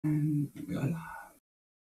And we are live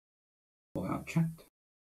for our chat.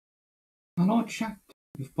 Hello, chat.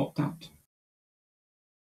 You've popped out.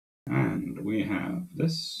 And we have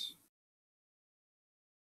this.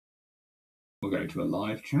 We'll go to a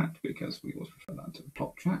live chat because we always prefer that to the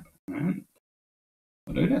top chat. And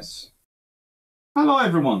we'll do this. Hello,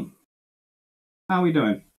 everyone. How are we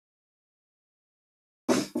doing?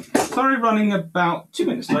 Sorry, running about 2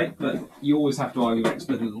 minutes late, but you always have to argue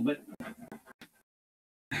XSplit a little bit.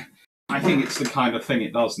 I think it's the kind of thing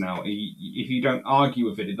it does now. If you don't argue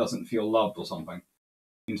with it, it doesn't feel loved or something.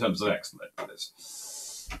 In terms of XSplit, that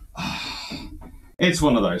is. It's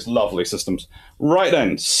one of those lovely systems. Right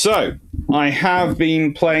then, so I have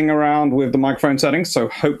been playing around with the microphone settings, so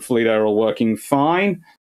hopefully they're all working fine.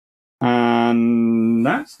 And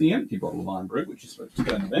that's the empty bottle of Iron Brew, which is supposed to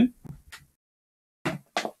turn it in.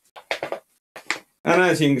 And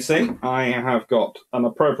as you can see, I have got an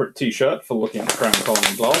appropriate t-shirt for looking at Crown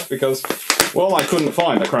Colony Glass because, well, I couldn't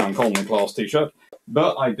find a Crown Colony Glass t-shirt,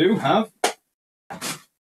 but I do have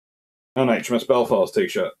an HMS Belfast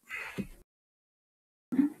t-shirt.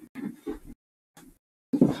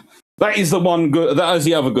 That is the one good. That is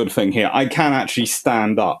the other good thing here. I can actually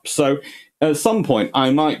stand up. So at some point,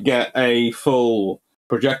 I might get a full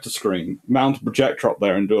projector screen, mount a projector up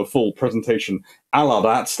there, and do a full presentation a la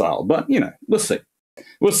that style. But you know, we'll see.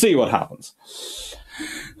 We'll see what happens.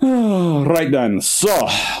 Right then. So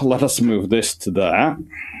let us move this to there.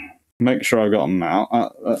 Make sure I've got them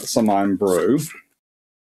out. Some Iron Brew.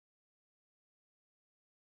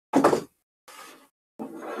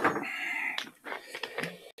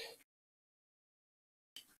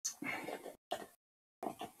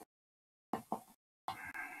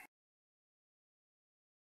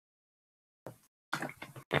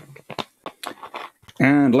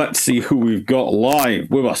 And let's see who we've got live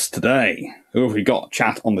with us today. Who have we got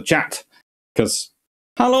chat on the chat? Because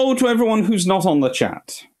hello to everyone who's not on the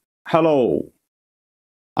chat. Hello.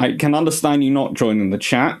 I can understand you not joining the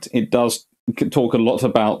chat. It does talk a lot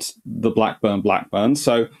about the Blackburn.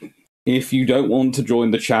 So if you don't want to join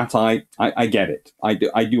the chat, I get it. I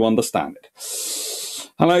do understand it.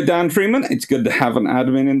 Hello, Dan Freeman. It's good to have an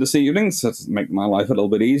admin in this evening, so to make my life a little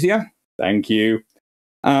bit easier. Thank you.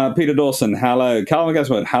 Peter Dawson, hello. Carl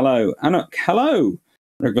Gaswood, hello. Anuk, hello.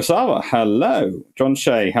 Rick Vasava, hello. John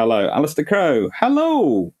Shea, hello. Alistair Crow,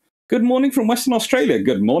 hello. Good morning from Western Australia.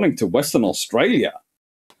 Good morning to Western Australia.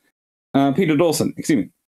 Peter Dawson, excuse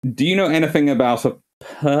me. Do you know anything about a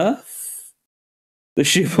Perth? The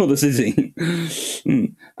ship or the city?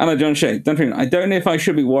 Hello, John Shea. I don't know if I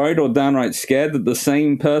should be worried or downright scared that the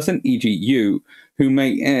same person, e.g. you, who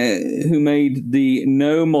made the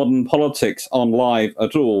no modern politics on live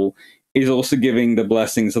at all, is also giving the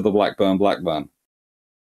blessings of the Blackburn.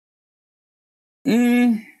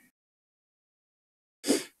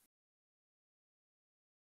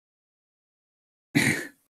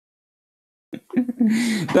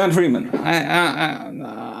 Dan Freeman,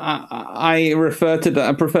 I prefer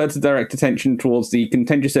to direct attention towards the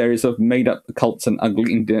contentious areas of made-up cults and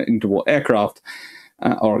ugly interwar aircraft.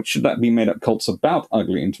 Or should that be made-up cults about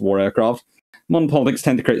ugly interwar aircraft? Modern politics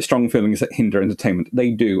tend to create strong feelings that hinder entertainment. They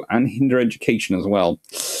do, and hinder education as well.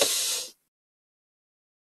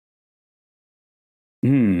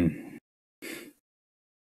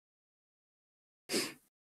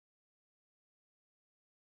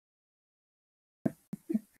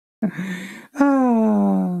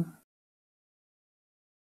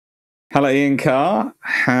 Hello, Ian Carr.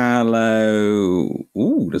 Hello.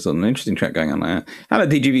 Ooh, there's an interesting track going on there. Hello,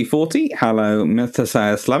 DGB40. Hello,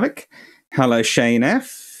 Mithasaya Slavic. Hello, Shane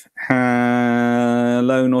F.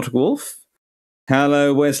 Hello, Nautic Wolf.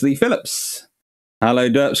 Hello, Wesley Phillips. Hello,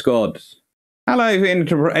 Derp Squad. Hello,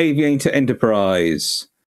 Aviator Enterprise.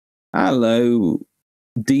 Hello,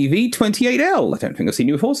 DV28L. I don't think I've seen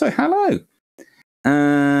you before, so hello.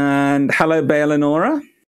 And hello, Baelenora.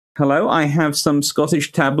 Hello, I have some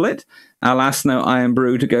Scottish tablet. Alas, no Iron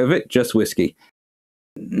Brew to go with it, just whiskey.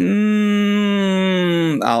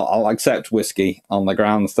 I'll accept whiskey on the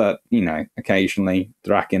grounds that, you know, occasionally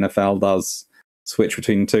Drakenfell does switch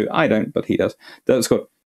between the two. I don't, but he does. That's good.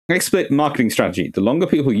 XSplit marketing strategy. The longer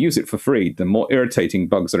people use it for free, the more irritating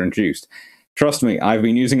bugs are introduced. Trust me, I've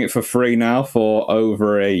been using it for free now for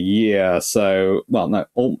over a year. So, well, no,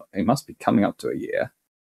 it must be coming up to a year.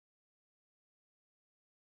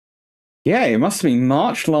 Yeah, it must have been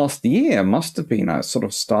March last year. Must have been. I sort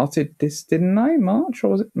of started this, didn't I? March, or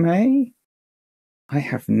was it May? I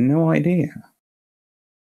have no idea.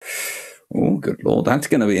 Oh, good lord, that's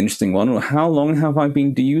going to be an interesting one. How long have I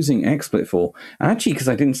been using XSplit for? Actually, because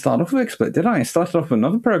I didn't start off with XSplit, did I? I started off with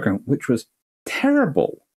another program, which was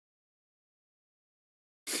terrible.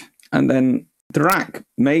 And then Drak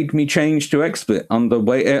made me change to XSplit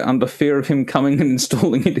under fear of him coming and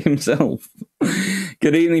installing it himself.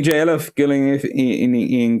 Good evening, JLF. Good evening,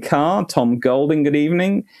 Ian Carr. Tom Golding, good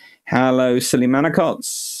evening. Hello, Silly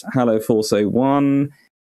Manicots. Hello, Force01.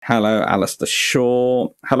 Hello, Alistair Shaw.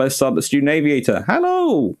 Hello, Stardust Student Aviator.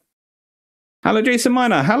 Hello. Hello, Jason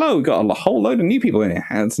Miner. Hello. We've got a whole load of new people in here.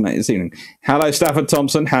 That's nice this evening. Hello, Stafford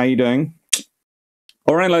Thompson. How are you doing?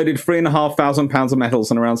 Already loaded 3,500 pounds of metals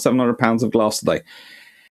and around 700 pounds of glass today.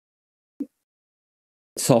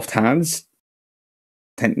 Soft hands.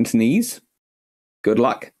 Tense knees. Good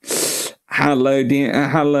luck. Hello,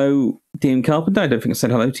 DM Carpenter. I don't think I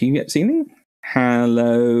said hello to you yet this evening.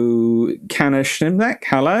 Hello, Kanish Nimzak.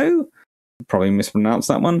 Hello. Probably mispronounced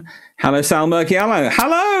that one. Hello, Sal Murky.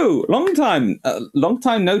 Hello. Long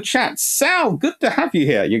time no chat. Sal, good to have you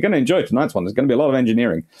here. You're going to enjoy tonight's one. There's going to be a lot of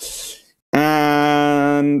engineering.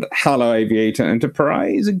 And hello, Aviator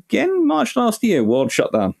Enterprise. Again, March last year, world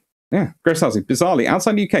shutdown. Yeah, Grace Halsey. Bizarrely,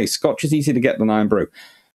 outside the UK, Scotch is easier to get than Iron Brew.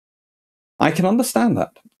 I can understand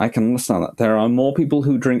that. There are more people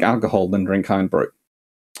who drink alcohol than drink Iron Brew.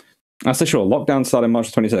 That's for sure. Lockdown started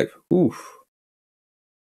March 26th. Oof.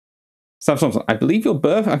 Staff Thompson, I think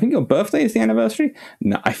your birthday is the anniversary?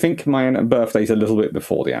 No, I think my birthday is a little bit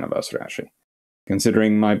before the anniversary, actually.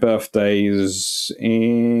 Considering my birthday is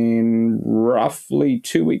in roughly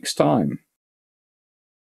 2 weeks' time.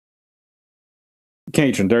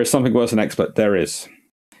 Cajun, there is something worse than expert. There is.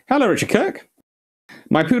 Hello, Richard Kirk.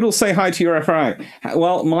 My poodles say hi to your FRI.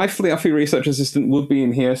 Well, my fluffy research assistant would be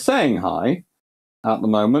in here saying hi at the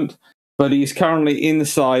moment, but he's currently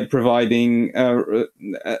inside providing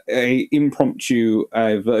a impromptu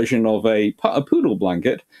version of a poodle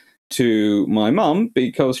blanket to my mum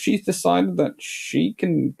because she's decided that she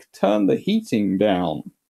can turn the heating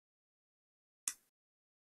down.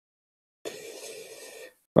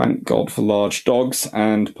 Thank God for large dogs,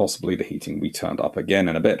 and possibly the heating will be turned up again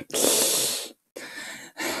in a bit.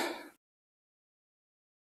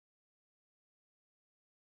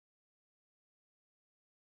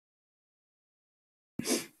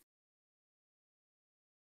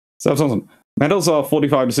 So awesome. Metals are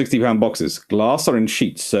 45 to 60 pound boxes. Glass are in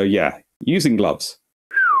sheets, so yeah, using gloves.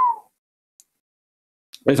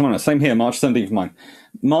 Same here, March 17th for mine.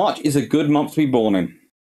 March is a good month to be born in.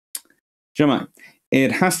 Jemma,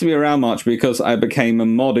 it has to be around March because I became a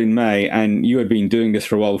mod in May and you had been doing this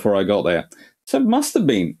for a while before I got there. So it must have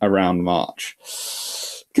been around March.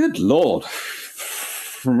 Good Lord.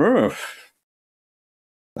 That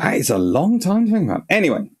is a long time to think about.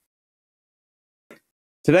 Anyway.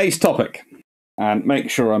 Today's topic, and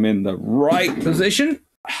make sure I'm in the right position,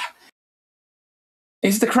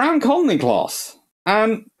 is the Crown Colony class.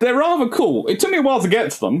 And they're rather cool. It took me a while to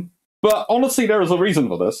get to them, but honestly, there is a reason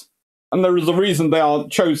for this. And there is a reason they are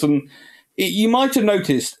chosen. You might have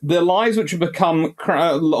noticed the lives which have become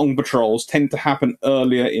long patrols tend to happen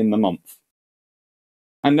earlier in the month.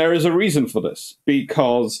 And there is a reason for this,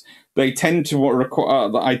 because they tend to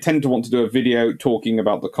I tend to want to do a video talking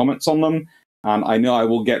about the comments on them. And I know I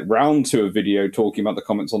will get round to a video talking about the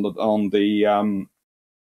comments on the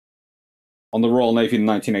Royal Navy in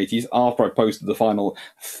the 1980s after I posted the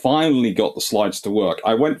finally got the slides to work.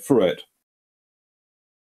 I went through it.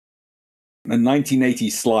 The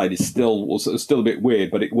 1980s slide is still a bit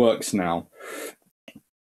weird, but it works now.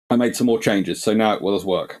 I made some more changes, so now it will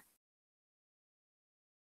work.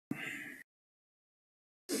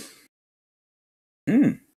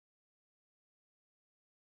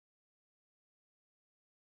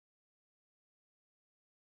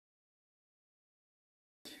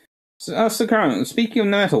 So Karen, speaking of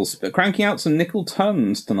metals, cranking out some nickel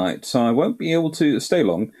tons tonight, so I won't be able to stay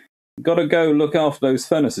long. Gotta go look after those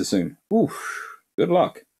furnaces soon. Oof, good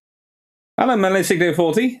luck. Hello,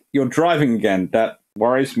 Melly6040. You're driving again. That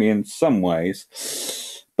worries me in some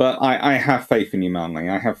ways. But I have faith in you, Manly.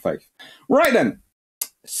 I have faith. Right then.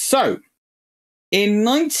 So, in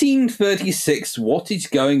 1936, what is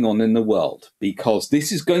going on in the world? Because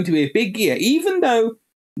this is going to be a big year, even though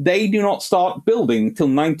they do not start building till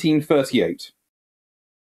 1938.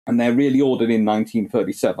 And they're really ordered in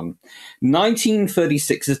 1937.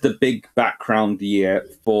 1936 is the big background year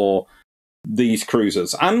for these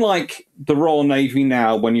cruisers. Unlike the Royal Navy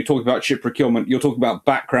now, when you talk about ship procurement, you're talking about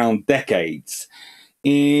background decades.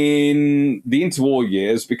 In the interwar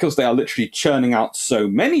years, because they are literally churning out so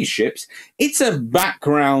many ships, it's a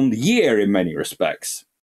background year in many respects.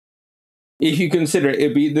 If you consider it,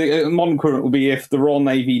 it'd be the modern equivalent would be if the Royal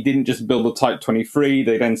Navy didn't just build the Type 23,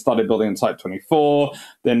 they then started building the Type 24,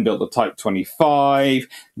 then built the Type 25.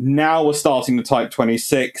 Now we're starting the Type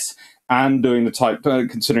 26 and doing the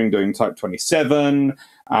considering doing Type 27.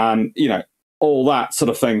 and, you know, all that sort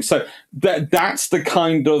of thing. So that's the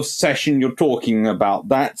kind of session you're talking about.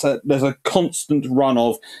 There's a constant run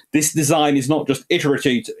of this design is not just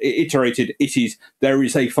iterated. There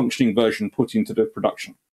is a functioning version put into the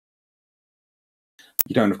production.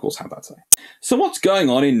 You don't, of course, have that today. So what's going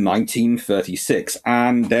on in 1936?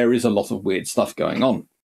 And there is a lot of weird stuff going on.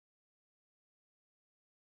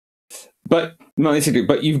 But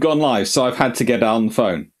you've gone live, so I've had to get on the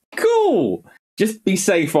phone. Cool! Just be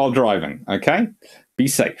safe while driving, okay? Be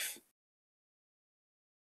safe.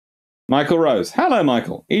 Michael Rose. Hello,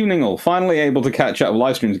 Michael. Evening all. Finally able to catch up with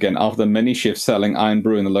live streams again after many shifts selling Iron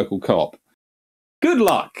Brew in the local co-op. Good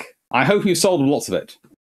luck! I hope you sold lots of it.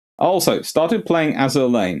 Also, started playing Azur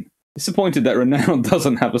Lane. Disappointed that Renown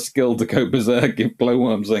doesn't have a skill to go berserk if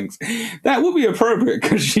Glowworm sings. That would be appropriate,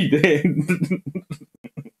 because she did.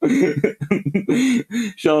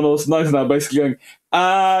 Sharnos nice now basically going,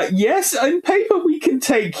 yes, in paper we can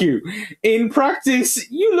take you. In practice,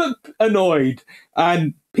 you look annoyed.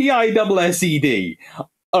 And PISSED.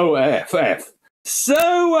 OFF.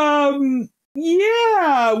 So,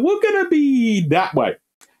 yeah, we're gonna be that way.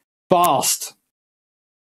 Fast.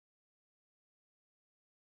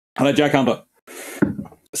 Hello, Jack Hunter.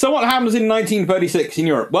 So what happens in 1936 in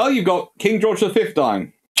Europe? Well, you've got King George V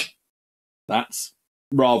dying. That's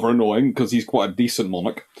rather annoying, because he's quite a decent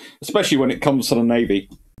monarch, especially when it comes to the navy.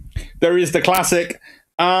 There is the classic...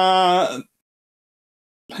 there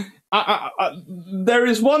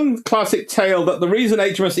is one classic tale that the reason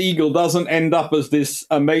HMS Eagle doesn't end up as this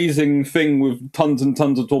amazing thing with tons and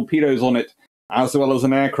tons of torpedoes on it, as well as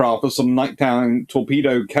an aircraft, or some nighttime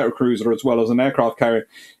torpedo cruiser, as well as an aircraft carrier,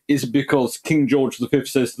 is because King George V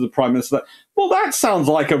says to the Prime Minister, well, that sounds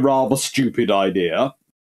like a rather stupid idea.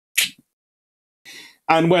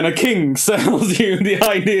 And when a king tells you the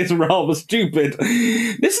idea is rather stupid,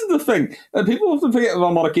 this is the thing. People often forget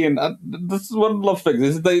about monarchy, and this is one of the love things,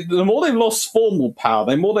 is the more they've lost formal power,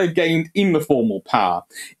 the more they've gained informal power.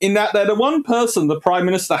 In that they're the one person the Prime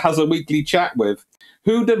Minister has a weekly chat with,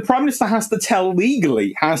 who the Prime Minister has to tell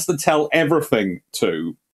legally, has to tell everything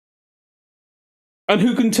to. And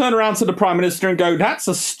who can turn around to the Prime Minister and go, that's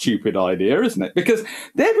a stupid idea, isn't it? Because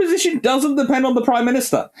their position doesn't depend on the Prime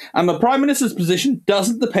Minister. And the Prime Minister's position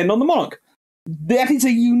doesn't depend on the monarch. That is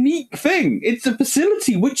a unique thing. It's a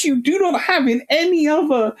facility which you do not have in any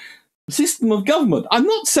other system of government. I'm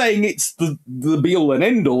not saying it's the be-all and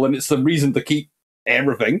end-all and it's the reason to keep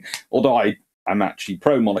everything, although I'm actually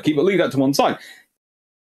pro-monarchy, but leave that to one side.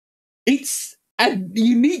 It's a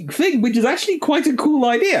unique thing, which is actually quite a cool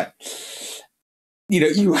idea. You know,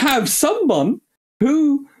 you have someone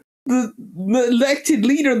who the elected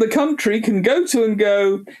leader of the country can go to and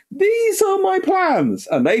go, these are my plans.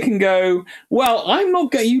 And they can go, well, I'm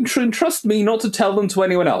not going, you trust me not to tell them to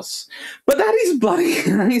anyone else. But that is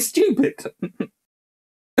bloody stupid.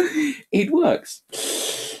 It works.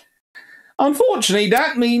 Unfortunately,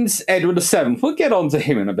 that means Edward VII. We'll get on to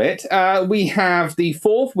him in a bit. We have the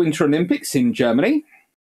 4th Winter Olympics in Germany,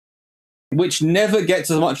 which never gets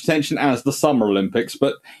as much attention as the Summer Olympics,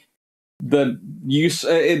 but the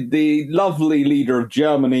lovely leader of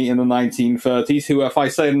Germany in the 1930s, who, if I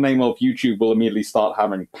say the name of, YouTube will immediately start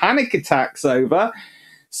having panic attacks over,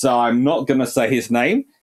 so I'm not going to say his name,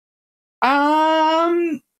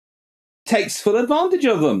 takes full advantage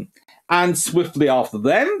of them. And swiftly after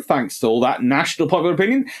them, thanks to all that national popular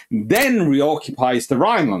opinion, then reoccupies the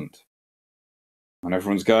Rhineland. And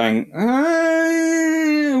everyone's going,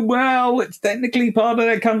 well, it's technically part of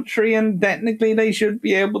their country, and technically they should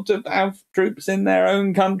be able to have troops in their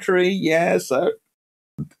own country. Yeah, so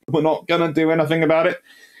we're not going to do anything about it.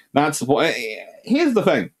 That's the point. Here's the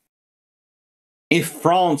thing. If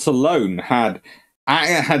France alone had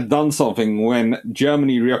done something when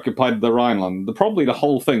Germany reoccupied the Rhineland, probably the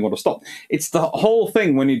whole thing would have stopped. It's the whole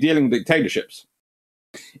thing when you're dealing with dictatorships.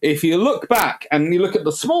 If you look back and you look at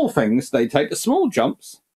the small things, they take the small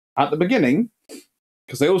jumps at the beginning,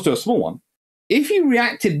 because they always do a small one. If you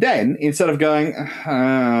reacted then, instead of going,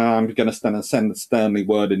 I'm going to send a sternly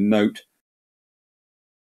worded note,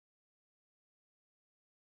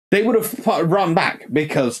 they would have run back,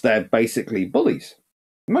 because they're basically bullies.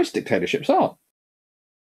 Most dictatorships are.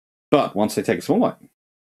 But once they take a small bite,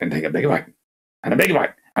 then take a bigger bite, and a bigger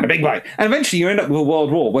bite, and a big bite, and eventually you end up with a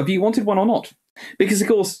world war, whether you wanted one or not. Because, of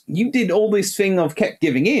course, you did all this thing of kept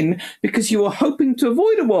giving in because you were hoping to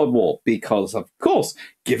avoid a world war. Because, of course,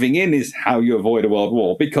 giving in is how you avoid a world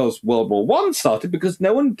war. Because World War I started because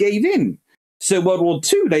no one gave in. So World War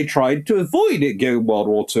II, they tried to avoid it, World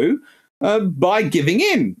War II, by giving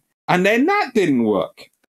in. And then that didn't work.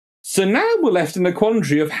 So now we're left in the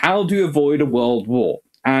quandary of how do you avoid a world war?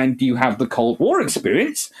 And you have the Cold War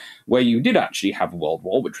experience, where you did actually have a world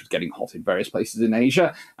war, which was getting hot in various places in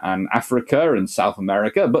Asia and Africa and South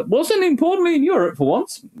America, but wasn't importantly in Europe for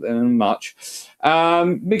once, much,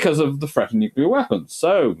 because of the threat of nuclear weapons.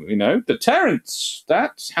 So, you know, deterrence,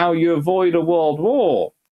 that's how you avoid a world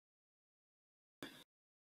war.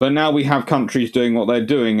 But now we have countries doing what they're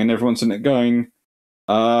doing, and everyone's in it going,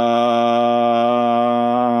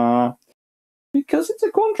 because it's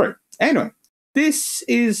a quandary. Anyway. This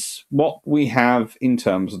is what we have in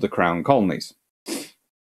terms of the Crown Colonies.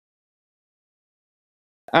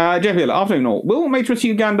 Jeff afternoon all. Will Matrix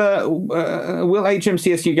Uganda, will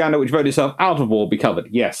HMCS Uganda, which voted itself out of war, be covered?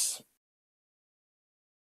 Yes.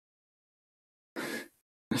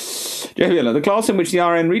 Jeff the class in which the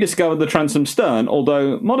RN rediscovered the transom stern,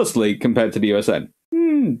 although modestly compared to the USN.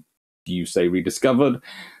 Do you say rediscovered?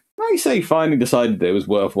 I say finally decided it was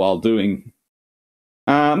worthwhile doing.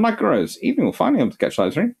 Mike Rose, evening, we'll finally able to catch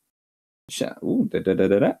live stream. Ooh,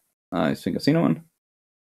 I think I've seen one.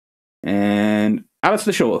 And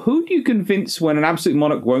Alistair Shaw, who do you convince when an absolute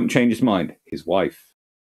monarch won't change his mind? His wife.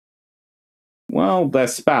 Well, their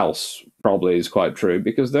spouse probably is quite true,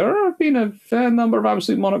 because there have been a fair number of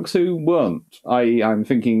absolute monarchs who weren't. I'm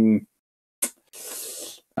thinking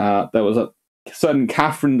there was a certain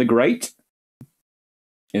Catherine the Great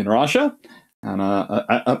in Russia, and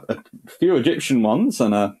a few Egyptian ones,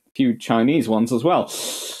 and a few Chinese ones as well.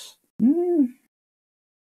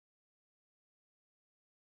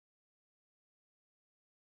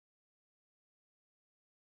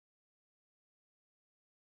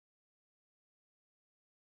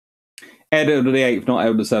 Edward VIII, not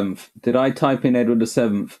Edward VII. Did I type in Edward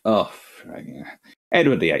VII? Oh,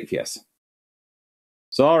 Edward VIII, yes.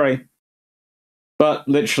 Sorry. But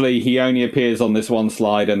literally, he only appears on this one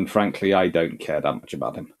slide, and frankly, I don't care that much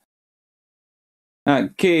about him.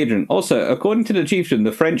 Kedron. Also, according to the chieftain,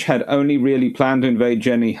 the French had only really planned to invade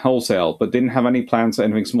Jenny wholesale, but didn't have any plans for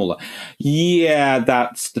anything smaller. Yeah,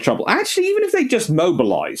 that's the trouble. Actually, even if they just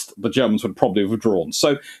mobilized, the Germans would probably have withdrawn.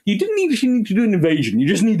 So you didn't actually need to do an invasion. You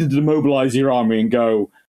just needed to demobilize your army and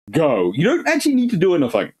go. You don't actually need to do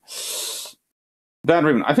anything. Dan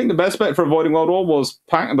Raymond, I think the best bet for avoiding World War was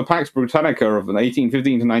the Pax Britannica of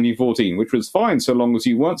 1815 to 1914, which was fine so long as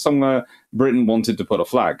you weren't somewhere Britain wanted to put a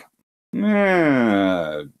flag.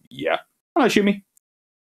 Yeah. Hello, Shumi.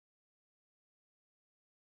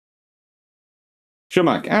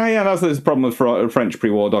 Schumacher. Yeah, that's the problem with French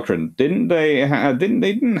pre-war doctrine. They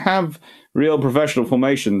didn't have real professional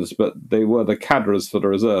formations, but they were the cadres for the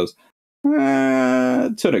reserves. To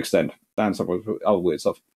an extent. Dan stuff with other weird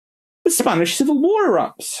stuff. The Spanish Civil War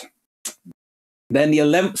erupts. Then the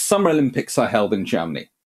 11th Summer Olympics are held in Germany.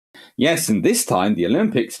 Yes, and this time the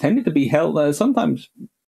Olympics tended to be held sometimes,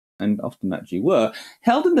 and often actually were,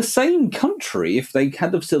 held in the same country if they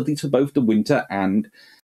had the facilities for both the Winter and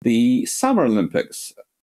the Summer Olympics,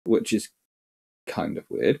 which is kind of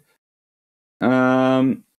weird.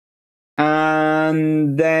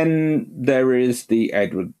 And then there is the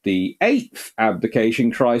Edward VIII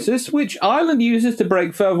abdication crisis, which Ireland uses to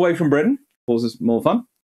break further away from Britain. Causes more fun.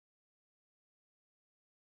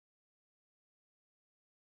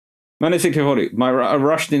 I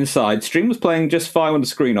rushed inside. Stream was playing just fine with the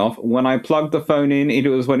screen off. When I plugged the phone in, it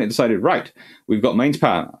was when it decided, right, we've got mains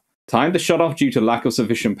power. Time to shut off due to lack of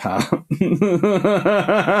sufficient power.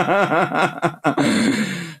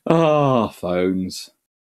 Phones.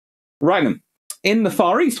 Right then. In the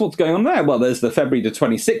Far East, what's going on there? Well, there's the February the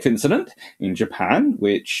 26th incident in Japan,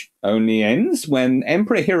 which only ends when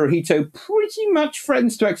Emperor Hirohito pretty much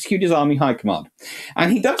threatens to execute his army high command.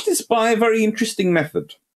 And he does this by a very interesting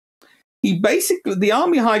method. He basically, the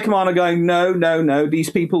army high command are going, no, these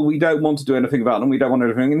people, we don't want to do anything about them, we don't want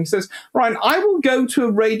anything. And he says, right, I will go to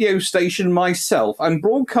a radio station myself and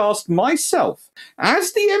broadcast myself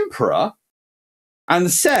as the emperor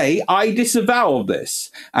and say, I disavow of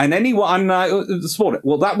this. And anyone support it.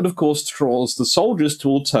 Well, that would, of course, cause the soldiers to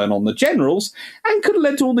all turn on the generals and could have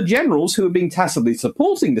led to all the generals who had been tacitly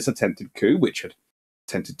supporting this attempted coup, which had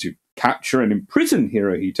attempted to capture and imprison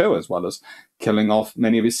Hirohito, as well as killing off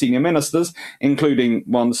many of his senior ministers, including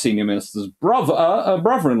one senior minister's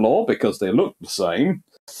brother-in-law, because they looked the same.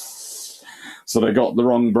 So they got the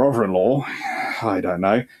wrong brother-in-law. I don't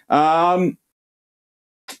know.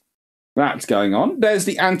 That's going on. There's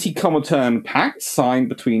the Anti-Comintern Pact signed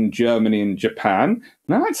between Germany and Japan.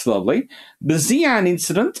 That's lovely. The Xi'an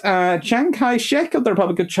incident. Chiang Kai-shek of the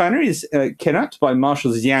Republic of China is kidnapped by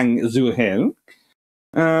Marshal Jiang Zuoheng.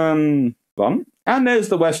 Fun. And there's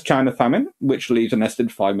the West China famine, which leaves an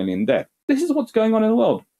estimated 5 million dead. This is what's going on in the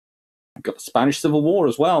world. We've got the Spanish Civil War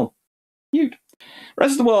as well. Cute.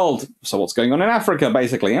 Rest of the world, so what's going on in Africa,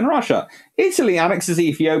 basically, and Russia? Italy annexes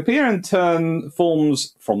Ethiopia and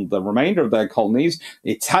forms, from the remainder of their colonies,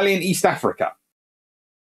 Italian East Africa.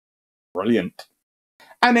 Brilliant.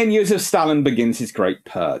 And then Joseph Stalin begins his Great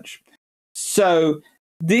Purge. So,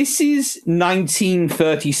 this is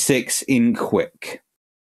 1936 in quick.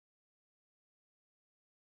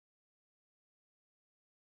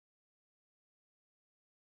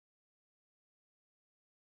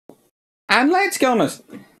 And let's be honest,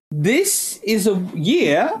 this is a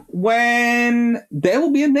year when there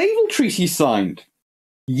will be a naval treaty signed.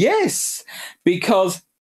 Yes, because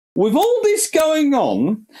with all this going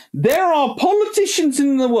on, there are politicians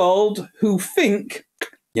in the world who think,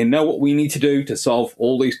 you know what we need to do to solve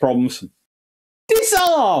all these problems?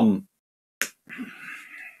 Disarm!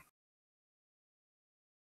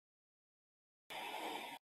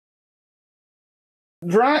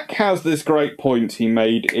 Drac has this great point he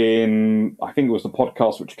made in, I think it was the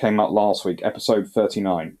podcast which came out last week, episode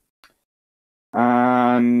 39.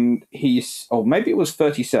 And or maybe it was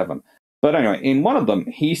 37. But anyway, in one of them,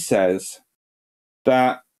 he says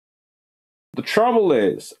that the trouble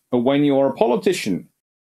is, when you're a politician,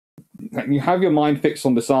 and you have your mind fixed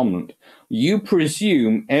on disarmament, you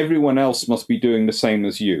presume everyone else must be doing the same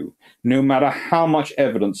as you, no matter how much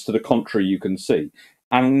evidence to the contrary you can see.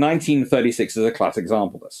 And 1936 is a classic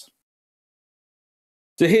example of this.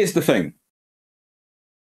 So here's the thing.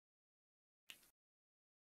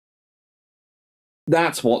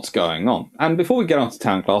 That's what's going on. And before we get on to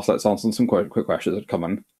Town Class, let's answer some quick questions that come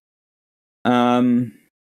in.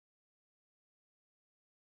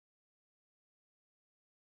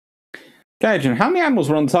 Gaijin, how many admirals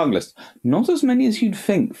were on the target list? Not as many as you'd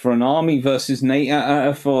think for an army versus the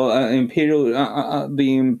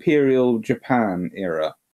Imperial Japan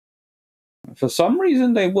era. For some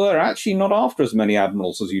reason, they were actually not after as many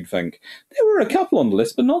admirals as you'd think. There were a couple on the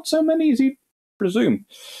list, but not so many as you'd presume.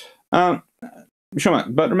 But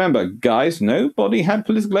remember, guys, nobody had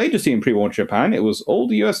political agency in pre-war Japan. It was all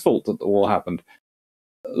the US fault that the war happened.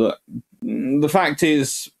 Look, the fact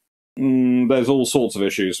is, there's all sorts of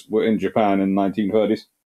issues in Japan in the 1930s.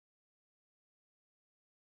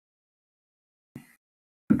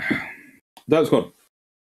 That was good.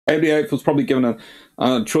 Edward VIII was probably given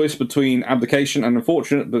a choice between abdication and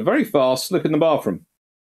unfortunate but very fast slip in the bathroom.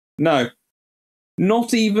 No,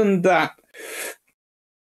 not even that.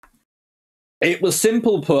 It was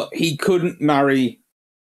simple put, he couldn't marry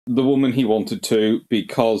the woman he wanted to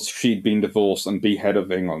because she'd been divorced and be head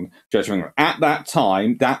of England, Church of England. At that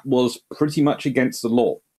time, that was pretty much against the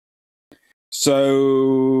law.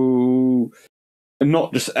 So,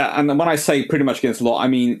 not just, and when I say pretty much against the law, I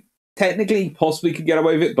mean, technically, possibly could get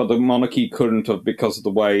away with it, but the monarchy couldn't have because of the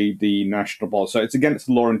way the national policy. So it's against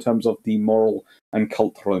the law in terms of the moral and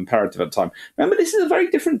cultural imperative at the time. Remember, this is a very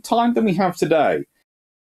different time than we have today.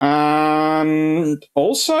 And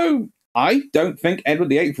also, I don't think Edward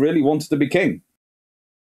VIII really wanted to be king.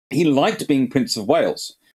 He liked being Prince of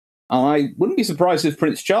Wales. I wouldn't be surprised if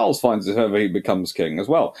Prince Charles finds it ever he becomes king as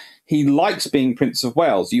well. He likes being Prince of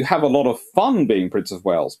Wales. You have a lot of fun being Prince of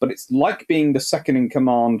Wales, but it's like being the second in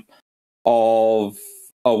command of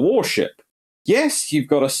a warship. Yes, you've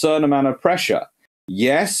got a certain amount of pressure.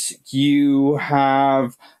 Yes, you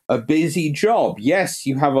have a busy job. Yes,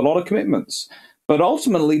 you have a lot of commitments. But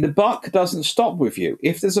ultimately, the buck doesn't stop with you.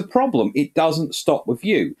 If there's a problem, it doesn't stop with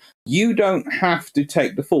you. You don't have to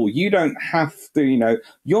take the fall. You don't have to,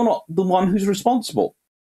 you're not the one who's responsible.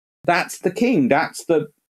 That's the king. That's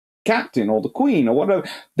the captain or the queen or whatever.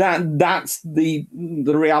 That's the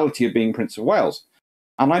reality of being Prince of Wales.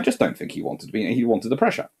 And I just don't think he wanted to be. He wanted the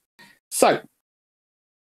pressure. So,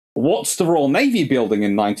 what's the Royal Navy building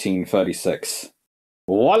in 1936?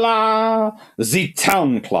 Voila! The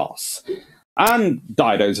Town Class. And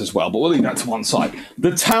Didos as well, but we'll leave that to one side.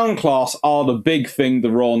 The Town Class are the big thing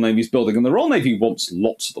the Royal Navy's building, and the Royal Navy wants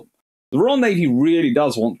lots of them. The Royal Navy really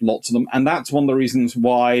does want lots of them, and that's one of the reasons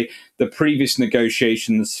why the previous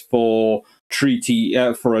negotiations for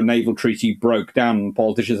a naval treaty broke down, and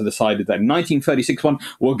politicians have decided that in 1936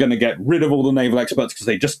 we're going to get rid of all the naval experts because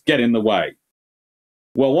they just get in the way.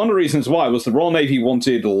 Well, one of the reasons why was the Royal Navy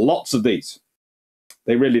wanted lots of these.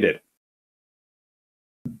 They really did.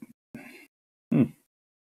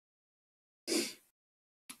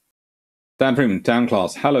 Dan Freeman, Town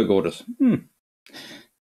Class. Hello, gorgeous.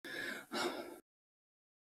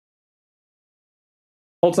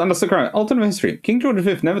 Alternate history. King George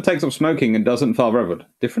V never takes up smoking and doesn't Father Edward.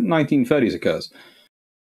 Different 1930s occurs.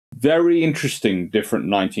 Very interesting, different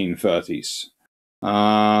 1930s.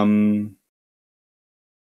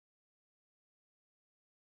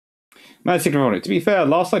 To be fair,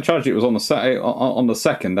 last I charged it was on the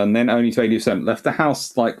 2nd, and then only to 80%. Left the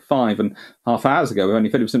house like 5.5 hours ago with only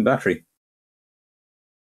 50% battery.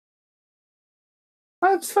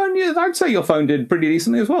 I'd say your phone did pretty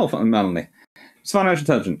decently as well, Melanie. It's financial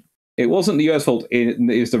intelligence. It wasn't the US fault. It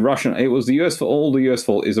is the Russian. It was the US fault. All the US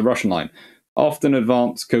fault is the Russian line, often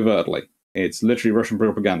advanced covertly. It's literally Russian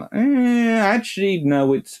propaganda. Actually,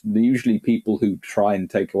 no. It's usually people who try and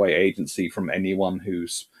take away agency from anyone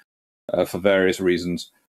who's, for various reasons.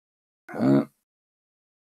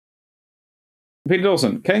 Peter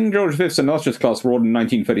Dawson, King George V's and illustrious class were ordered in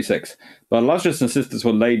 1936, but illustrious assistants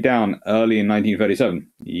were laid down early in 1937.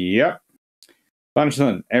 Yep.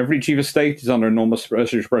 Every chief of state is under enormous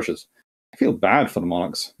pressures. I feel bad for the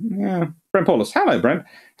monarchs. Yeah. Brent Paulus. Hello, Brent.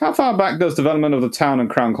 How far back does development of the town and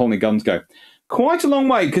crown colony guns go? Quite a long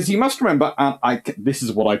way, because you must remember, this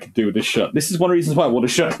is what I could do with this shirt. This is one of the reasons why I wore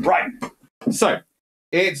this shirt. Right. So,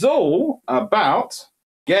 it's all about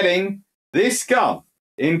getting this gun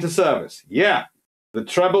into service. Yeah. The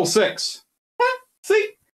Treble 6. See?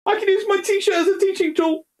 I can use my t-shirt as a teaching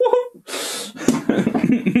tool.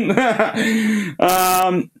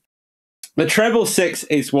 The Treble 6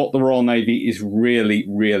 is what the Royal Navy is really,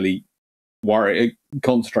 really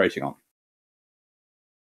concentrating on.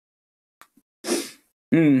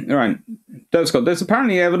 Right. Scott, there's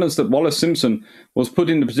apparently evidence that Wallace Simpson was put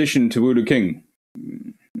in the position to woo the king.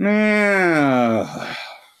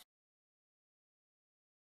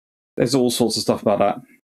 There's all sorts of stuff about that.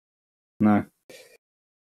 No.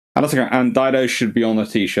 And Dido should be on a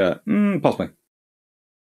t-shirt. Possibly.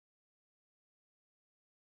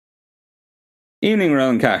 Evening,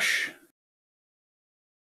 Rowan Cash.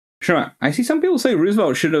 Sure, I see some people say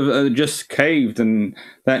Roosevelt should have just caved and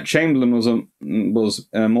that Chamberlain was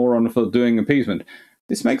a moron for doing appeasement.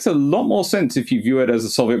 This makes a lot more sense if you view it as a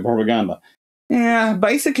Soviet propaganda. Yeah,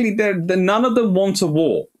 basically, none of them want a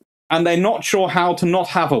war, and they're not sure how to not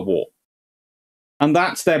have a war. And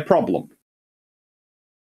that's their problem.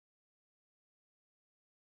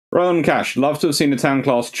 Rowan Cash, love to have seen a town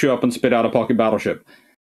class chew up and spit out a pocket battleship.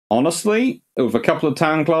 Honestly, if a couple of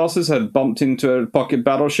town classes had bumped into a pocket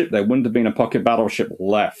battleship, there wouldn't have been a pocket battleship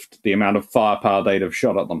left, the amount of firepower they'd have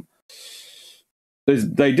shot at them.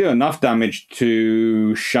 They do enough damage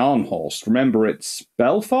to Scharnhorst. Remember, it's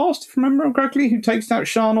Belfast, if I remember correctly, who takes out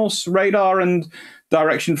Scharnhorst's radar and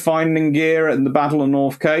direction finding gear at the Battle of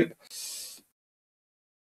North Cape.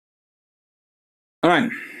 All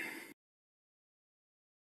right.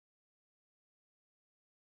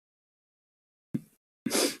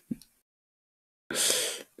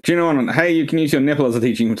 Do you know what? Hey, you can use your nipple as a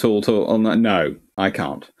teaching tool on that. No, I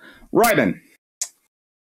can't. Right then.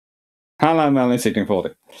 Hello, Melanie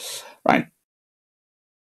 1640. Right.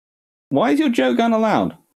 Why is your joke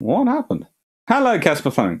unallowed? What happened? Hello,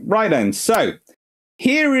 Casper Fleming. Right then. So,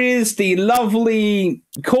 here is the lovely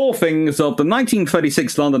core things of the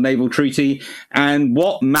 1936 London Naval Treaty and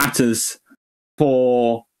what matters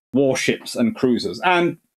for warships and cruisers.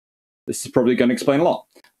 And this is probably going to explain a lot.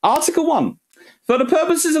 Article 1. For the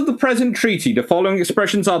purposes of the present treaty, the following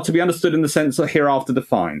expressions are to be understood in the sense hereafter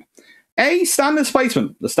defined. A. Standard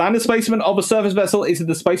displacement. The standard displacement of a surface vessel is the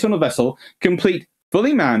displacement of a vessel, complete,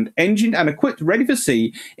 fully manned, engined, and equipped ready for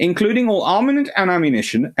sea, including all armament and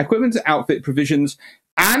ammunition, equipment, outfit, provisions,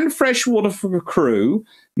 and fresh water for the crew,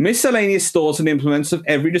 miscellaneous stores and implements of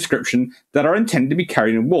every description that are intended to be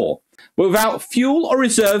carried in war, without fuel or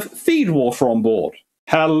reserve feed water on board.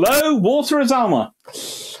 Hello, water as armor.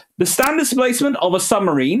 The standard displacement of a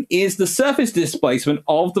submarine is the surface displacement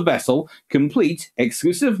of the vessel, complete,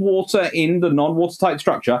 exclusive water in the non-watertight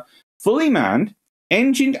structure, fully manned,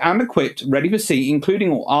 engined and equipped, ready for sea,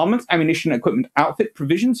 including all armament, ammunition, equipment, outfit,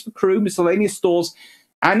 provisions for crew, miscellaneous stores,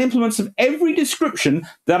 and implements of every description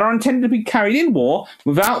that are intended to be carried in war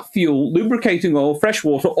without fuel, lubricating oil, fresh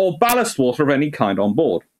water, or ballast water of any kind on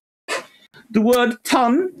board. The word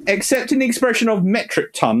ton, except in the expression of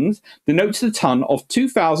metric tons, denotes the ton of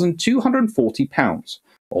 2,240 pounds,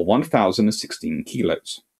 or 1,016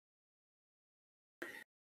 kilos.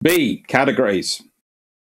 B. Categories.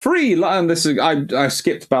 3. And this is, I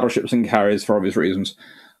skipped battleships and carriers for obvious reasons.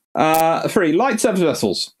 3. Light surface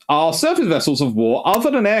vessels are surface vessels of war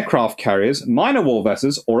other than aircraft carriers, minor war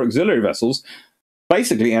vessels, or auxiliary vessels,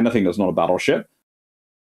 basically anything that's not a battleship,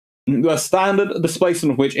 the standard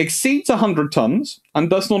displacement of which exceeds 100 tons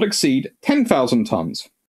and does not exceed 10,000 tons,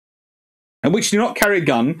 and which do not carry a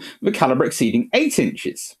gun with a caliber exceeding 8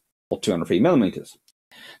 inches, or 203 millimeters.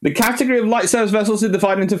 The category of light surface vessels is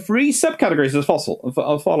divided into 3 subcategories as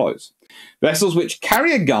follows. Vessels which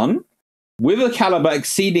carry a gun with a caliber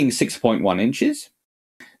exceeding 6.1 inches,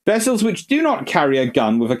 Vessels which do not carry a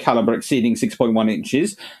gun with a caliber exceeding 6.1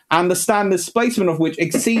 inches and the standard displacement of which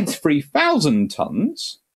exceeds 3,000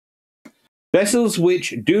 tons. Vessels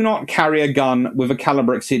which do not carry a gun with a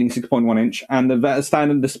caliber exceeding 6.1 inch and the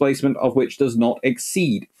standard displacement of which does not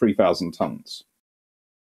exceed 3,000 tons.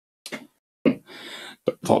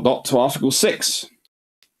 To Article 6.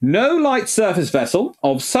 No light surface vessel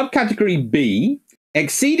of subcategory B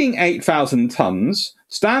exceeding 8,000 tons,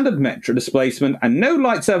 standard metric displacement, and no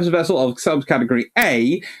light surface vessel of subcategory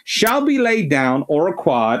A shall be laid down or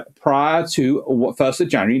acquired prior to 1st of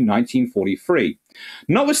January 1943.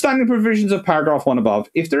 Notwithstanding provisions of paragraph 1 above,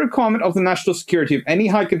 if the requirement of the national security of any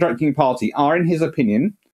high contracting party are, in his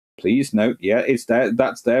opinion, please note, it's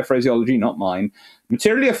that's their phraseology, not mine,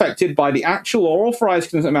 materially affected by the actual or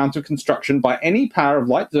authorized amount of construction by any power of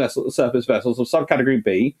light surface vessels of subcategory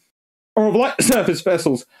B, or of light surface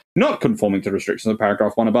vessels not conforming to the restrictions of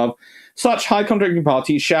paragraph 1 above, such high contracting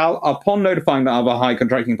parties shall, upon notifying the other high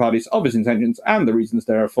contracting parties of its intentions and the reasons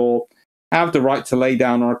therefor, have the right to lay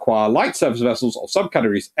down or acquire light surface vessels of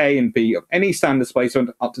subcategories A and B of any standard displacement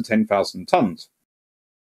up to 10,000 tons,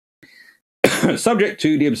 subject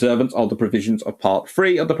to the observance of the provisions of Part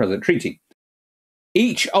 3 of the present treaty.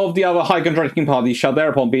 Each of the other high contracting parties shall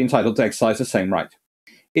thereupon be entitled to exercise the same right.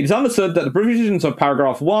 It is understood that the provisions of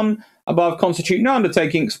paragraph 1 above constitute no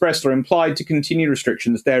undertaking expressed or implied to continue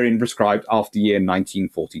restrictions therein prescribed after the year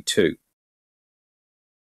 1942.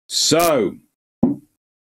 So,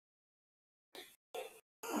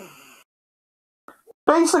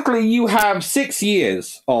 basically you have 6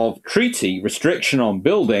 years of treaty restriction on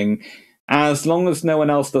building as long as no one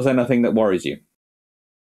else does anything that worries you.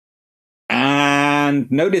 And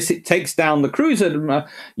notice it takes down the cruiser.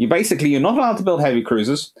 You're not allowed to build heavy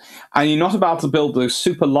cruisers, and you're not allowed to build those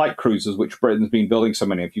super light cruisers, which Britain's been building so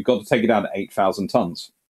many of. You've got to take it down to 8,000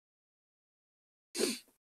 tons.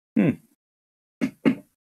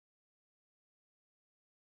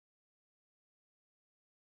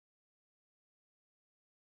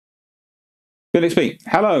 Felix B.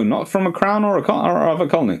 Hello, not from a crown or other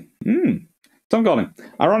colony. Tom Collin.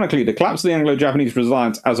 Ironically, the collapse of the Anglo-Japanese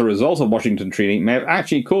reliance as a result of Washington Treaty may have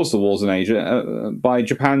actually caused the wars in Asia by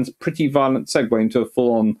Japan's pretty violent segue into a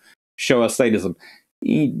full-on Showa statism.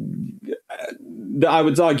 I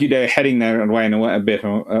would argue they're heading there away in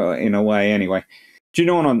a way anyway. Do you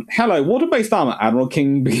know what on? Hello, water-based armor. Admiral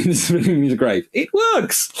King begins spinning his grave. It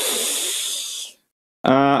works!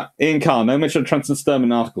 Ian Carr, no mention of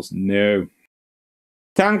Transnisterman articles. No.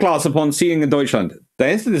 Town class upon seeing in Deutschland.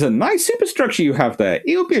 There's a nice superstructure you have there.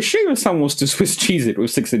 It would be a shame if someone was to Swiss cheese it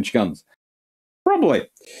with 6-inch guns. Probably.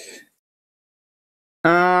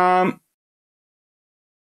 Right.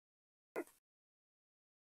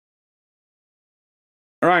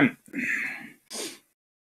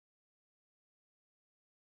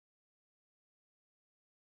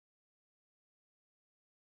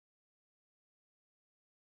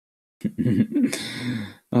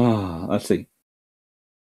 Let's see.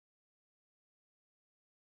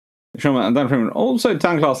 Also,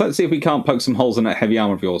 town class, let's see if we can't poke some holes in that heavy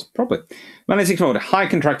armor of yours. Probably. Managing forward, high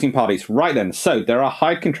contracting parties. Right then, so there are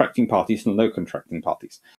high contracting parties and low contracting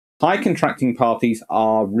parties. High contracting parties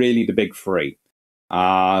are really the big three.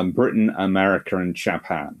 Britain, America, and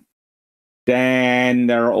Japan. Then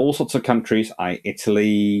there are all sorts of countries,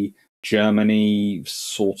 Italy, Germany,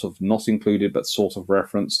 sort of not included, but sort of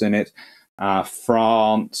referenced in it.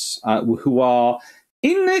 France, who are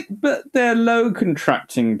in it, but they're low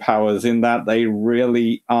contracting powers in that they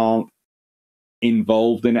really aren't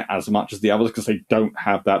involved in it as much as the others because they don't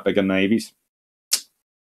have that bigger navies.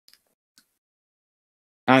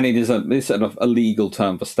 And it is it's sort of a legal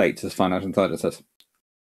term for states, as Financial Intelligence says.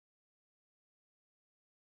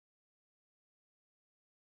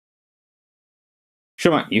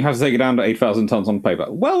 Sure, mate, you have to take it down to 8,000 tons on paper.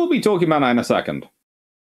 Well, we'll be talking about that in a second.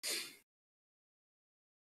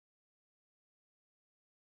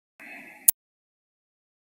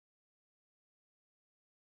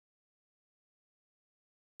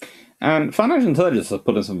 And Financial Intelligence has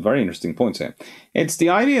put in some very interesting points here. It's the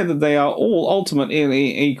idea that they are all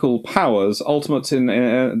ultimately equal powers, ultimate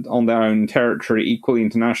on their own territory, equally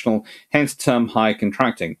international, hence the term high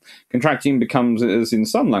contracting. Contracting becomes, as in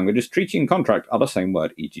some languages, treaty and contract are the same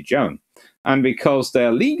word, e.g. Joan. And because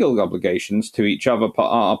their legal obligations to each other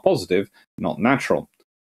are positive, not natural.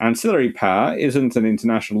 Ancillary power isn't an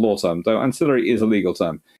international law term, though ancillary is a legal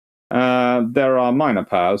term. There are minor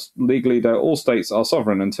powers. Legally, though, all states are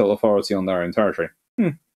sovereign until authority on their own territory.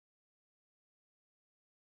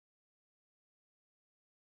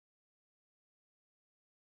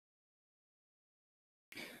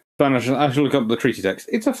 I should look up the treaty text.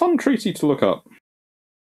 It's a fun treaty to look up.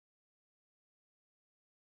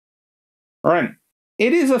 Right.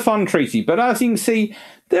 It is a fun treaty, but as you can see,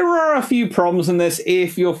 there are a few problems in this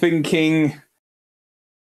if you're thinking,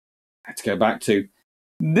 let's go back to,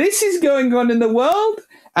 this is going on in the world,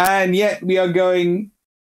 and yet we are going,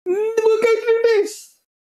 we'll go through this.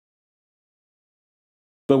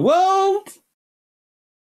 The world,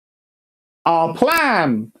 our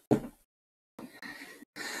plan.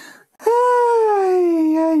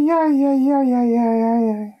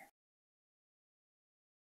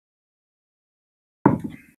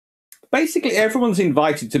 Basically, everyone's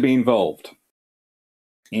invited to be involved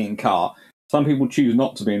in CAR. Some people choose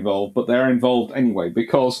not to be involved, but they're involved anyway,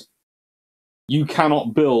 because you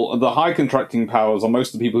cannot build. The high contracting powers are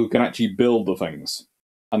most of the people who can actually build the things,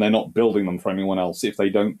 and they're not building them for anyone else if they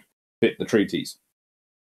don't fit the treaties.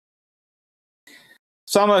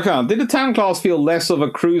 Samarkand, did the Town class feel less of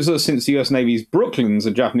a cruiser since the US Navy's Brooklyns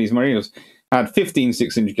and Japanese Marinas had 15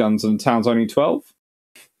 6-inch guns and the Town's only 12?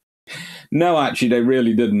 No, actually, they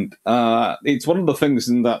really didn't. It's one of the things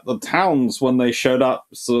in that the Towns, when they showed up,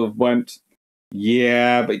 sort of went,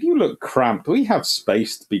 yeah, but you look cramped. We have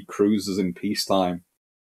space to be cruisers in peacetime.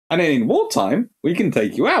 And then in wartime, we can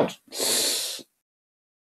take you out.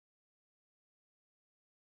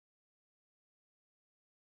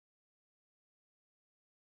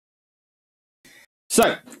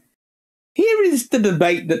 So, here is the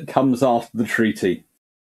debate that comes after the treaty.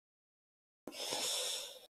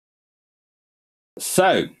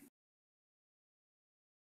 So,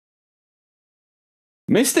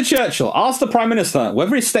 Mr. Churchill asked the Prime Minister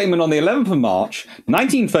whether his statement on the 11th of March,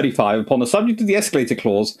 1935, upon the subject of the escalator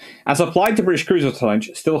clause, as applied to British cruiser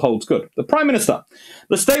tonnage, still holds good. The Prime Minister,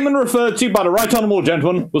 the statement referred to by the Right Honourable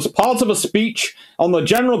Gentleman was part of a speech on the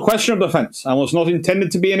general question of defence, and was not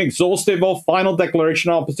intended to be an exhaustive or final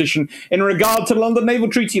declaration of our position in regard to London Naval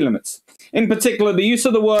Treaty limits. In particular, the use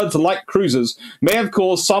of the words light cruisers may have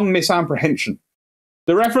caused some misapprehension.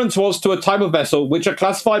 The reference was to a type of vessel which are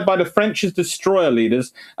classified by the French as destroyer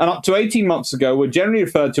leaders, and up to 18 months ago were generally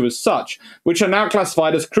referred to as such, which are now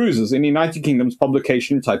classified as cruisers in the United Kingdom's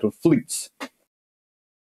publication entitled Fleets.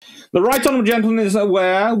 The Right Honourable Gentleman is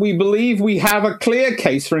aware we believe we have a clear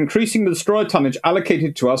case for increasing the destroyer tonnage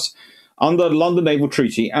allocated to us under the London Naval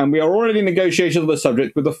Treaty, and we are already in negotiations on the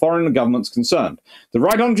subject with the foreign governments concerned. The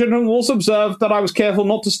Right Honourable Gentleman also observed that I was careful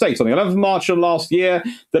not to state on the 11th of March of last year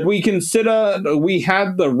that we consider we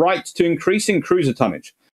had the right to increase in cruiser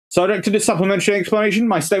tonnage. Subject to this supplementary explanation,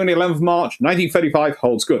 my statement on the 11th of March, 1935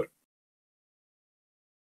 holds good.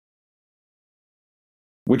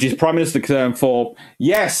 Which is Prime Minister term for,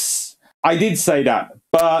 yes, I did say that,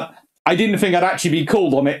 but I didn't think I'd actually be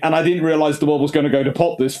called on it, and I didn't realise the world was going to go to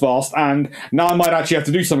pot this fast, and now I might actually have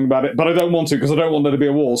to do something about it, but I don't want to, because I don't want there to be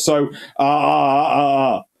a war, so,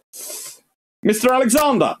 Mr.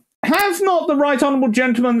 Alexander, have not the Right Honourable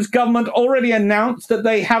Gentleman's government already announced that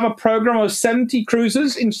they have a programme of 70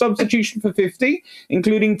 cruisers in substitution for 50,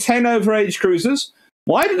 including 10 overage cruisers?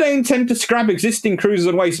 Why do they intend to scrap existing cruisers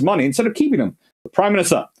and waste money instead of keeping them? The Prime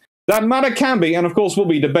Minister, that matter can be, and of course will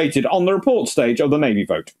be, debated on the report stage of the Navy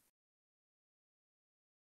vote.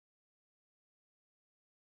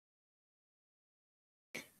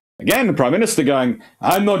 Again, the Prime Minister going,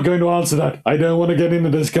 I'm not going to answer that. I don't want to get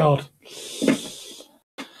into this card.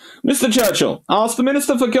 Mr. Churchill asked the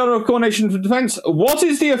Minister for Coordination for Defence, what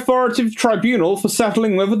is the authoritative tribunal for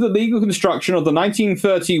settling whether the legal construction of the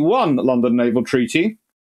 1931 London Naval Treaty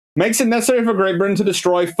makes it necessary for Great Britain to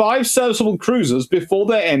destroy 5 serviceable cruisers before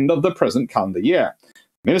the end of the present calendar year?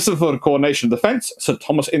 Minister for Coordination of Defence, Sir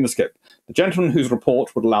Thomas Inderskip, the gentleman whose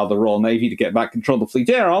report would allow the Royal Navy to get back control of the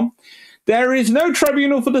Fleet Air Arm. There is no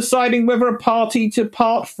tribunal for deciding whether a party to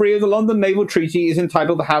Part 3 of the London Naval Treaty is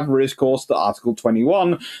entitled to have recourse to Article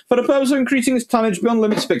 21 for the purpose of increasing its tonnage beyond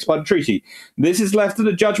limits fixed by the treaty. This is left to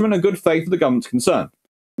the judgment and good faith of the government concerned.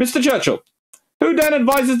 Mr. Churchill, who then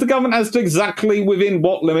advises the government as to exactly within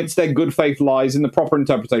what limits their good faith lies in the proper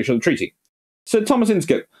interpretation of the treaty? Sir Thomas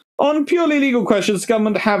Inskip, on purely legal questions, the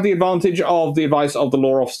government have the advantage of the advice of the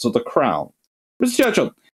law office of the Crown. Mr.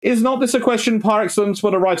 Churchill, is not this a question par excellence for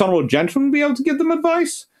the Right Honourable Gentleman be able to give them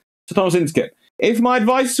advice? Sir Thomas Inskip, if my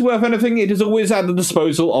advice is worth anything, it is always at the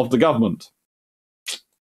disposal of the government.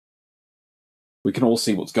 We can all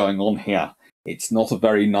see what's going on here. It's not a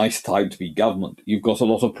very nice time to be government. You've got a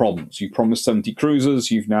lot of problems. You promised 70 cruisers,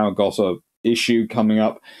 you've now got an issue coming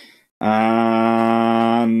up,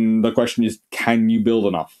 and the question is, can you build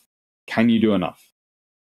enough? Can you do enough?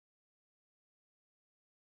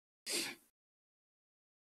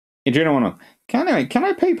 Adriana wanna can I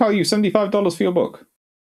PayPal you $75 for your book?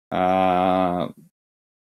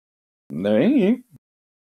 There you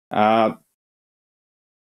go.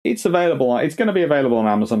 It's available. It's going to be available on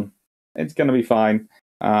Amazon. It's going to be fine.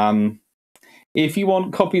 If you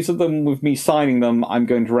want copies of them with me signing them, I'm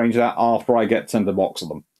going to arrange that after I get sent a box of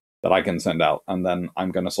them that I can send out, and then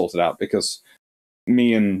I'm going to sort it out, because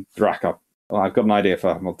me and Drac I've got an idea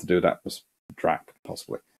for what to do that with Drac,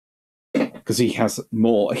 possibly. Because he has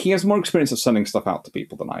more experience of sending stuff out to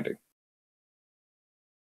people than I do.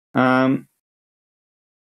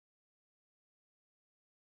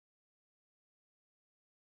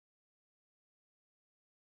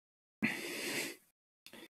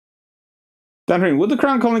 Dan, would the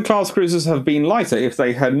Crown Colony class cruisers have been lighter if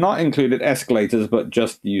they had not included escalators but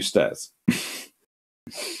just used stairs?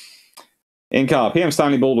 In car, PM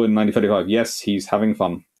Stanley Baldwin, 1935. Yes, he's having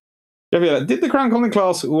fun. Did the Crown Colony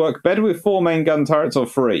class work better with 4 main gun turrets or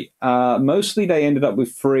 3? Mostly they ended up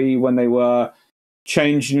with 3 when they were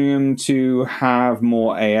changing them to have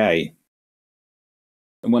more AA.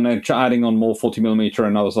 When they're adding on more 40mm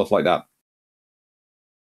and other stuff like that.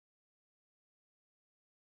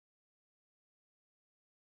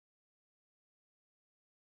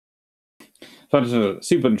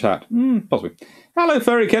 Super chat. Possibly. Hello,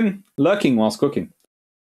 Furrykin. Lurking whilst cooking.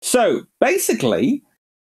 So, basically,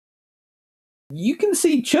 you can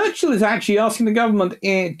see Churchill is actually asking the government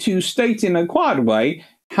to state in a quiet way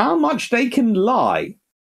how much they can lie.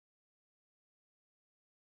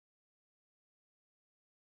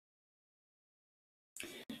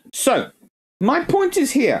 So, my point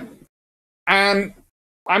is here, and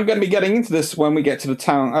I'm going to be getting into this when we get to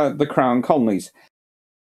the Crown Colonies.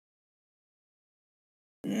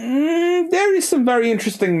 There is some very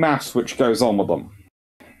interesting maths which goes on with them.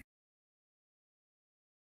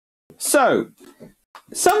 So,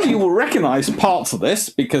 some of you will recognise parts of this,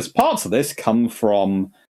 because parts of this come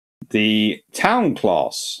from the town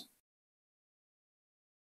class.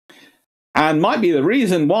 And might be the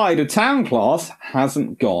reason why the town class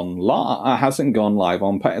hasn't gone live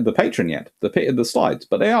on the Patreon yet, the slides,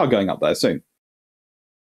 but they are going up there soon.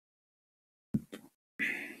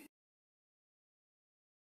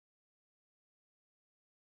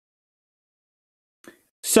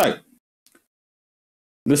 So,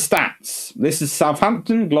 the stats. This is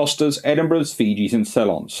Southampton, Gloucester's, Edinburgh's, Fiji's, and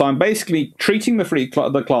Ceylon. So I'm basically treating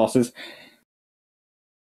the classes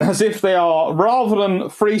as if they are, rather than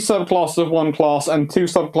 3 subclasses of one class and 2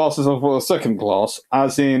 subclasses of a second class,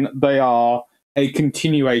 as in they are a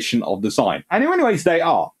continuation of design. And in many ways, they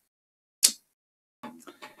are.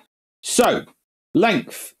 So,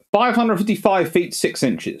 length, 555 feet 6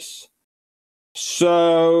 inches.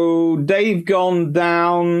 So they've gone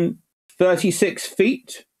down 36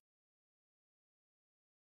 feet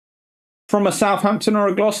from a Southampton or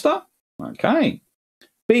a Gloucester. Okay.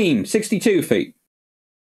 Beam, 62 feet.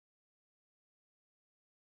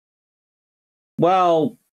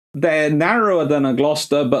 Well, they're narrower than a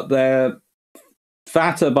Gloucester, but they're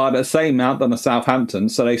fatter by the same amount than a Southampton.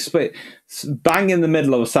 So they split bang in the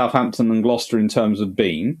middle of a Southampton and Gloucester in terms of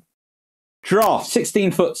beam. Draft,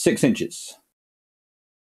 16 foot 6 inches.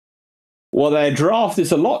 Well, their draft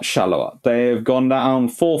is a lot shallower. They've gone down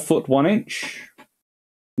 4 foot 1 inch.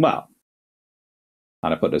 Well, how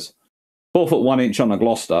do I put this? 4 foot 1 inch on a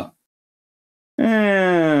Gloucester.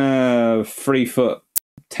 3 foot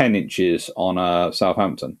 10 inches on a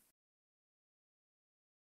Southampton.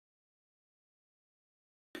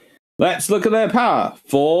 Let's look at their power.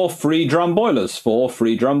 4 free drum boilers. 4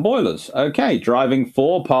 free drum boilers. Okay, driving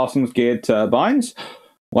 4 Parsons geared turbines.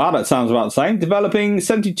 Wow, that sounds about the same. Developing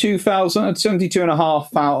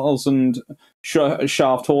 72,500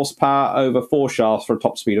 shaft horsepower over 4 shafts for a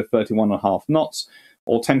top speed of 31.5 knots,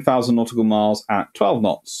 or 10,000 nautical miles at 12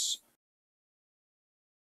 knots.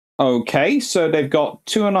 Okay, so they've got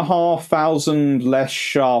 2,500 less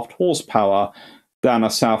shaft horsepower than a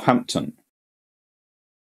Southampton.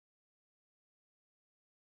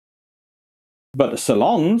 But the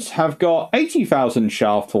Ceylons have got 80,000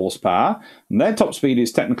 shaft horsepower, and their top speed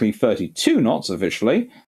is technically 32 knots officially,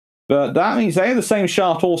 but that means they have the same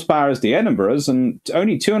shaft horsepower as the Edinburghs, and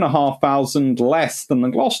only 2,500 less than the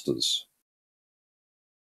Gloucesters.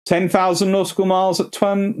 10,000 nautical miles at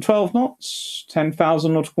 12 knots?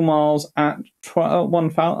 10,000 nautical miles at 12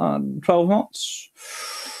 knots?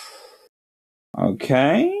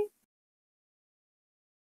 Okay.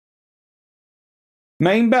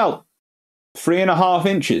 Main belt. 3.5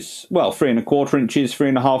 inches. Well, 3.25 inches,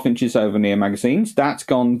 3.5 inches over near magazines. That's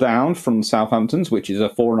gone down from Southampton's, which is a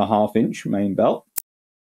 4.5 inch main belt.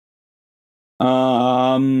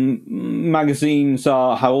 Magazines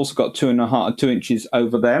have also got 2 inches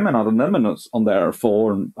over them and under them, and it's on there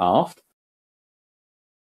 4 and aft.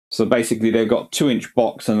 So basically, they've got 2-inch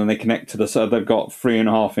box, and then they connect to the. So they've got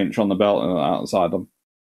 3.5 inch on the belt and outside them.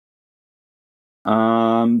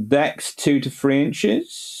 Decks 2 to 3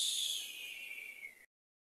 inches.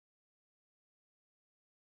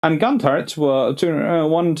 And gun turrets were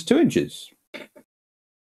 1 to 2 inches.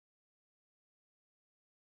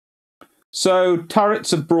 So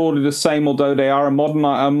turrets are broadly the same, although they are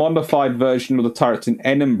a modified version of the turrets in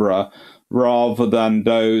Edinburgh rather than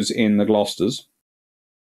those in the Gloucesters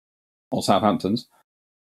or Southamptons.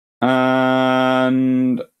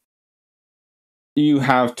 And you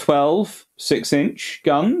have 12 6-inch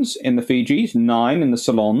guns in the Fijis, 9 in the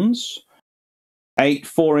Ceylons, 8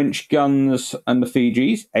 4-inch guns in the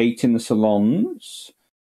Fijis, 8 in the Ceylons,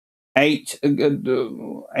 8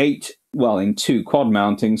 well, in 2 quad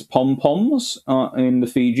mountings, pom-poms in the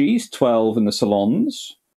Fijis, 12 in the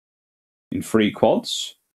Ceylons, in 3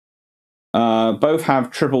 quads. Both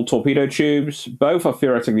have triple torpedo tubes. Both are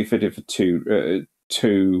theoretically fitted for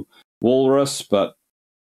two Walrus, but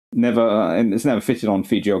it's never fitted on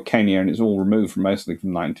Fiji or Kenya, and it's all removed mostly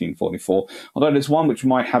from 1944. Although there's one which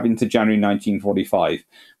might have into January 1945.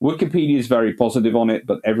 Wikipedia is very positive on it,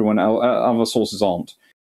 but other sources aren't.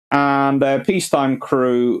 And their peacetime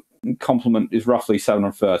crew complement is roughly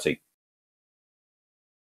 730.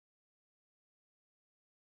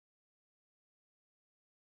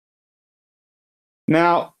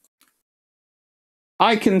 Now,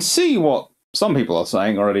 I can see what some people are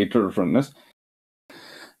saying already from this.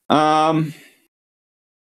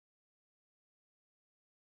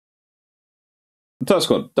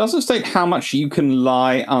 Tursquad doesn't state how much you can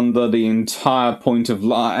lie under the entire point of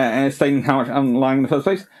stating how much I'm lying in the first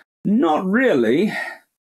place. Not really.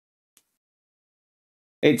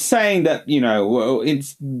 It's saying that,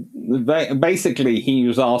 it's basically he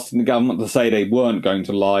was asking the government to say they weren't going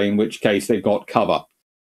to lie, in which case they've got cover.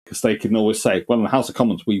 Because they can always say, well, in the House of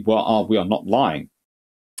Commons, we are not lying.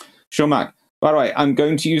 Sure, Mac. By the way, I'm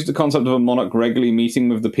going to use the concept of a monarch regularly meeting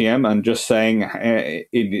with the PM and just saying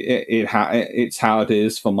it's how it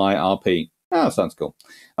is for my RP. Ah, that sounds cool.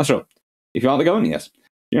 That's sure. If you aren't the government, yes.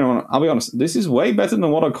 I'll be honest, this is way better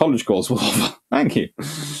than what a college course will offer. Thank you.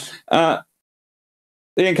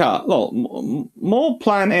 Ian Carr, more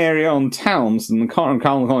plan area on towns than the current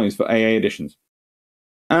colonies for AA editions.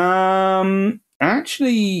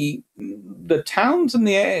 Actually, the towns and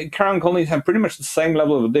the Crown colonies have pretty much the same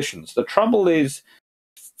level of additions. The trouble is,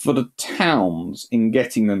 for the towns in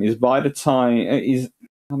getting them, is by the time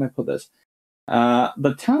how do I put this?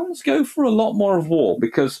 The towns go for a lot more of war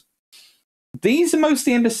because these are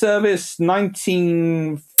mostly end of service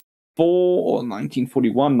 1904 or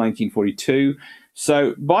 1941, 1942.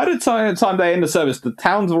 So by the time they end of service, the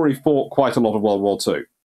towns have already fought quite a lot of World War II.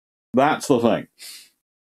 That's the thing.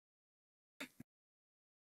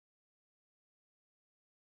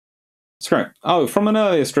 That's correct. Oh, from an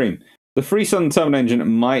earlier stream, the Free Southern Turbine engine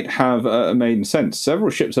might have made sense. Several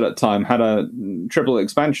ships at that time had a triple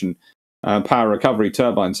expansion power recovery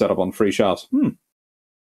turbine set up on 3 shafts.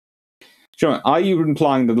 Sure. Are you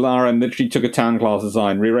implying that Lara literally took a town class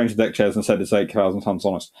design, rearranged the deck chairs, and said it's 8,000 tons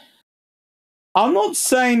honest? I'm not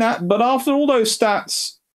saying that, but after all those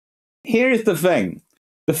stats, here is the thing.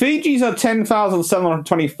 The Fijis are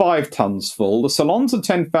 10,725 tons full, the Ceylons are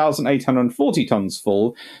 10,840 tons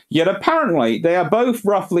full, yet apparently they are both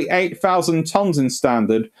roughly 8,000 tons in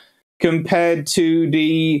standard, compared to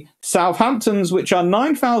the Southamptons, which are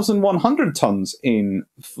 9,100 tons in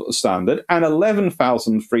standard, and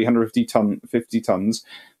 11,350 tons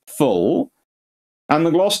full. And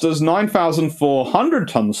the Gloucester's 9,400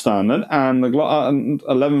 tons standard, and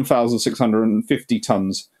 11,650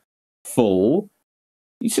 tons full.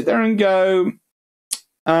 You sit there and go,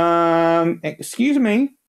 excuse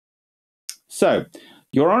me. So,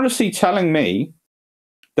 you're honestly telling me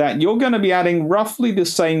that you're going to be adding roughly the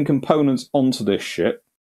same components onto this ship,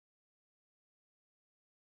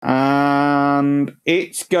 and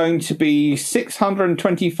it's going to be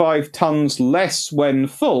 625 tons less when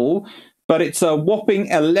full, but it's a whopping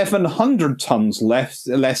 1,100 tons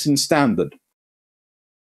less in standard.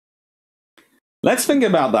 Let's think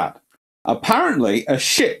about that. Apparently, a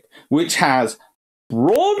ship which has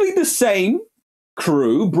broadly the same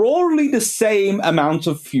crew, broadly the same amount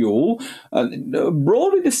of fuel,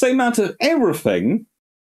 broadly the same amount of everything,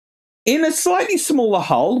 in a slightly smaller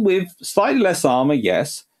hull with slightly less armor,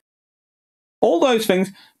 yes, all those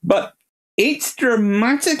things, but it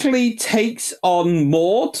dramatically takes on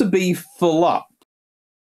more to be full up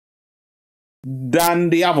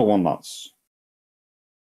than the other one does.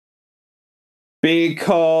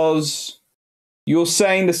 Because you're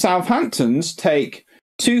saying the Southamptons take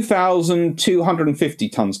 2,250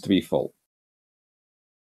 tons to be full.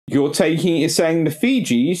 You're saying the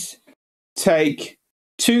Fijis take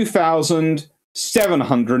 2,000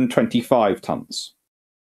 725 tons.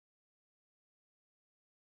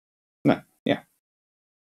 No, yeah.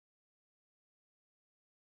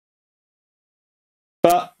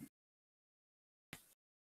 But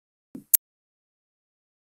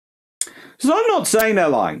so I'm not saying they're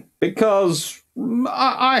lying, because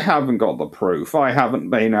I haven't got the proof. I haven't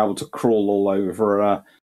been able to crawl all over a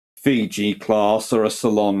Fiji class or a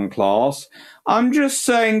Ceylon class. I'm just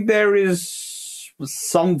saying there is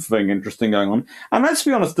something interesting going on. And let's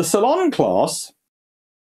be honest, the Ceylon class,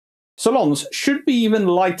 Ceylons should be even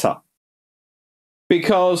lighter.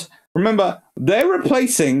 Because, remember, they're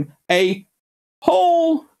replacing a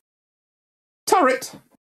whole turret,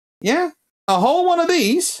 yeah? A whole one of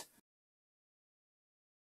these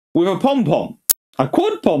with a pom-pom. A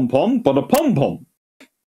quad pom-pom, but a pom-pom.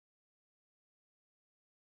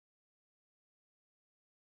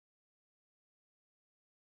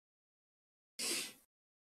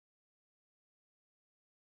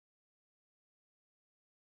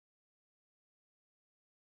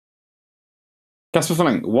 Casper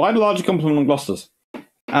Fleming, why the larger complement of Gloucesters?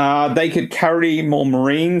 They could carry more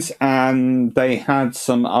Marines, and they had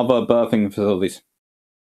some other berthing facilities.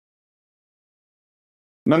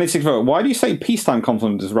 96, why do you say peacetime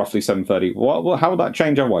complement is roughly 730? How would that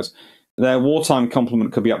change otherwise? Their wartime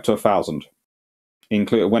complement could be up to 1,000,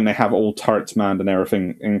 when they have all turrets manned and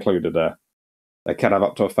everything included there. They could have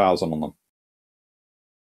up to 1,000 on them.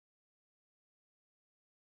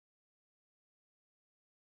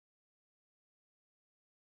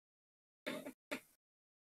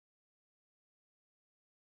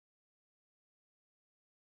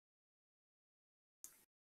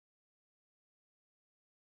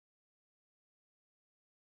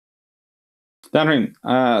 Downstream,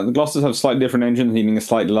 the Gloucesters have slightly different engines, needing a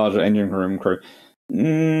slightly larger engine room crew.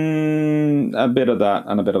 A bit of that,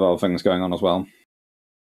 and a bit of other things going on as well.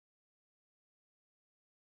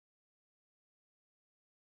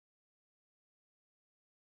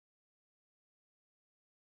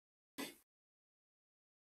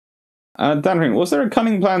 Downstream, was there a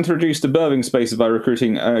cunning plan to reduce the berthing spaces by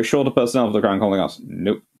recruiting shorter personnel for the Crown Colony class?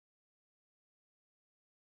 Nope.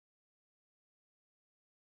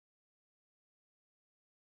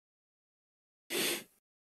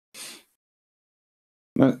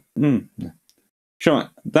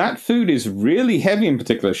 Sure, that food is really heavy in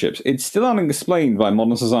particular ships. It's still unexplained by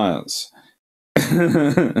modern science.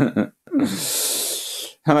 Hello,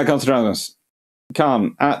 Constantinople.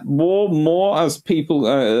 Khan, at war, more as people,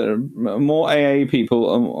 more AA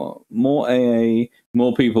people, more AA,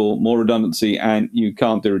 more people, more redundancy, and you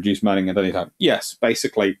can't do reduced manning at any time. Yes,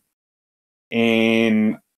 basically,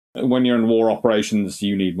 when you're in war operations,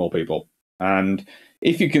 you need more people. And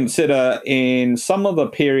if you consider in some of the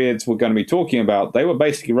periods we're going to be talking about, they were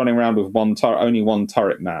basically running around with only one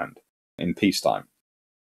turret manned in peacetime.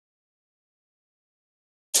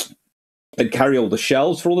 They'd carry all the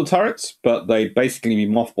shells for all the turrets, but they'd basically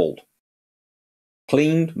be mothballed.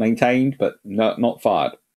 Cleaned, maintained, but not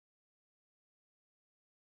fired.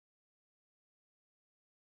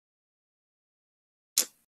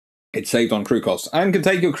 It saved on crew costs, and can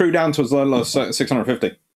take your crew down to as low as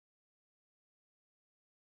 650.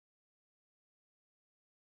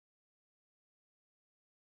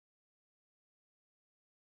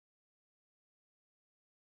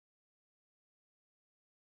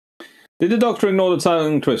 Did the Doctor ignore the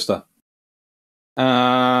tongue twister?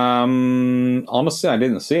 Honestly, I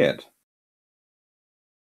didn't see it.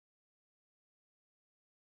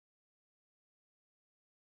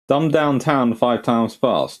 Dumb downtown 5 times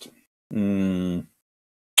fast. No.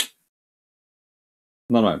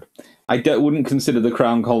 I wouldn't consider the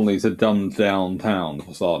Crown Colonies a dumbed down town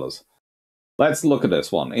for starters. Let's look at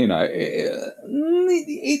this one. You know,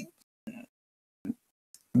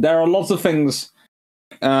 there are lots of things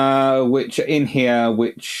which are in here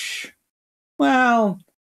which, well,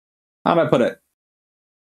 how do I put it?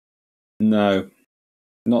 No,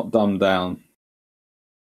 not dumbed down.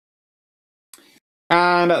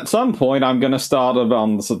 And at some point, I'm going to start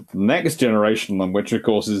on the next generation of them, which of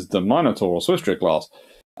course is the Minotaur or Swifter class.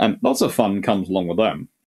 And lots of fun comes along with them.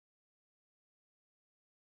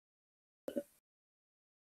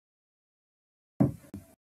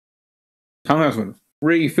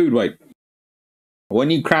 Free food weight. When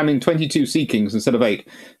you cram in 22 Sea Kings instead of 8,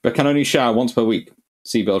 but can only shower once per week.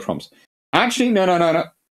 See Bill Trumps. Actually, no.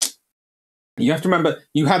 You have to remember,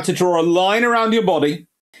 you had to draw a line around your body,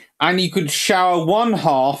 and you could shower one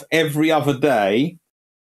half every other day,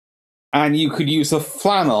 and you could use a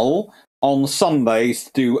flannel on Sundays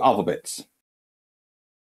to do other bits.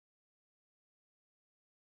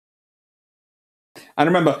 And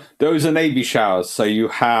remember, those are Navy showers, so you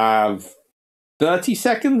have 30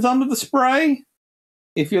 seconds under the spray.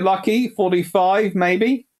 If you're lucky, 45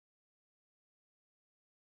 maybe.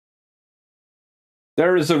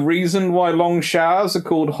 There is a reason why long showers are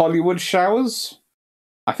called Hollywood showers.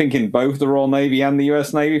 I think in both the Royal Navy and the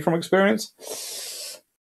US Navy from experience.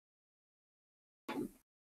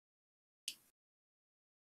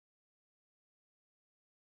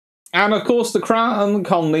 And of course, the Crown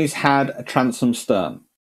colonies had a transom stern.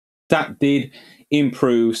 That did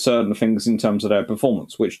improve certain things in terms of their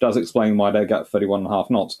performance, which does explain why they got 31.5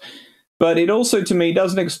 knots. But it also, to me,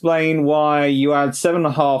 doesn't explain why you add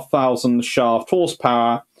 7,500 shaft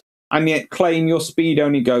horsepower and yet claim your speed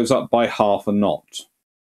only goes up by half a knot.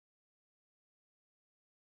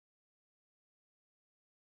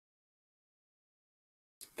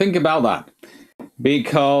 Think about that.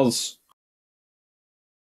 Because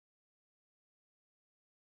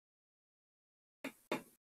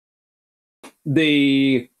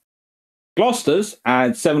the Gloucesters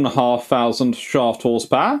add 7,500 shaft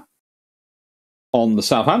horsepower on the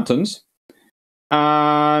Southamptons,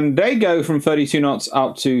 and they go from 32 knots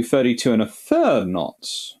up to 32.33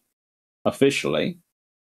 knots officially.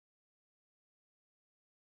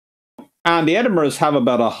 And the Edinburghs have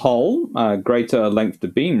about a hull, greater length to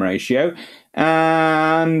beam ratio,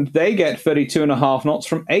 and they get 32.5 knots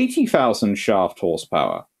from 80,000 shaft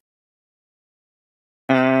horsepower.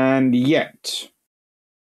 And yet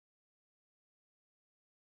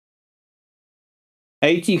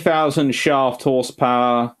 80,000 shaft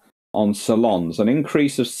horsepower on Ceylons, an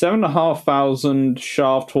increase of 7,500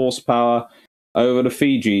 shaft horsepower over the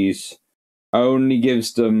Fijis, only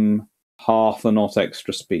gives them half a knot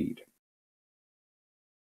extra speed.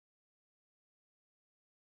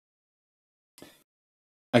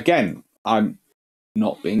 Again, I'm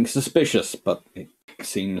not being suspicious, but it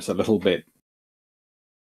seems a little bit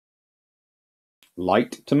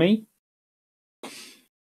light to me.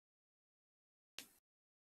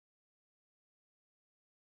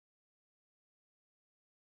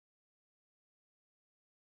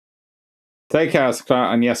 Take care,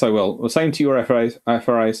 and yes, I will. The same to your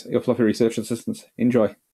FRAs, your fluffy research assistants.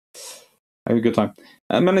 Enjoy. Have a good time.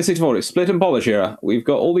 Manly 640, split and polish era. We've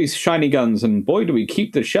got all these shiny guns, and boy, do we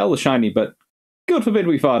keep the shell shiny, but God forbid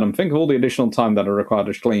we fire them. Think of all the additional time that are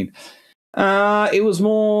required to clean. It was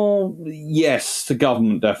more, yes, the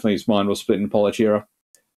government definitely's mind was split and polish era.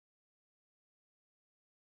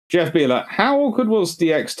 Jeff Beeler, how awkward was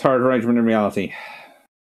the X-turret arrangement in reality?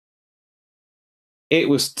 It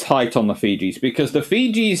was tight on the Fijis, because the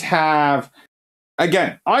Fijis have...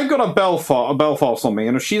 Again, I've got a Belfast on me,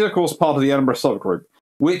 and she's, of course, part of the Edinburgh subgroup,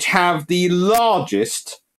 which have the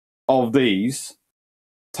largest of these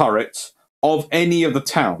turrets of any of the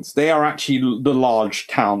towns. They are actually the large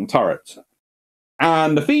town turrets.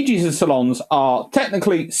 And the Fijis and Ceylons are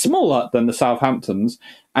technically smaller than the Southamptons,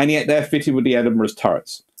 and yet they're fitted with the Edinburgh's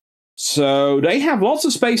turrets. So they have lots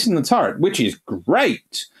of space in the turret, which is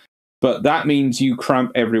great, but that means you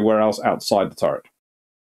cramp everywhere else outside the turret.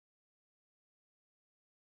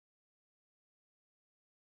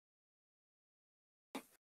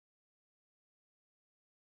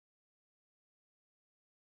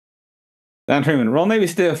 Dan Truman, Royal Navy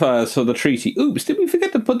still fires for the treaty. Oops, did we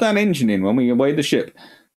forget to put that engine in when we away the ship?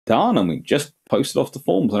 Darn, and we just posted off the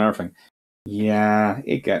forms and everything. Yeah,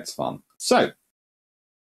 it gets fun. So,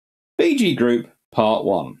 Fiji Group, Part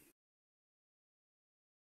 1.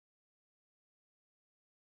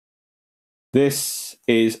 This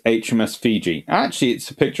is HMS Fiji. Actually,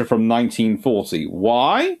 it's a picture from 1940.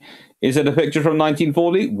 Why is it a picture from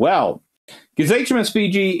 1940? Well, because HMS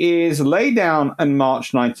Fiji is laid down in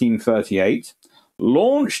March 1938,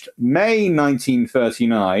 launched May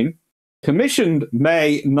 1939, commissioned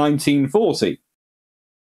May 1940,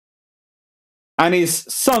 and is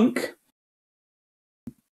sunk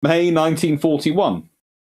May 1941.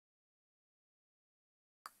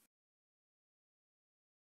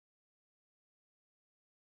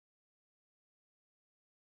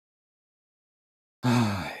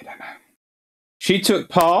 I don't know. She took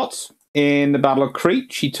part in the Battle of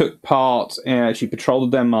Crete. She took part, she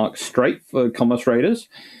patrolled the Denmark Strait for commerce raiders.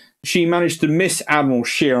 She managed to miss Admiral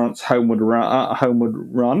Shearant's homeward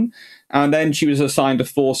run, and then she was assigned to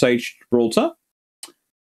Force H Gibraltar.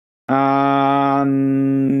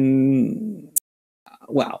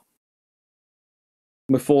 Well,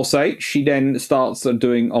 with Force H, she then starts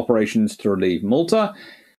doing operations to relieve Malta,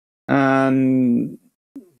 and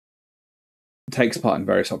takes part in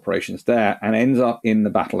various operations there, and ends up in the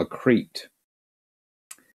Battle of Crete.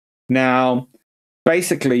 Now,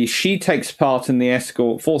 basically, she takes part in the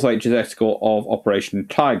escort, Force H's escort of Operation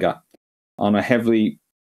Tiger, on a heavily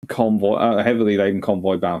laden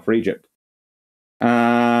convoy bound for Egypt.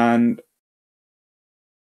 And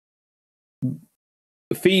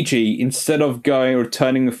Fiji, instead of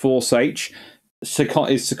returning the Force H,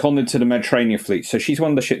 is seconded to the Mediterranean fleet. So she's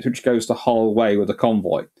one of the ships which goes the whole way with the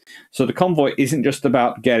convoy. So the convoy isn't just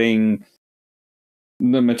about getting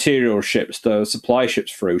the material ships, the supply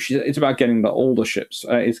ships through. It's about getting the older ships.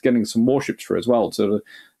 It's getting some more ships through as well to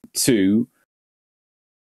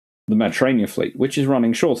the Mediterranean fleet, which is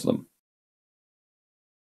running short of them.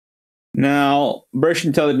 Now, British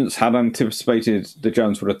intelligence had anticipated the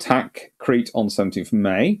Germans would attack Crete on 17th of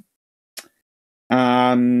May,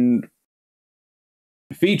 and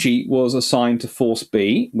Fiji was assigned to Force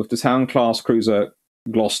B with the Town-class cruiser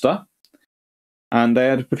Gloucester, and they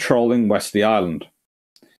are patrolling west of the island.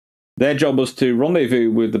 Their job was to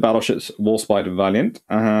rendezvous with the battleships Warspite and Valiant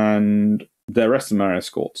and their rest of their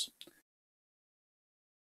escorts.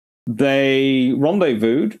 They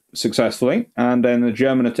rendezvoused successfully, and then the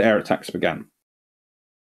German air attacks began.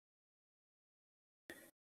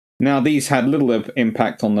 Now, these had little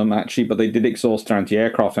impact on them, actually, but they did exhaust their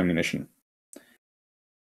anti-aircraft ammunition.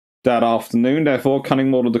 That afternoon, therefore,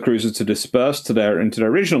 Cunningham ordered the cruisers to disperse into their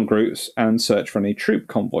original groups and search for any troop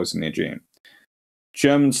convoys in the Aegean.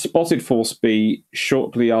 Germans spotted Force B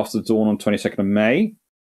shortly after dawn on 22nd of May,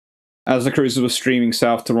 as the cruisers were streaming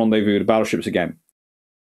south to rendezvous with the battleships again.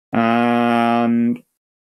 And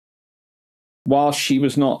while she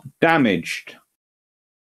was not damaged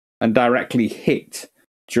and directly hit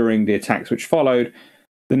during the attacks which followed,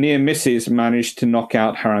 the near misses managed to knock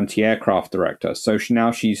out her anti-aircraft director. So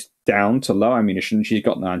now she's down to low ammunition. She's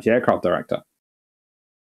got no anti-aircraft director.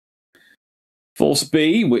 Force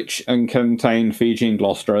B, which contained Fiji and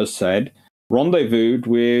Gloucester, as said, rendezvoused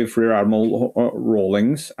with Rear Admiral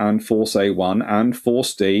Rawlings and Force A1 and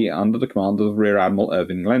Force D under the command of Rear Admiral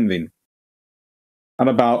Irving Glenvin at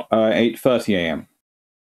about 8:30 a.m.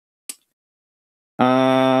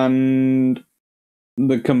 And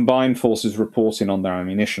the combined forces reporting on their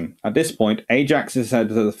ammunition. At this point, Ajax is at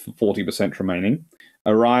 40% remaining,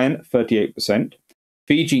 Orion 38%,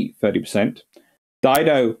 Fiji 30%,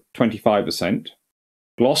 Dido 25%,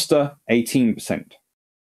 Gloucester 18%.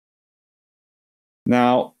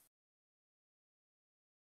 Now,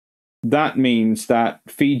 that means that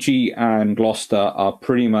Fiji and Gloucester are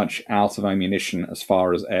pretty much out of ammunition as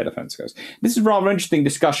far as air defense goes. This is a rather interesting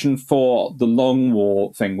discussion for the long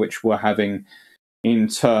war thing, which we're having in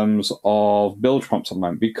terms of build prompts at the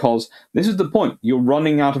moment, because this is the point. You're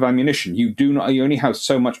running out of ammunition. You only have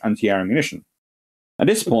so much anti-air ammunition. At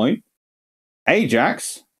this point,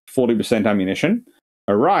 Ajax, 40% ammunition,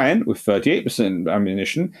 Orion with 38%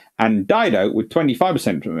 ammunition, and Dido with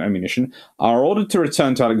 25% ammunition are ordered to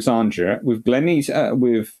return to Alexandria with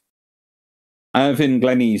Irving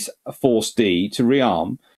Glennie's Force D to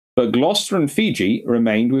rearm, but Gloucester and Fiji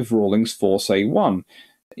remained with Rawlings' Force A1.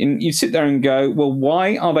 And you sit there and go, well,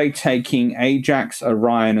 why are they taking Ajax,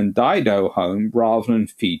 Orion, and Dido home rather than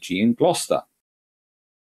Fiji and Gloucester?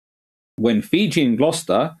 When Fiji and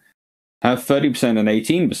Gloucester have 30% and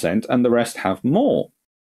 18%, and the rest have more.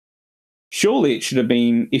 Surely it should have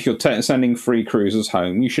been, if you're sending 3 cruisers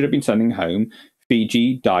home, you should have been sending home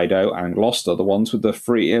Fiji, Dido, and Gloucester, the ones with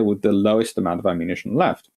the lowest amount of ammunition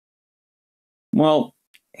left. Well,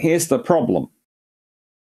 here's the problem.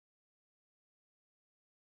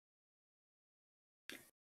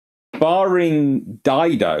 Barring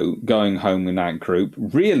Dido going home in that group,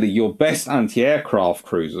 really your best anti-aircraft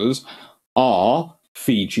cruisers are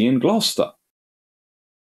Fiji and Gloucester.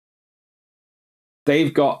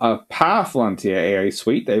 They've got a powerful anti-air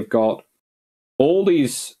suite. They've got all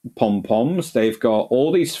these pom-poms. They've got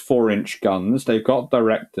all these 4-inch guns. They've got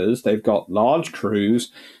directors. They've got large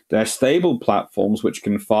crews. They're stable platforms which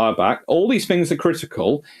can fire back. All these things are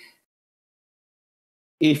critical.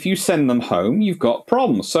 If you send them home, you've got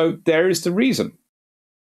problems. So there is the reason.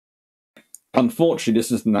 Unfortunately,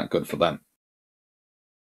 this isn't that good for them.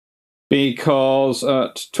 Because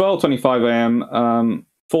at 12:25 a.m.,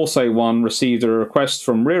 Force A1 received a request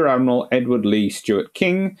from Rear Admiral Edward Lee Stuart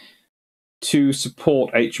King to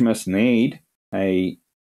support HMS Need, a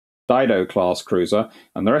Dido-class cruiser,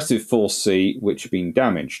 and the rest of Force C, which had been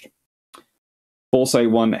damaged. Force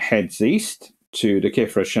A1 heads east to the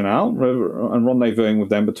Kifra Channel and rendezvousing with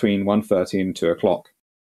them between 1:30 and 2 o'clock.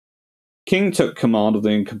 King took command of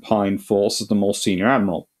the combined force as the more senior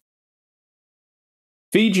admiral.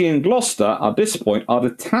 Fiji and Gloucester, at this point, are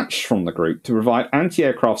detached from the group to provide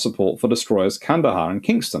anti-aircraft support for destroyers Kandahar and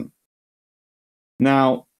Kingston.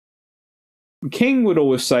 Now, King would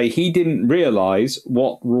always say he didn't realise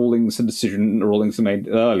what Rawlings had made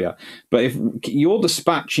earlier, but if you're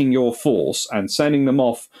dispatching your force and sending them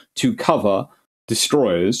off to cover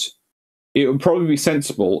destroyers, it would probably be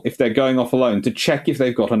sensible, if they're going off alone, to check if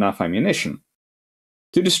they've got enough ammunition.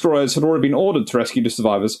 2 destroyers had already been ordered to rescue the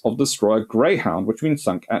survivors of the destroyer Greyhound, which had been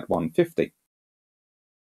sunk at 150.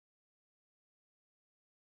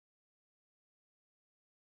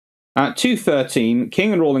 At 2:13,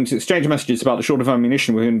 King and Rawlings exchanged messages about the shortage of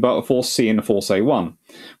ammunition within both Force C and Force A1,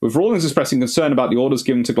 with Rawlings expressing concern about the orders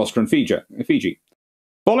given to Gloucester and Fiji.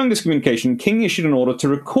 Following this communication, King issued an order to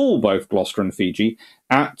recall both Gloucester and Fiji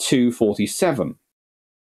at 2:47.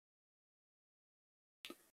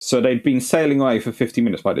 So they'd been sailing away for 50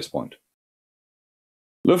 minutes by this point.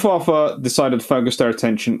 Luftwaffe decided to focus their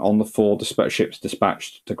attention on the 4 ships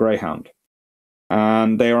dispatched to Greyhound.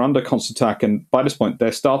 And they are under constant attack, and by this point,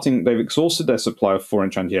 they've exhausted their supply of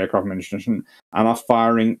 4-inch anti-aircraft ammunition and are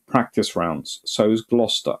firing practice rounds. So is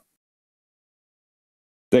Gloucester.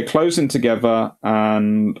 They're closing together,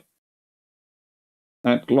 and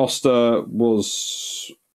Gloucester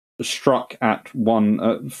was struck at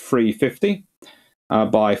 3:50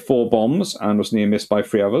 by 4 bombs and was near missed by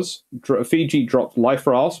 3 others. Fiji dropped life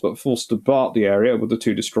rafts but forced to depart the area with the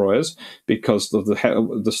 2 destroyers because of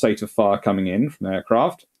the state of fire coming in from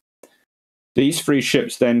aircraft. These 3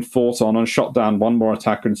 ships then fought on and shot down 1 more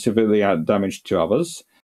attacker and severely damaged 2 others.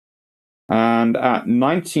 And at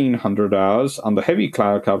 1900 hours, under heavy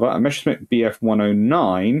cloud cover, a Messerschmitt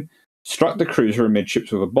Bf-109 struck the cruiser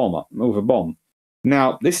amidships with a bomb.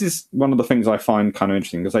 Now, this is one of the things I find kind of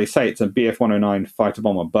interesting, because they say it's a Bf-109 fighter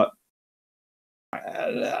bomber, but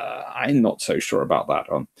I'm not so sure about that.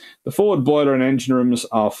 The forward boiler and engine rooms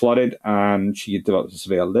are flooded, and she develops a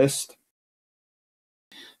severe list.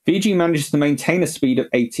 Fiji manages to maintain a speed of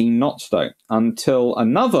 18 knots, though, until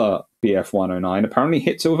another Bf-109 apparently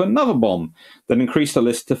hits her with another bomb that increased the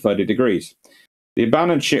list to 30 degrees. The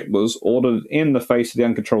abandoned ship was ordered in the face of the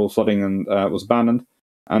uncontrollable flooding and was abandoned,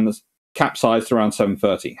 and capsized around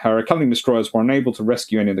 7:30. Her accompanying destroyers were unable to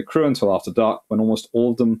rescue any of the crew until after dark, when almost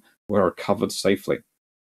all of them were recovered safely.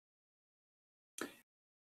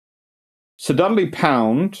 Sir Dudley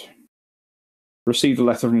Pound received a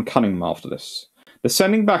letter from Cunningham after this. The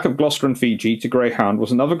sending back of Gloucester and Fiji to Greyhound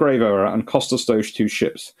was another grave error and cost us those 2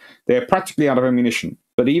 ships. They are practically out of ammunition,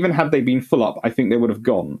 but even had they been full up, I think they would have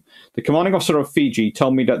gone. The commanding officer of Fiji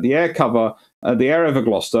told me that the air over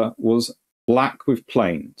Gloucester was black with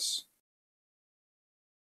planes.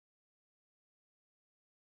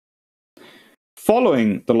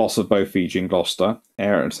 Following the loss of both Fiji and Gloucester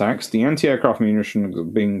air attacks, the anti-aircraft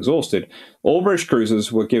ammunition being exhausted, all British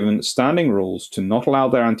cruisers were given standing rules to not allow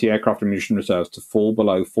their anti-aircraft ammunition reserves to fall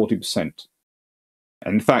below 40%.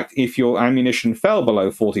 And in fact, if your ammunition fell below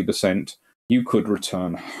 40%, you could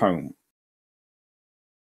return home.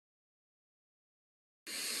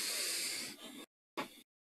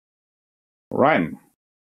 Right.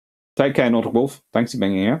 Take care, Nautic Wolf. Thanks for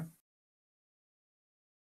being here.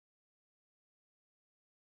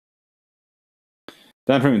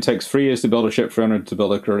 Then it takes 3 years to build a ship, 300 to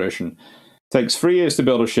build a tradition. Takes 3 years to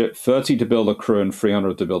build a ship, 30 to build a crew, and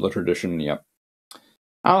 300 to build a tradition. Yep.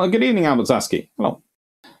 Good evening, Albert Zaski. Well,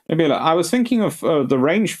 I was thinking of the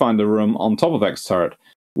rangefinder room on top of X turret,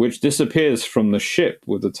 which disappears from the ship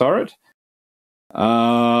with the turret.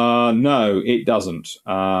 No, it doesn't.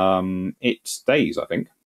 It stays, I think.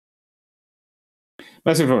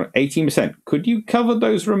 Message from 18%. Could you cover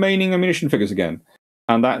those remaining ammunition figures again?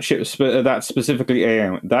 And that ship, that's specifically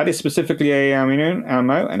AA. That is specifically AA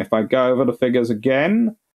ammo. And if I go over the figures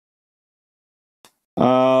again,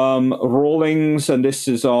 Rawlings, and this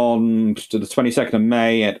is on to the 22nd of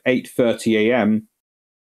May at 8:30 a.m.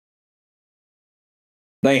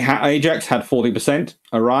 Ajax had 40%,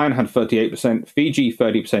 Orion had 38%, Fiji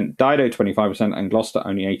 30%, Dido 25%, and Gloucester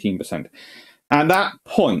only 18%. At that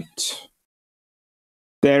point,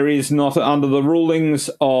 there is not, under the rulings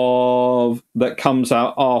of that comes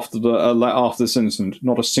out after this incident,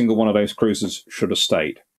 not a single one of those cruisers should have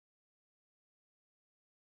stayed.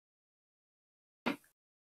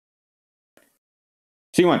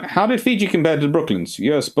 C1, how did Fiji compare to the Brooklyns?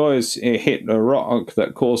 US boys hit a rock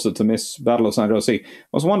that caused her to miss Battle of San Jose. I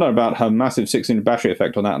was wondering about her massive 6-inch battery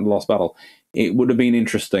effect on that in the Lost Battle. It would have been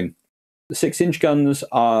interesting. The 6-inch guns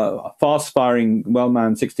are fast-firing,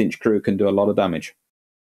 well-manned 6-inch crew can do a lot of damage.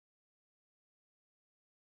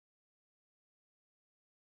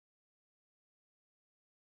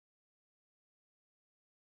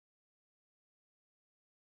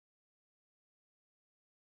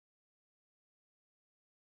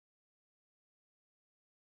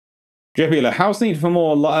 Jepila, how's need for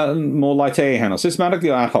more light AA handles? Systematically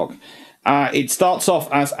or ad hoc? It starts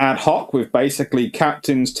off as ad hoc, with basically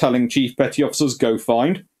captains telling chief petty officers, go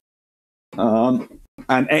find. And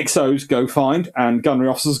and XOs go find, and gunnery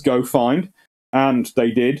officers go find, and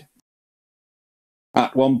they did.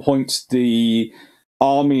 At one point, the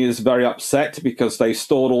army is very upset because they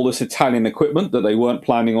stored all this Italian equipment that they weren't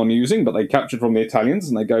planning on using, but they captured from the Italians,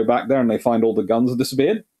 and they go back there and they find all the guns have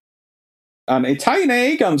disappeared. And Italian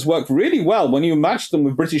AA guns work really well when you match them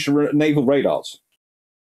with British naval radars.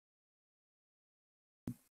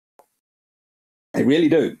 They really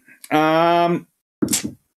do.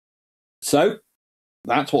 So,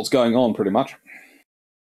 that's what's going on, pretty much.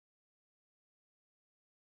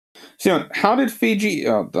 So, how did Fiji...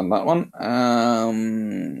 Oh, I've done that one.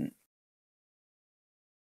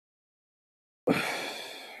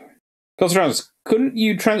 Couldn't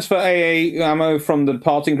you transfer AA ammo from the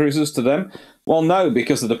departing cruisers to them? Well, no,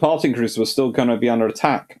 because the departing cruisers were still going to be under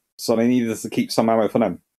attack, so they needed to keep some ammo for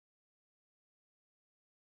them.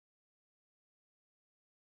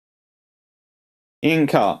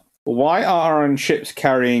 Inca, why are our own ships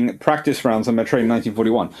carrying practice rounds on Mediterranean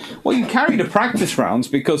 1941? Well, you carry the practice rounds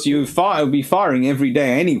because you will be firing every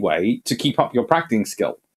day anyway to keep up your practicing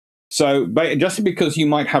skill. So just because you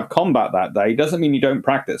might have combat that day doesn't mean you don't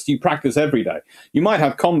practice. You practice every day. You might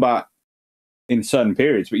have combat in certain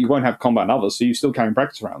periods, but you won't have combat in others, so you're still carrying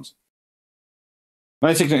practice rounds.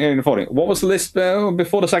 1940. What was the list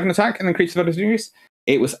before the second attack and increased 30 degrees?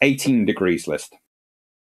 It was 18 degrees list.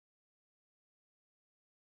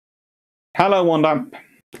 Hello, Wandamp.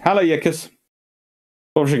 Hello, Yikas.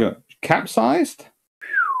 What was you got? Capsized?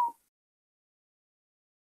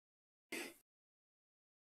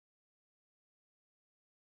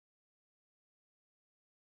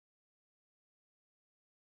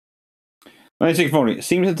 It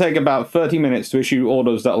seems to take about 30 minutes to issue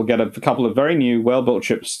orders that will get a couple of very new, well-built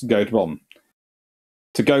ships to go to bomb.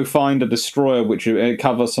 To go find a destroyer, which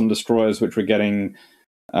covers some destroyers, which we're getting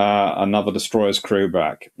another destroyer's crew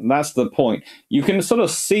back. And that's the point. You can sort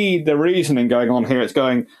of see the reasoning going on here. It's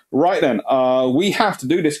going, right then, we have to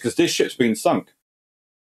do this because this ship's been sunk.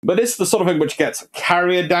 But it's the sort of thing which gets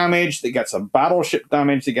carrier damaged, it gets a battleship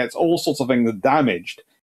damaged, it gets all sorts of things damaged.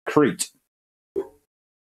 Crete.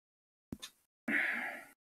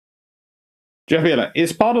 Jeff Yella,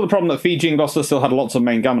 is part of the problem that Fiji and Gloucester still had lots of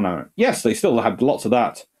main gun ammo? Yes, they still had lots of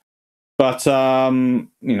that. But,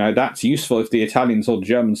 you know, that's useful if the Italians or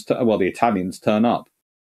Germans, well, the Italians turn up.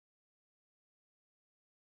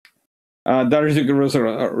 Darius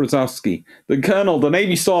Rozowski, the Colonel, the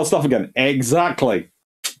Navy style stuff again. Exactly.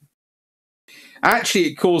 Actually,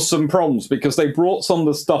 it caused some problems because they brought some of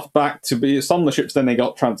the stuff back to be, some of the ships then they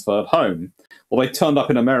got transferred home. Or they turned up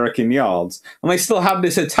in American yards. And they still had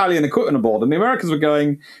this Italian equipment aboard. And the Americans were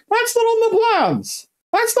going, that's not on the plans.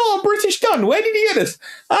 That's not a British gun. Where did you get this?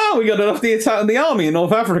 Oh, we got it off the army in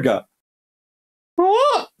North Africa.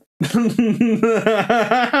 What?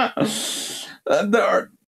 There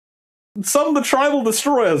are some of the tribal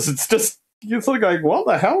destroyers. It's just, you're sort of going, what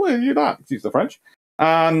the hell are you that? Excuse the French.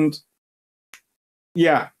 And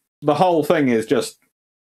yeah, the whole thing is just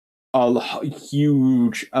a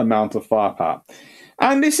huge amount of firepower.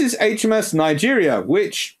 And this is HMS Nigeria,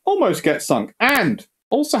 which almost gets sunk and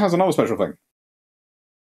also has another special thing.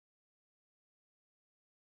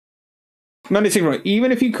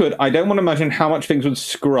 Even if you could, I don't want to imagine how much things would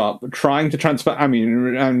screw up trying to transfer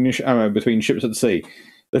ammo between ships at sea.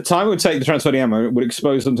 The time it would take to transfer the ammo would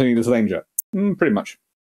expose them to needless danger. Pretty much.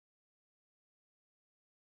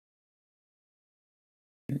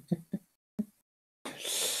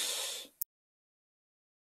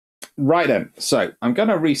 Right then, so I'm going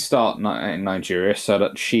to restart Nigeria so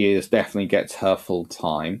that she definitely gets her full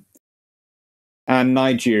time. And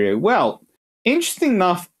Nigeria, well, interesting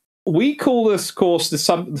enough, we call this course the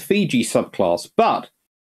Fiji subclass, but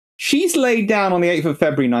she's laid down on the 8th of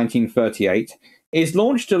February 1938, is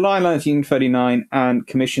launched July 1939, and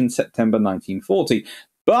commissioned September 1940.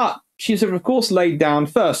 But she's, of course, laid down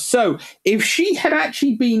first. So if she had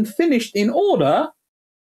actually been finished in order,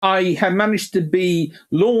 I had managed to be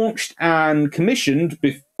launched and commissioned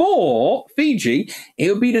before Fiji,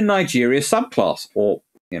 it would be the Nigeria subclass, or,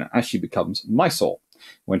 you know, as she becomes Mysore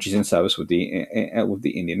when she's in service with the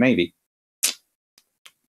Indian Navy.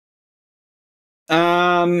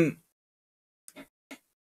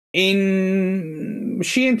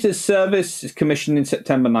 She enters service, is commissioned in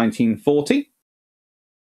September 1940.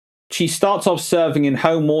 She starts off serving in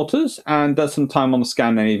home waters and does some time on the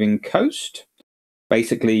Scandinavian coast,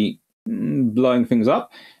 basically blowing things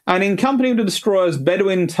up. And in company with the destroyers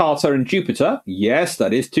Bedouin, Tartar, and Jupiter, yes,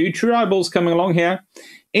 that is two tribals coming along here,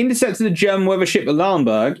 intercepted the German weather ship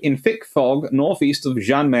Lauenburg in thick fog northeast of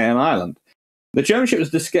Jan Mayen Island. The German ship was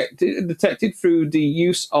detected through the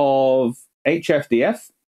use of HFDF,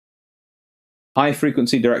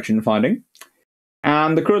 high-frequency direction finding.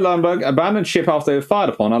 And the crew of Lundberg abandoned ship after they were fired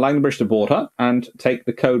upon, allowing the British to board her and take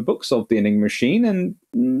the code books of the Enigma machine and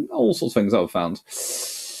all sorts of things that were found.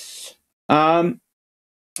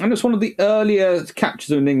 And it's one of the earlier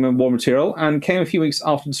captures of Enigma war material and came a few weeks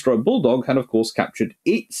after Destroyer Bulldog had, of course, captured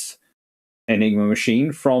its Enigma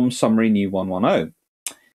machine from submarine U-110.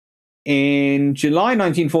 In July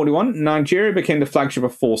 1941, Nigeria became the flagship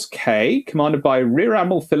of Force K, commanded by Rear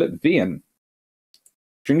Admiral Philip Vian.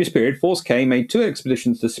 During this period, Force K made 2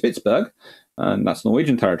 expeditions to Spitsberg, and that's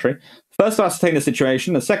Norwegian territory. First to ascertain the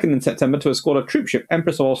situation, the second in September to escort a troopship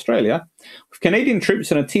Empress of Australia, with Canadian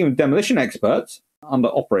troops and a team of demolition experts under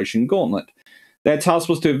Operation Gauntlet. Their task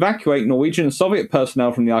was to evacuate Norwegian and Soviet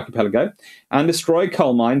personnel from the archipelago and destroy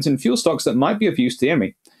coal mines and fuel stocks that might be of use to the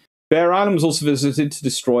enemy. Bear Island was also visited to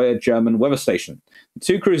destroy a German weather station. The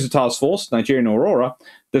 2 cruiser task force, Nigerian Aurora,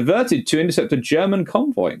 diverted to intercept a German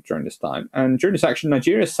convoy during this time, and during this action,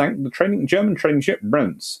 Nigeria sank the German training ship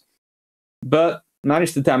Brents, but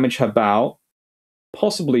managed to damage her bow,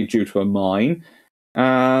 possibly due to a mine,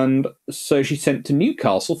 and so she's sent to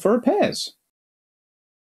Newcastle for repairs.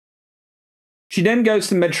 She then goes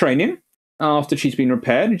to the Mediterranean after she's been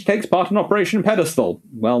repaired, and she takes part in Operation Pedestal,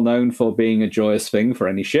 well known for being a joyous thing for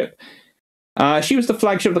any ship. She was the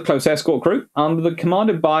flagship of the close escort crew,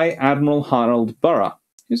 commanded by Admiral Harold Burr.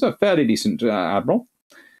 He's a fairly decent admiral.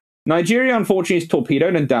 Nigeria, unfortunately, is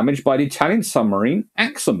torpedoed and damaged by the Italian submarine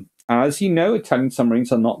Axum. As you know, Italian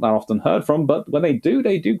submarines are not that often heard from, but when they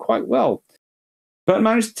do quite well. But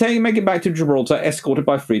managed to make it back to Gibraltar, escorted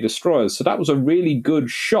by 3 destroyers. So that was a really good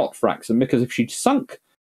shot for Axum, because if she'd sunk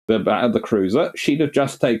the cruiser, she'd have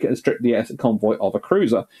just stripped the convoy of a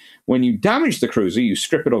cruiser. When you damage the cruiser, you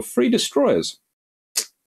strip it of 3 destroyers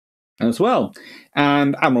as well.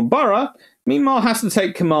 And Admiral Burr, meanwhile, has to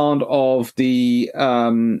take command of the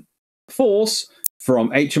force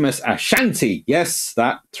from HMS Ashanti. Yes,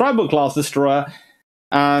 that tribal-class destroyer.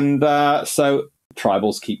 And so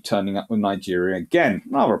tribals keep turning up with Nigeria again,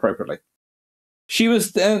 rather appropriately.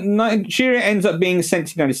 Nigeria ends up being sent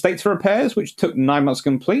to the United States for repairs, which took 9 months to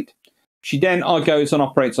complete. She then goes and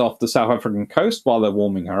operates off the South African coast while they're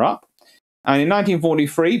warming her up. And in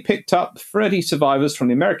 1943, picked up 30 survivors from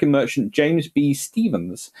the American merchant James B.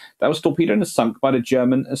 Stevens that was torpedoed and sunk by the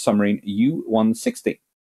German submarine U-160,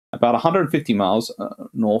 about 150 miles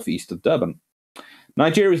northeast of Durban.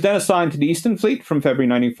 Nigeria was then assigned to the Eastern Fleet from February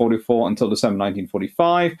 1944 until December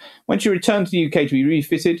 1945, when she returned to the UK to be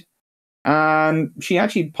refitted. And she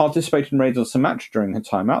actually participated in raids on Sumatra during her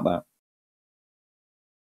time out there.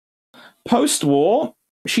 Post-war,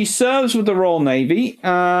 she serves with the Royal Navy,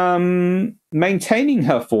 maintaining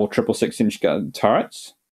her 4 666-inch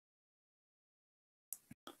turrets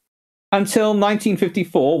until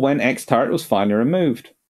 1954, when X turret was finally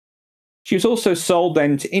removed. She was also sold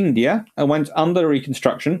then to India and went under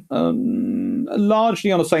reconstruction,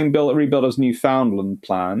 largely on the same rebuild as Newfoundland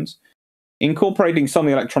plans, incorporating some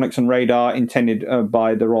of the electronics and radar intended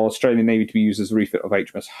by the Royal Australian Navy to be used as a refit of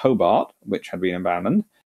HMS Hobart, which had been abandoned.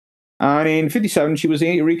 And in 1957, she was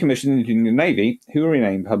recommissioned into the Indian Navy, who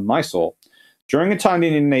renamed her Mysore. During her time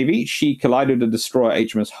in the Indian Navy, she collided with the destroyer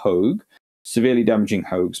HMS Hogue, severely damaging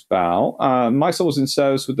Hogue's bow. Mysore was in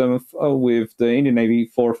service with them with the Indian Navy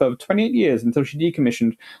for a further 28 years until she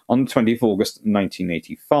decommissioned on the 20th of August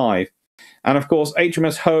 1985. And of course,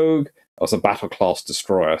 HMS Hogue was a battle-class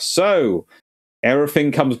destroyer. So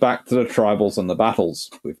everything comes back to the tribals and the battles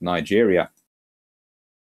with Nigeria.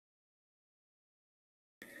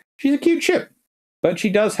 She's a cute ship, but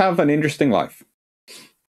she does have an interesting life.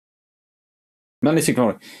 Also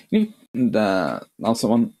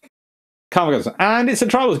one. And it's the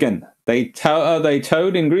tribals again. They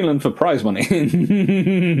towed in Greenland for prize money.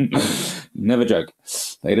 Never joke.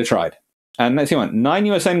 They'd have tried. And let's see one. 9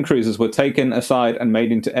 USN cruisers were taken aside and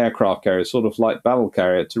made into aircraft carriers, sort of light battle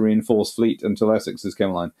carrier, to reinforce fleet until Essex's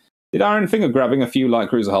came along. Did Iron Finger grabbing a few light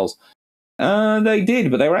cruiser hulls? They did,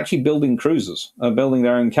 but they were actually building cruisers, building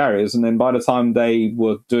their own carriers, and then by the time they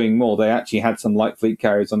were doing more, they actually had some light fleet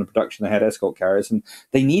carriers under production. They had escort carriers, and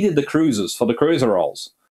they needed the cruisers for the cruiser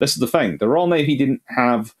roles. This is the thing. The Royal Navy didn't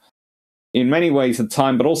have, in many ways, the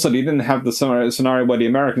time, but also they didn't have the scenario where the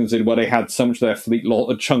Americans did, where they had so much of their fleet,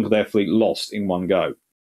 a chunk of their fleet lost in one go.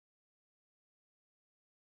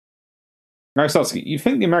 Aristowski, you'd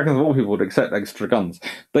think the Americans of all people would accept extra guns.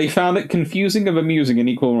 They found it confusing and amusing in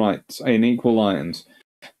equal lines.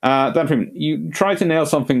 Dan Freeman, you try to nail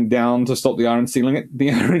something down to stop the iron stealing it.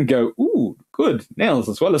 The iron go, ooh, good, nails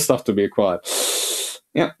as well as stuff to be acquired.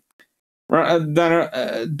 Yeah.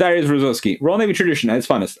 Darius Rozowski, Royal Navy tradition at its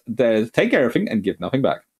finest. There's take everything and give nothing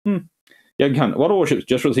back. Yeah, can. What warships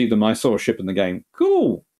just received the Mysore ship in the game?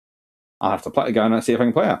 Cool. I'll have to play go and see if I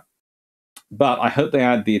can play her. But I hope they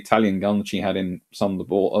add the Italian gun she had in some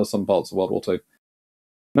parts of World War II.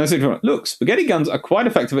 No, look, spaghetti guns are quite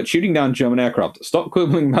effective at shooting down German aircraft. Stop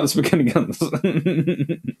quibbling about the spaghetti guns.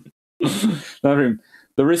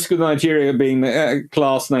 The risk of Nigeria being the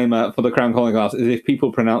class name for the Crown Colony class is if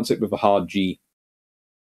people pronounce it with a hard G.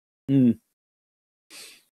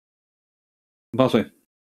 Possibly.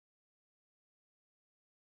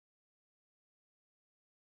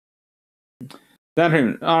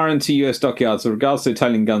 Downstream, RNT US dockyards with regards to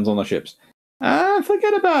Italian guns on the ships.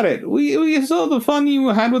 Forget about it. We saw the fun you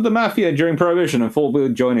had with the Mafia during Prohibition and thought we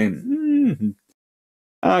would join in.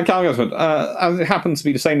 Carl Gosford, as it happens to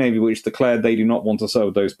be the same Navy which declared they do not want to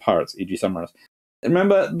serve those pirates, e.g. submarines.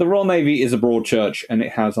 Remember, the Royal Navy is a broad church and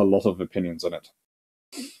it has a lot of opinions on it.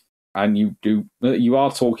 And you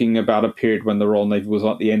are talking about a period when the Royal Navy was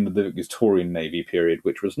at the end of the Victorian Navy period,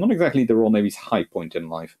 which was not exactly the Royal Navy's high point in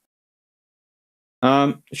life.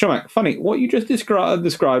 Shomak, funny, what you just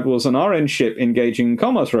described was an RN ship engaging in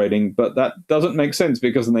commerce raiding, but that doesn't make sense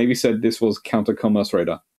because the Navy said this was counter-commerce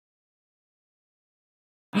raider.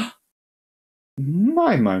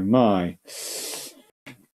 My.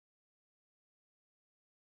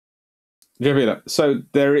 So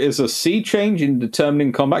there is a sea change in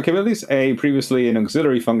determining combat capabilities. Previously an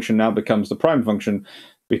auxiliary function now becomes the prime function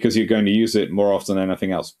because you're going to use it more often than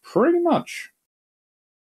anything else. Pretty much.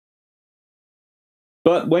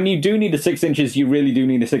 But when you do need a 6 inches, you really do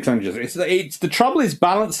need a 6 inches. It's the trouble is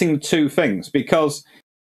balancing the two things because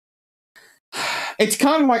it's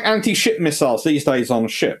kind of like anti-ship missiles these days on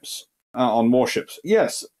ships, on warships.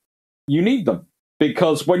 Yes, you need them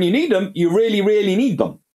because when you need them, you really, really need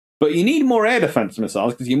them. But you need more air defense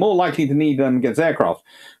missiles because you're more likely to need them against aircraft.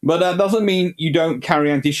 But that doesn't mean you don't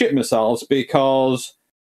carry anti-ship missiles because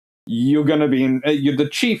you're going to be you're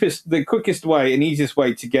the quickest way and easiest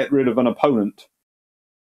way to get rid of an opponent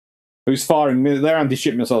who's firing their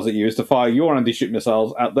anti-ship missiles at you is to fire your anti-ship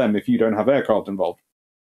missiles at them if you don't have aircraft involved.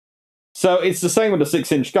 So it's the same with the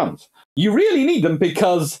 6-inch guns. You really need them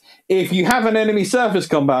because if you have an enemy surface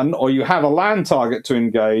combatant or you have a land target to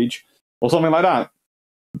engage or something like that,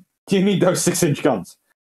 you need those 6-inch guns.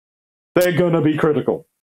 They're going to be critical.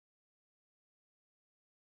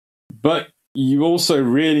 But you also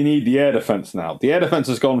really need the air defense now. The air defense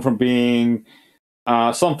has gone from being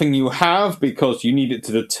something you have because you need it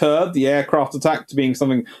to deter the aircraft attack to being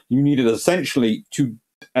something you needed essentially to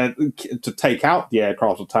take out the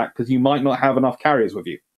aircraft attack because you might not have enough carriers with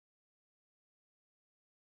you.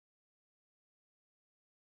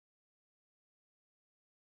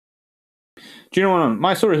 Do you know what?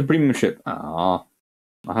 Mysore is a premium ship. I'll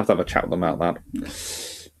have to have a chat with them about that.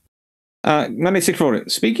 9640.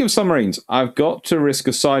 Speaking of submarines, I've got to risk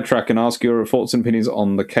a sidetrack and ask your thoughts and opinions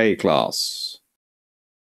on the K-class.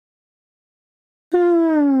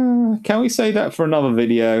 Can we say that for another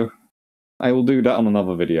video? I will do that on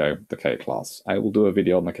another video, the K-class. I will do a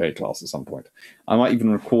video on the K-class at some point. I might even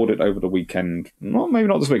record it over the weekend. Maybe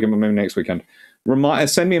not this weekend, but maybe next weekend.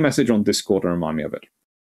 Send me a message on Discord and remind me of it.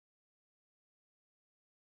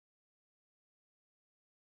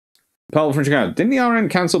 Paul from Chicago. Didn't the RN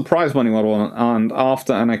cancel prize money model and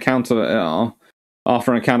after an account of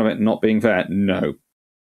it not being fair? No.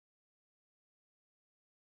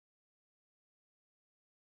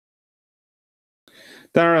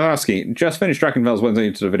 Darren Lasky, just finished Drakenfels Wednesday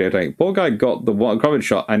into the videotape. Poor guy got the COVID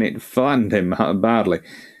shot and it flattened him badly.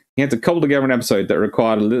 He had to cobble together an episode that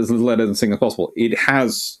required as little editing as possible. It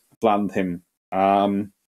has flattened him.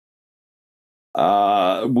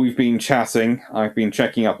 We've been chatting. I've been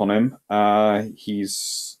checking up on him.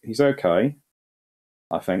 He's okay,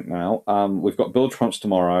 I think now. We've got Bill Trumps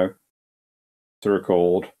tomorrow to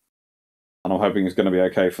record, and I'm hoping he's going to be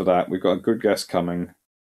okay for that. We've got a good guest coming.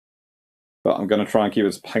 But I'm going to try and keep it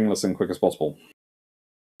as painless and quick as possible.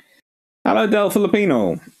 Hello, Del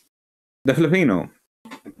Filipino. The Filipino.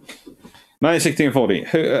 91640.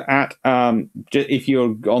 If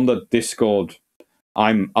you're on the Discord,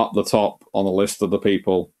 I'm up the top on the list of the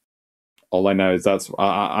people. All I know is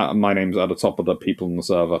my name's at the top of the people on the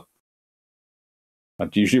server.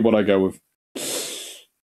 That's usually what I go with.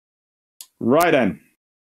 Right then.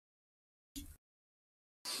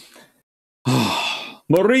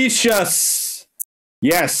 Mauritius!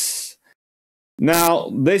 Yes!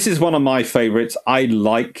 Now, this is one of my favorites. I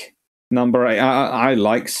like number 8. I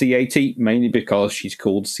like C80, mainly because she's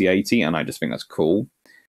called C80, and I just think that's cool.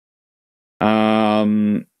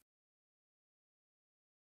 And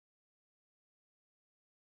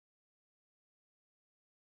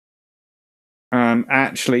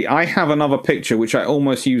Actually, I have another picture which I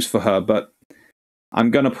almost used for her, but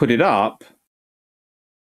I'm going to put it up.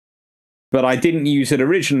 But I didn't use it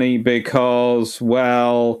originally because,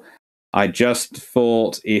 well, I just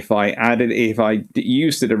thought if I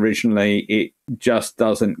used it originally, it just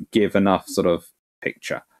doesn't give enough sort of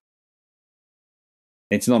picture.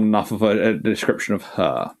 It's not enough of a description of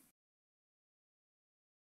her.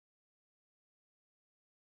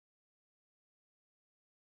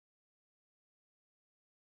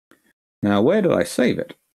 Now, where did I save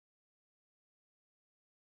it?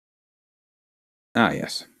 Ah,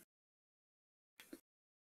 yes.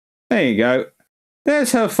 There you go.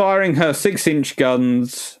 There's her firing her 6-inch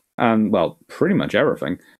guns and, well, pretty much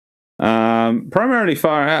everything. Primarily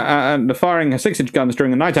firing her 6-inch guns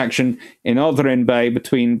during a night action in Aldrin Bay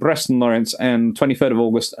between Brest and Lawrence on 23rd of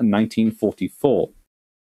August 1944.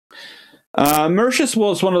 Mauritius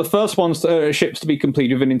was one of the first ships to be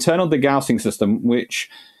completed with an internal degaussing system, which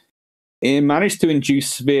managed to induce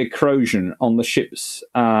severe corrosion on the ship's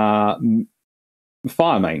fire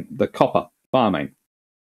main, the copper fire main.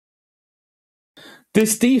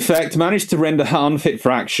 This defect managed to render her unfit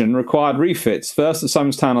for action, required refits, first at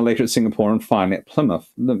Simonstown and later at Singapore and finally at Plymouth.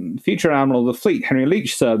 The future admiral of the fleet, Henry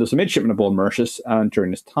Leach, served as a midshipman aboard Mauritius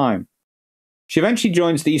during this time. She eventually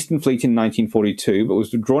joins the Eastern Fleet in 1942, but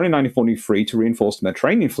was withdrawn in 1943 to reinforce the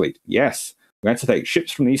Mediterranean Fleet. Yes, we had to take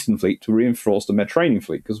ships from the Eastern Fleet to reinforce the Mediterranean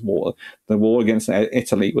Fleet because the war against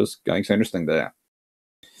Italy was going so interesting there.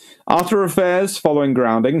 After affairs following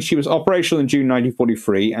grounding, she was operational in June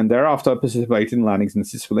 1943 and thereafter participated in landings in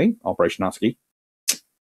Sicily, Operation Husky,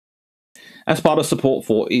 as part of Support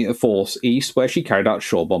Force East, where she carried out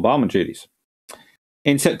shore bombardment duties.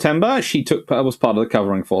 In September, she was part of the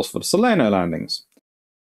covering force for the Salerno landings,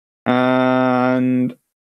 and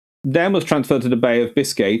then was transferred to the Bay of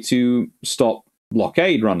Biscay to stop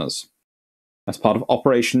blockade runners as part of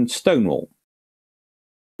Operation Stonewall.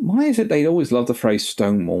 Why is it they always love the phrase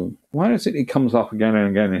Stonewall? Why is it comes up again and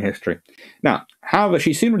again in history? Now, however,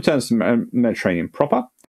 she soon returns to the Mediterranean proper,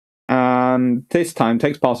 and this time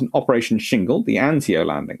takes part in Operation Shingle, the Anzio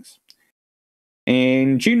landings.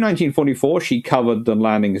 In June 1944, she covered the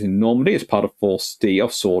landings in Normandy as part of Force D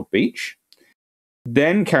off Sword Beach,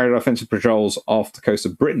 then carried offensive patrols off the coast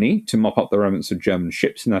of Brittany to mop up the remnants of German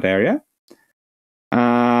ships in that area,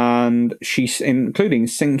 and she's including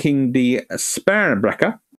sinking the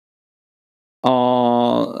Sperrbrecher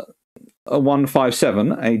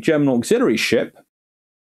 157, a German auxiliary ship,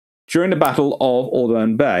 during the Battle of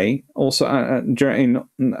Ordon Bay. During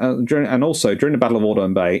the Battle of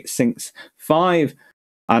Ordon Bay, sinks 5,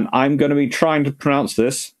 and I'm going to be trying to pronounce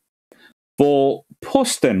this,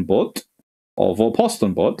 Vorpostenboot, or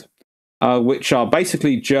Vorpostenboot, which are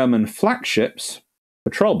basically German flagships,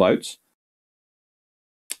 patrol boats,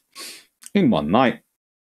 in one night.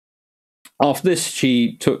 After this,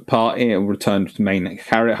 she took part in returned to main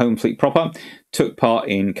carrier home fleet proper, took part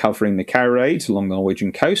in covering the carrier raids along the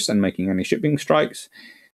Norwegian coast and making any shipping strikes.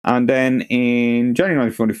 And then in January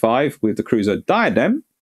 1945, with the cruiser Diadem,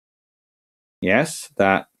 yes,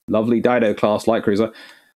 that lovely Dido class light cruiser,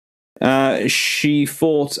 she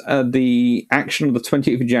fought the action of the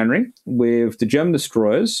 20th of January with the German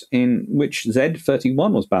destroyers, in which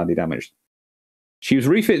Z-31 was badly damaged. She was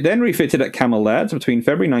refitted at Camel Lairds between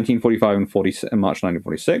February 1945 and March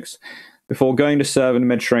 1946, before going to serve in the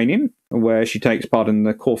Mediterranean, where she takes part in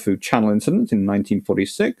the Corfu Channel incident in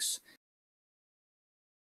 1946.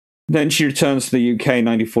 Then she returns to the UK in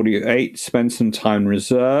 1948, spends some time in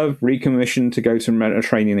reserve, recommissioned to go to the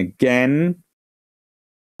Mediterranean again,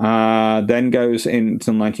 then goes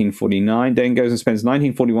until 1949, then goes and spends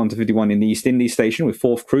 1941 to 51 in the East Indies Station with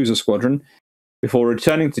 4th Cruiser Squadron, before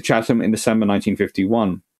returning to Chatham in December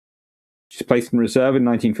 1951. She's placed in reserve in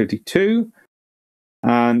 1952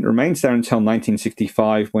 and remains there until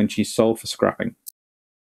 1965 when she's sold for scrapping.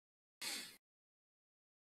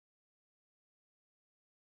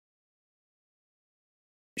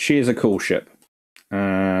 She is a cool ship,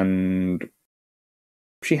 and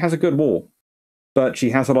she has a good war, but she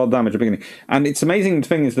has a lot of damage at the beginning. And it's amazing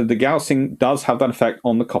thing is that the degaussing does have that effect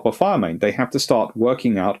on the copper fire main. They have to start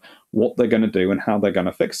working out what they're going to do and how they're going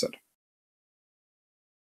to fix it.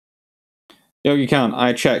 Yogi Khan,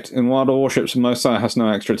 I checked. In one of the warships, most side has no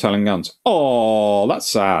extra Italian guns. Oh, that's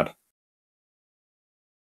sad.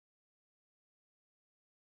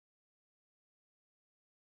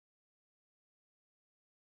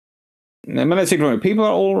 People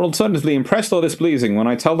are all alternatively impressed or displeasing when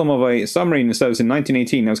I tell them of a submarine in service in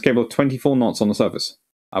 1918 that was capable of 24 knots on the surface.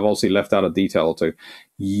 I've obviously left out a detail or two.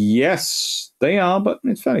 Yes, they are, but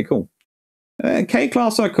it's fairly cool.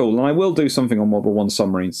 K-class are cool, and I will do something on World War I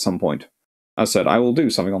submarines at some point. as I said, I will do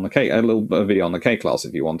something on the K, a little video on the K class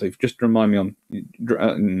if you want. If just remind me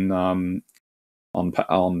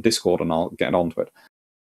on Discord, and I'll get onto it.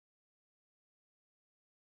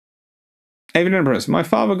 Avian Empress, my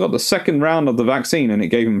father got the second round of the vaccine, and it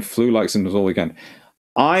gave him flu-like symptoms all weekend.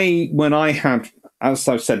 When I had, as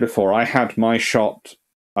I've said before, I had my shot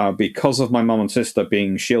because of my mum and sister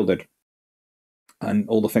being shielded and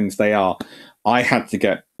all the things they are. I had to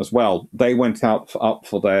get as well. They went up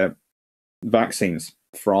for their vaccines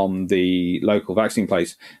from the local vaccine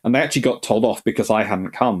place, and they actually got told off because I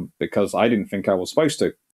hadn't come, because I didn't think I was supposed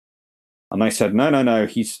to. And they said, no,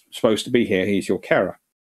 he's supposed to be here. He's your carer.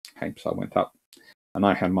 Okay, so I went up, and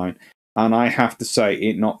I had mine. And I have to say,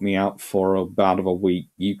 it knocked me out for about a week.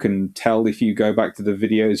 You can tell if you go back to the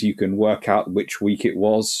videos, you can work out which week it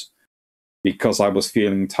was, because I was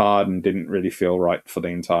feeling tired and didn't really feel right for the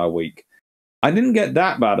entire week. I didn't get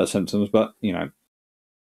that bad of symptoms, but, you know,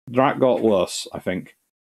 that got worse, I think.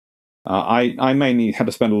 I mainly had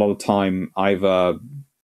to spend a lot of time either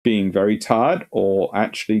being very tired or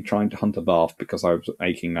actually trying to hunt a bath because I was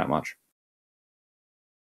aching that much.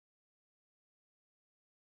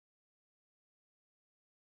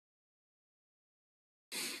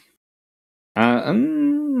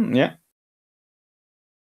 Yeah.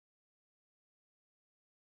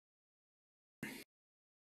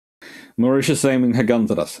 Mauritius aiming her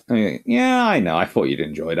guns at us. Yeah, I know. I thought you'd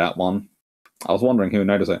enjoy that one. I was wondering who would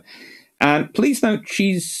notice it. And please note,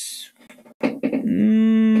 she's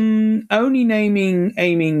only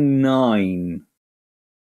aiming 9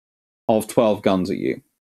 of 12 guns at you.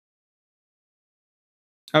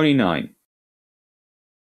 Only 9.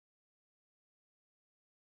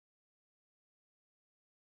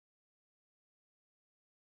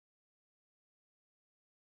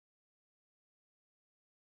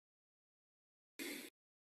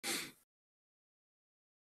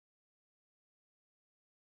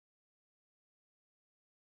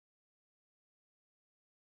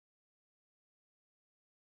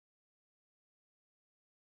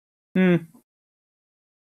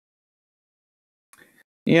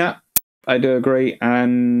 Yeah, I do agree.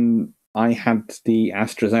 And I had the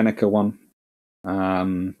AstraZeneca one.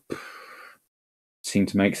 Seemed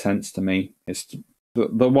to make sense to me. It's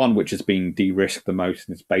the one which has been de-risked the most.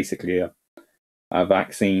 It's basically a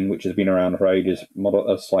vaccine which has been around for ages,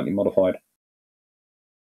 slightly modified.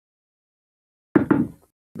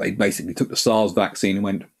 They basically took the SARS vaccine and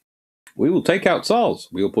went, we will take out SARS,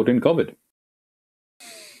 we will put in COVID.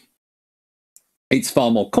 It's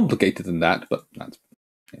far more complicated than that, but that's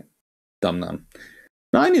dumb.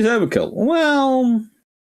 9 is overkill. Well,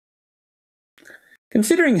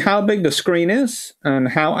 considering how big the screen is and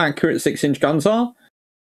how accurate 6-inch guns are,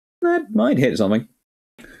 that might hit something.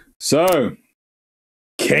 So,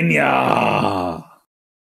 Kenya!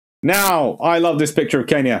 Now, I love this picture of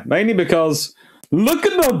Kenya, mainly because look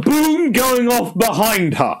at the boom going off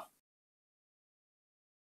behind her.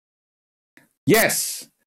 Yes.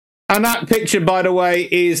 And that picture, by the way,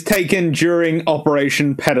 is taken during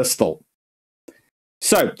Operation Pedestal.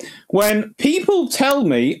 So, when people tell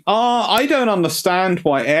me, I don't understand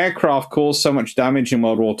why aircraft caused so much damage in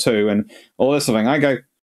World War II and all this sort of thing, I go,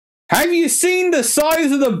 have you seen the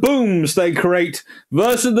size of the booms they create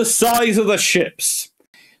versus the size of the ships?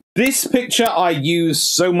 This picture I use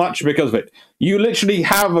so much because of it. You literally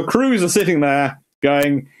have a cruiser sitting there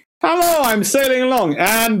going, hello, I'm sailing along,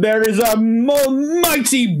 and there is a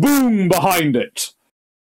mighty boom behind it.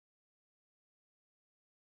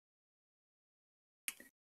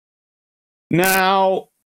 Now,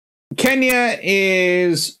 Kenya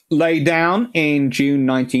is laid down in June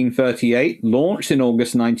 1938, launched in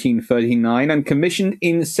August 1939, and commissioned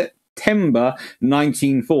in September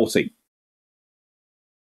 1940.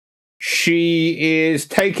 She is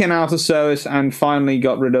taken out of service and finally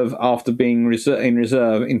got rid of after being in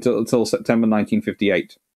reserve until September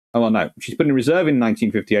 1958. Oh, well, no. She's put in reserve in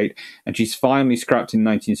 1958, and she's finally scrapped in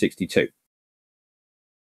 1962.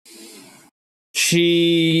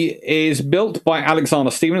 She is built by Alexander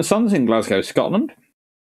Stevens Sons in Glasgow, Scotland.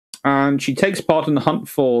 And she takes part in the hunt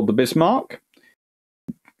for the Bismarck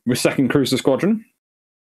with 2nd Cruiser Squadron.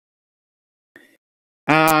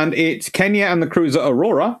 And it's Kenya and the cruiser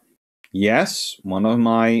Aurora. Yes, one of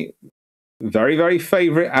my very, very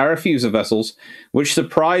favourite Arethusa vessels, which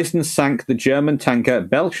surprised and sank the German tanker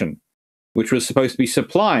Belchen, which was supposed to be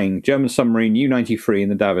supplying German submarine U-93 in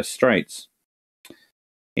the Davos Straits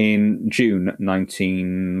in June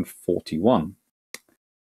 1941.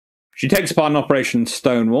 She takes part in Operation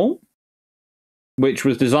Stonewall, which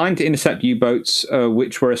was designed to intercept U-boats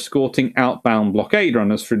which were escorting outbound blockade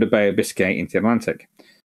runners through the Bay of Biscay into the Atlantic.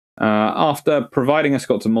 After providing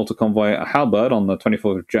escort to Malta convoy at Halberd on the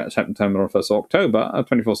 24th of September and 1st of October,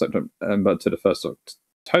 24th September to the 1st of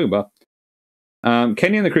October,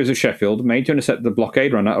 Kenya and the cruiser Sheffield made to intercept the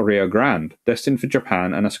blockade runner at Rio Grande, destined for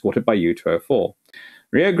Japan and escorted by U-204.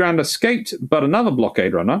 Rio Grande escaped, but another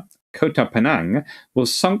blockade runner, Kota Penang,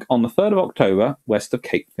 was sunk on the 3rd of October west of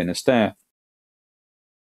Cape Finisterre.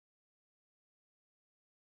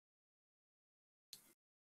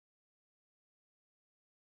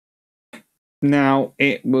 Now,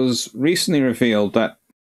 it was recently revealed that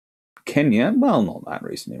Kenya, well, not that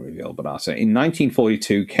recently revealed, but I'll say in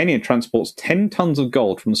 1942, Kenya transports 10 tons of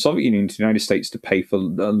gold from the Soviet Union to the United States to pay for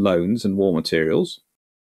loans and war materials.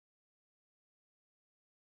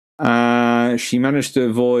 She managed to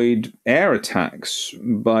avoid air attacks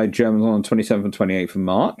by Germans on the 27th and 28th of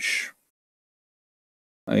March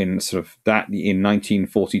in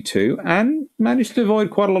 1942, and managed to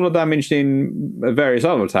avoid quite a lot of damage in various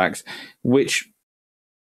other attacks, which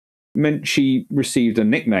meant she received a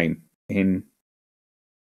nickname in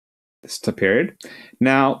this period.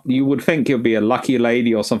 Now, you would think it would be a lucky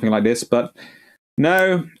lady or something like this, but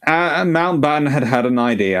no, Mountbatten had an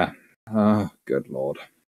idea. Oh, good Lord.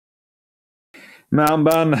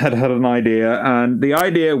 Mountbatten had an idea, and the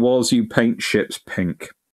idea was you paint ships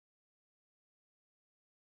pink.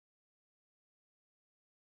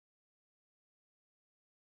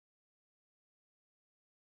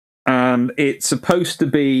 And it's supposed to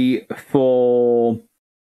be for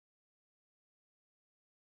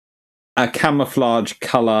a camouflage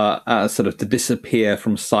color, sort of to disappear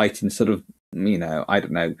from sight in sort of, I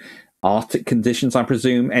don't know, Arctic conditions, I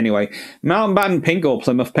presume. Anyway, Mountbatten pink or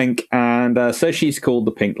Plymouth pink, and so she's called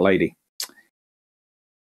the Pink Lady.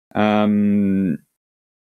 While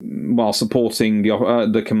supporting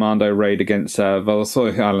the commando raid against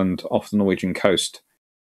Valsøy Island off the Norwegian coast,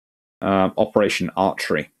 Operation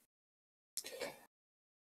Archery.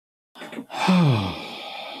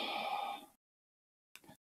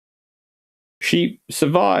 She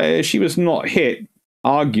survived. She was not hit,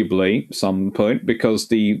 arguably, at some point, because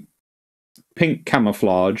the pink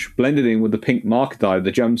camouflage blended in with the pink marker dye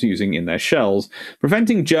the Germans using in their shells,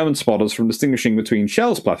 preventing German spotters from distinguishing between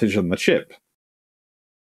shell splattage and the ship.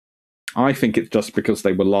 I think it's just because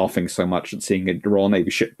they were laughing so much at seeing a Royal Navy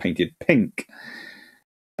ship painted pink.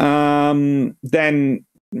 Then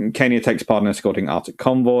Kenya takes part in escorting Arctic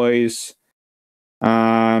convoys,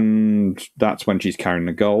 and that's when she's carrying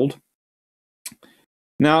the gold.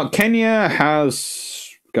 Now, Kenya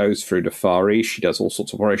goes through the Far East. She does all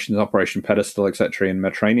sorts of operations, Operation Pedestal, etc. in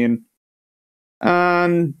Mediterranean.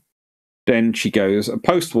 And then she goes,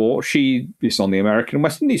 post-war, she is on the American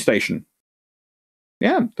West Indies Station.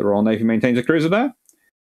 Yeah, the Royal Navy maintains a cruiser there.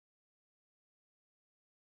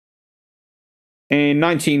 In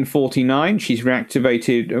 1949, she's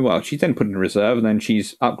reactivated. Well, she's then put in reserve, and then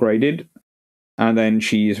she's upgraded. And then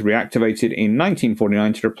she's reactivated in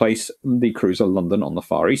 1949 to replace the cruiser London on the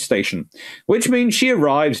Far East Station, which means she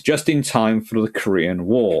arrives just in time for the Korean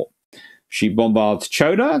War. She bombards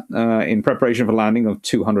Choda in preparation for landing of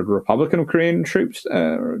 200 Republican Korean troops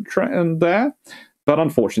there, but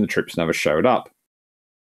unfortunately the troops never showed up.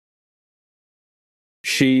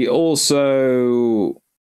 She also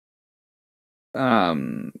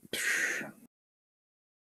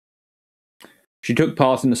she took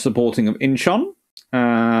part in the supporting of Incheon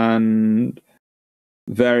and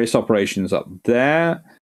various operations up there.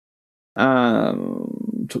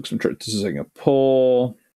 Took some trips to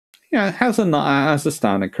Singapore. Yeah, has a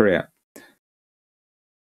standard career.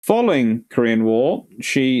 Following Korean War,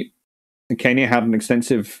 Kenya had an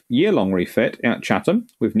extensive year-long refit at Chatham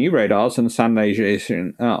with new radars and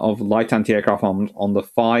standardization of light anti-aircraft arms on the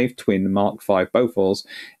 5 twin Mark V Bofors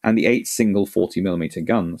and the 8 single 40mm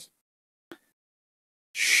guns.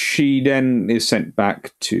 She then is sent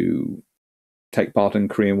back to take part in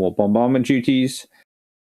Korean War bombardment duties,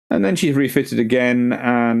 and then she's refitted again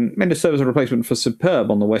and made a service of replacement for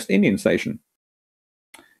Superb on the West Indian Station.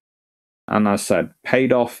 And as I said,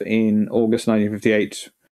 paid off in August 1958,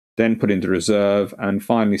 then put into reserve, and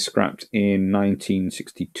finally scrapped in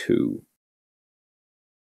 1962.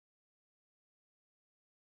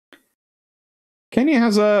 Kenya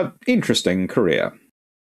has an interesting career.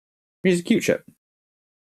 She's a cute ship.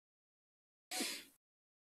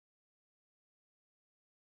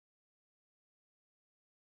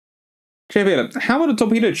 How are the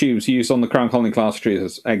torpedo tubes used on the Crown Colony class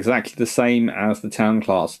cruisers? Exactly the same as the Town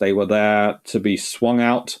class. They were there to be swung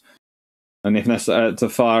out, and if necessary, to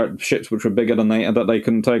fire at ships which were bigger than that they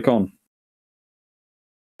couldn't take on.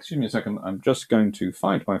 Excuse me a second. I'm just going to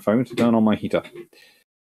find my phone to turn on my heater.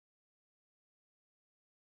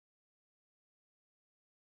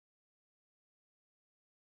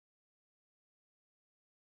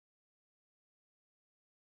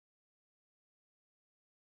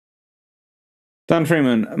 Dan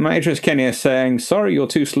Freeman, Matrix Kenya saying, sorry you're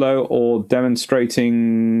too slow, or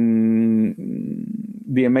demonstrating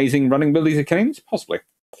the amazing running abilities of Kenyans? Possibly.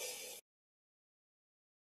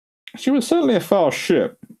 She was certainly a fast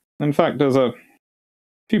ship. In fact, there's a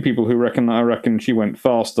few people who reckon she went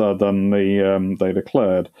faster than they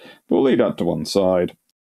declared. But we'll leave that to one side.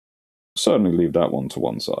 Certainly leave that one to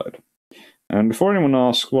one side. And before anyone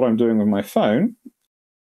asks what I'm doing with my phone,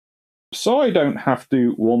 so I don't have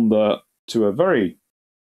to wander to a very,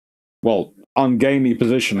 well, ungainly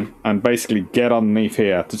position and basically get underneath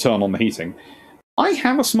here to turn on the heating, I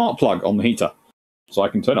have a smart plug on the heater, so I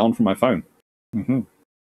can turn it on from my phone. Mm-hmm.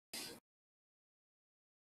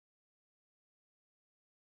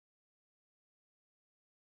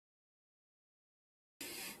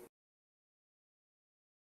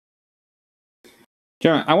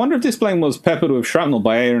 I wonder if this plane was peppered with shrapnel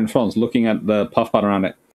by Air in France, looking at the puff pad around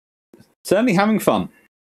it. Certainly having fun.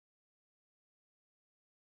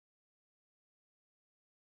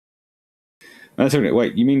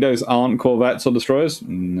 Wait, you mean those aren't corvettes or destroyers?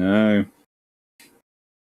 No.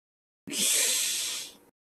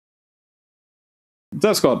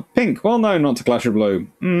 Death Squad, pink. Well known not to clash with blue.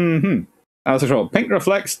 Mm-hmm. As a short, pink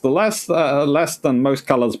reflects the less than most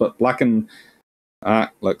colors, but black and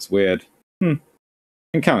looks weird.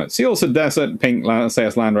 Encounter. See also Desert Pink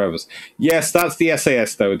SAS Land Rovers. Yes, that's the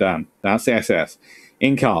SAS though, Dan. That's the SAS.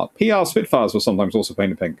 In car. PR Spitfires were sometimes also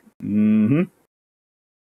painted pink. Mm-hmm.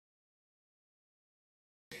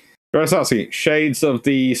 Grosowski, shades of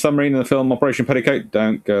the submarine in the film Operation Petticoat.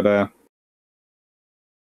 Don't go there.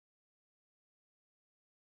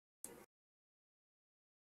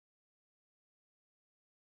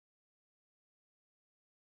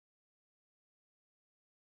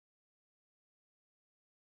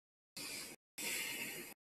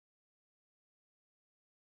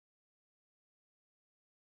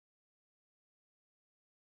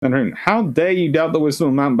 And how dare you doubt the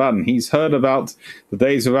wisdom of Mountbatten? He's heard about the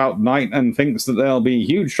days without night and thinks that there'll be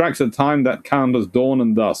huge tracts of time that count as dawn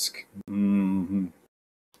and dusk. Mm-hmm.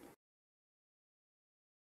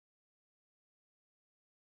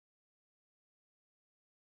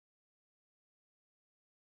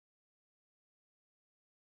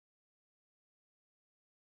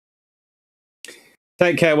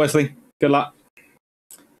 Take care, Wesley. Good luck.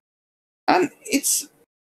 And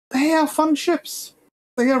they are fun ships.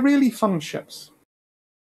 They are really fun ships.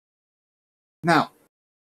 Now,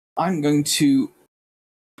 I'm going to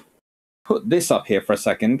put this up here for a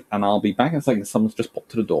second, and I'll be back in a second. Someone's just popped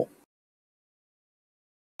to the door.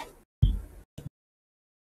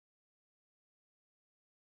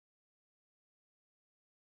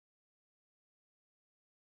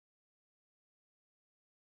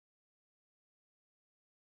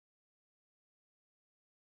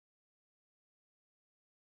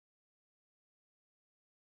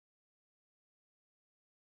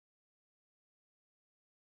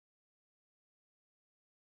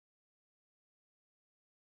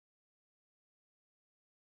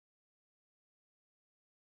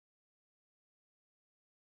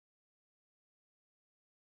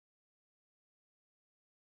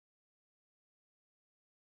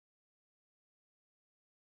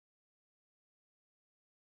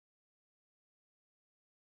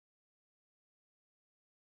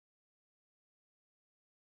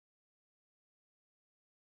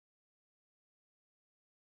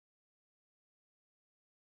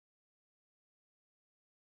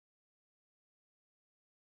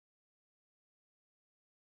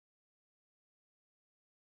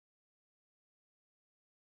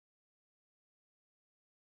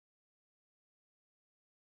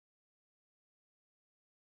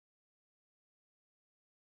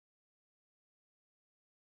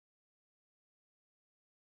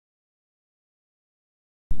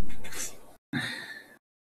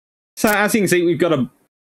 So, as you can see, we've got a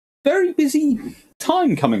very busy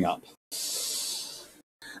time coming up.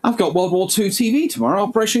 I've got World War II TV tomorrow,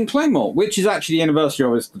 Operation Claymore, which is actually the anniversary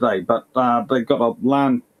of it today, but they've got a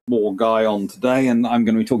land war guy on today, and I'm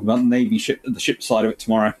going to be talking about the Navy ship, the ship side of it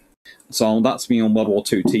tomorrow. So that's me on World War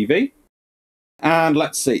II TV. And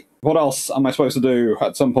let's see, what else am I supposed to do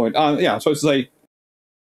at some point? Yeah, I'm supposed to say,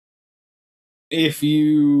 if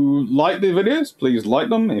you like the videos, please like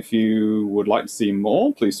them. If you would like to see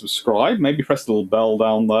more, please subscribe. Maybe press the little bell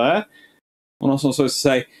down there. I'm also supposed to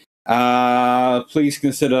say, please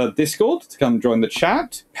consider Discord to come join the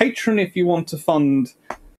chat. Patreon if you want to fund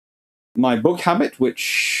my book habit,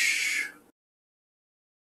 which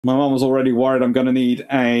my mum was already worried I'm going to need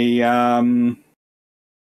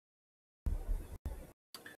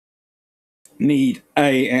a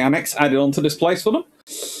annex added onto this place for them.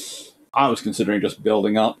 I was considering just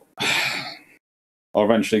building up or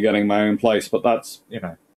eventually getting my own place, but that's, you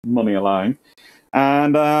know, money allowing.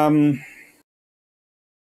 And,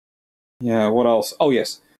 yeah, what else? Oh,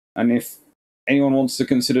 yes. And if anyone wants to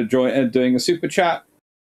consider doing a super chat,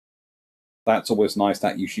 that's always nice.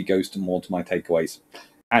 That usually goes to more to my takeaways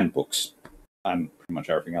and books and pretty much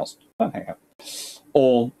everything else. But hang out.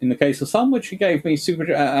 Or in the case of some, which he gave me super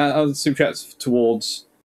chats towards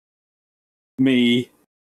me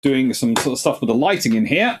doing some sort of stuff with the lighting in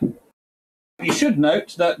here. You should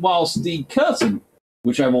note that whilst the curtain,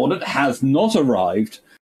 which I've ordered, has not arrived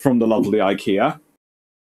from the lovely IKEA,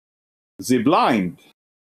 the blind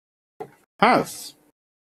has.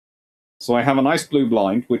 So I have a nice blue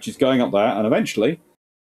blind, which is going up there, and eventually,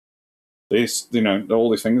 this, you know,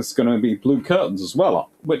 all these things, is going to be blue curtains as well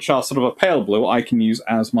up, which are sort of a pale blue I can use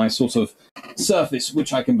as my sort of surface,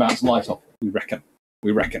 which I can bounce light off. We reckon.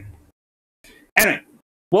 We reckon. Anyway,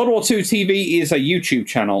 World War II TV is a YouTube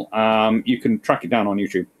channel. You can track it down on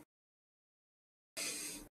YouTube.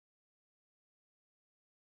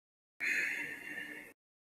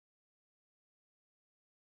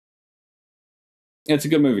 It's a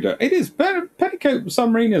good movie, though. It is. Petticoat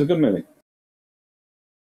Submarine is a good movie.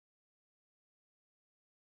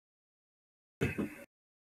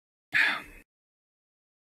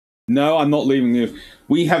 No, I'm not leaving you.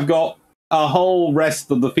 We have got a whole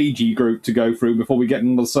rest of the Fiji group to go through before we get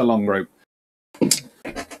into the Ceylon group.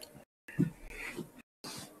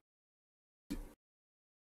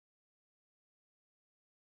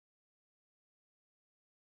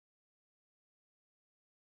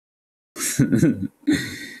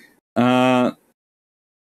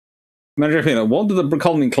 What did the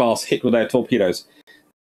colony class hit with their torpedoes?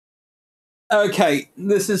 Okay,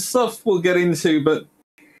 this is stuff we'll get into, but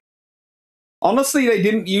honestly, they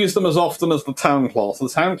didn't use them as often as the town class. The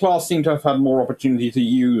town class seemed to have had more opportunity to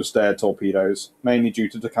use their torpedoes, mainly due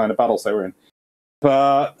to the kind of battles they were in.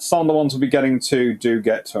 But some of the ones we'll be getting to do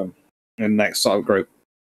get to them in the next subgroup.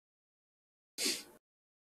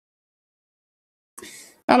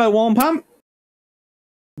 Hello, Warm Pam.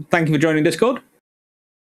 Thank you for joining Discord.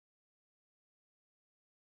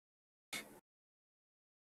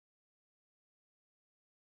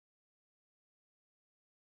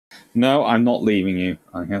 No, I'm not leaving you.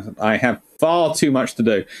 I have far too much to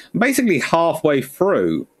do. I'm basically halfway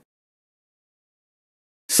through.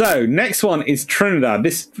 So, next one is Trinidad.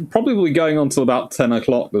 This probably will be going on till about 10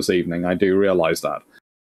 o'clock this evening. I do realise that.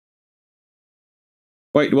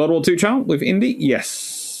 Wait, World War II channel with Indy?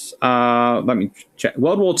 Yes. Let me check.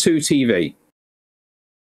 World War II TV.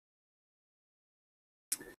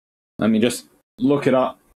 Let me just look it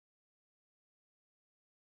up.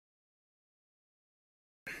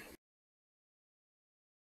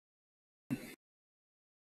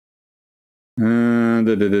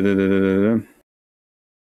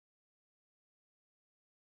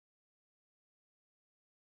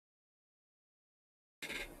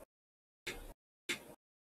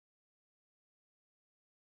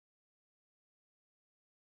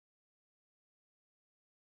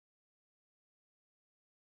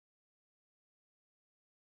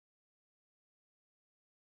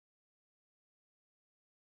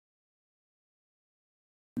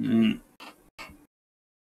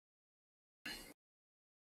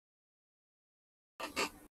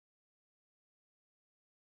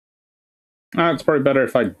 It's probably better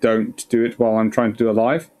if I don't do it while I'm trying to do a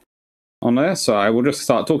live on there. So I will just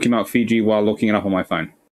start talking about Fiji while looking it up on my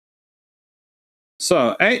phone.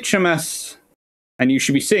 So HMS, and you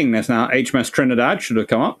should be seeing this now, HMS Trinidad should have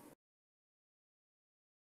come up.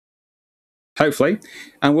 Hopefully.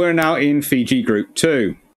 And we're now in Fiji Group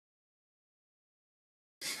 2.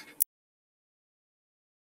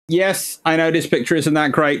 Yes, I know this picture isn't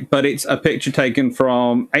that great, but it's a picture taken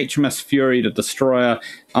from HMS Fury, the destroyer,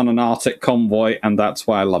 on an Arctic convoy, and that's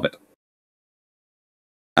why I love it.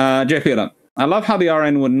 JP, I love how the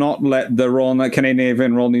RN would not let the Canadian Navy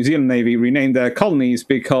and Royal New Zealand Navy rename their colonies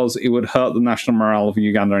because it would hurt the national morale of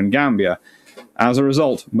Uganda and Gambia. As a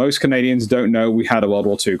result, most Canadians don't know we had a World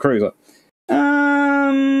War II cruiser.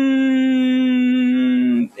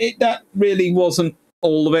 That really wasn't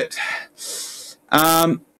all of it.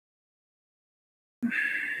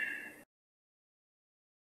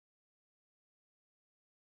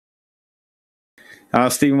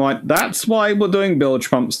 Stephen White, that's why we're doing bilge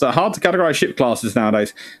pumps. They're hard to categorize ship classes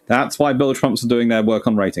nowadays. That's why bilge pumps are doing their work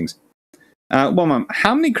on ratings. Well, ma'am,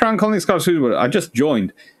 how many Crown Colony Scholars were I just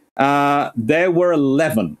joined? There were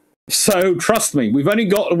 11. So trust me,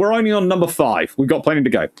 we're only on number 5. We've got plenty to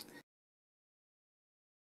go.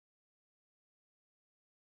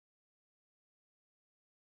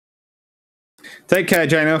 Take care,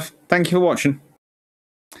 Jane. Thank you for watching.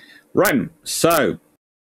 Right, so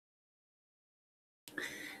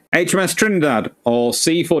HMS Trinidad, or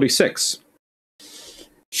C-46.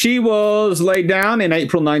 She was laid down in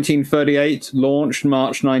April 1938, launched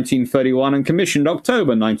March 1931, and commissioned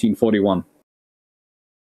October 1941.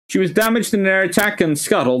 She was damaged in an air attack and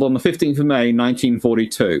scuttled on the 15th of May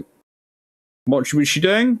 1942. What was she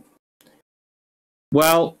doing?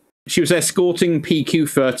 Well, she was escorting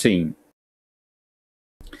PQ-13.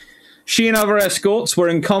 She and other escorts were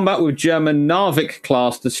in combat with German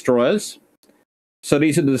Narvik-class destroyers. So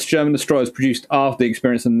these are the German destroyers produced after the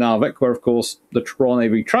experience of Narvik, where, of course, the Royal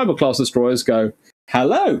Navy Tribal-class destroyers go,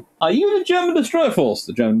 "Hello, are you the German destroyer force?"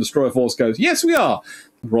 The German destroyer force goes, "Yes, we are."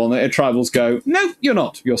 The Royal Navy Tribals go, "No, you're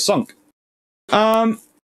not. You're sunk."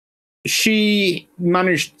 She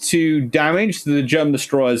managed to damage the German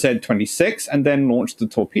destroyer Z-26 and then launched the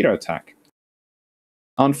torpedo attack.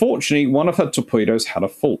 Unfortunately, one of her torpedoes had a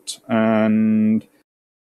fault, and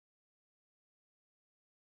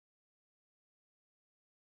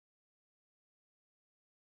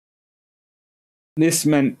this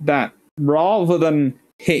meant that rather than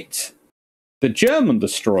hit the German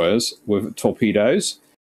destroyers with torpedoes,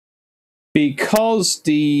 because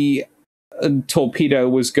the torpedo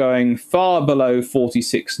was going far below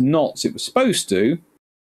 46 knots it was supposed to,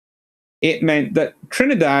 it meant that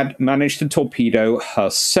Trinidad managed to torpedo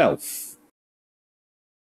herself,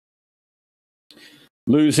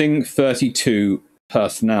 losing 32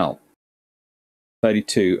 personnel,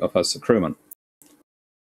 32 of her crewmen.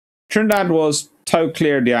 Trinidad was towed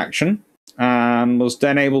clear of the action and was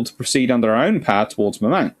then able to proceed under her own power towards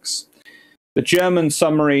Murmansk. The German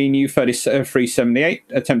submarine U-378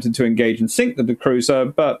 attempted to engage and sink the cruiser,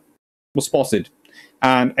 but was spotted.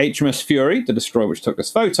 And HMS Fury, the destroyer which took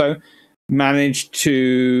this photo, managed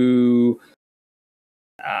to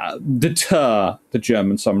deter the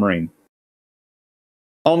German submarine.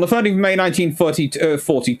 On the 30th of May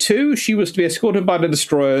 1942, she was to be escorted by the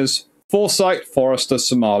destroyers Foresight, Forester,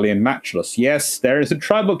 Somali, and Matchless. Yes, there is a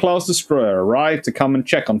Tribal-class destroyer arrived to come and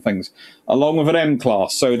check on things, along with an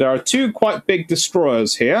M-class. So there are two quite big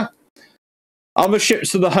destroyers here. Other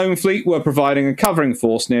ships of the home fleet were providing a covering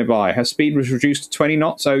force nearby. Her speed was reduced to 20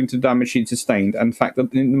 knots owing to damage she'd sustained, and the fact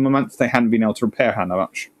that in the moment they hadn't been able to repair her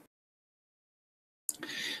much.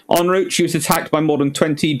 En route, she was attacked by more than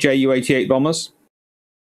 20 Ju-88 bombers.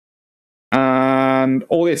 And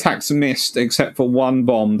all the attacks missed except for one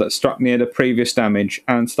bomb that struck near the previous damage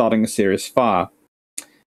and starting a serious fire.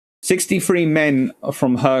 63 men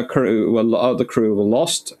from her crew, the crew, were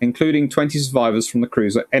lost, including 20 survivors from the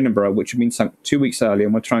cruiser Edinburgh, which had been sunk 2 weeks earlier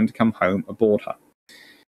and were trying to come home aboard her.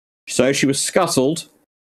 So she was scuttled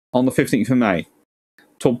on the 15th of May,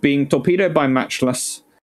 being torpedoed by Matchless.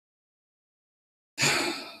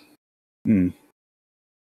 And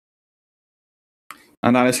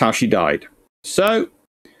that is how she died. So,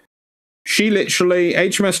 she literally,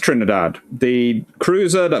 HMS Trinidad, the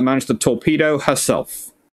cruiser that managed to torpedo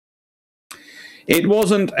herself. It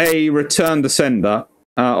wasn't a return descender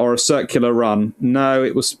or a circular run. No,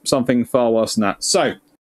 it was something far worse than that. So,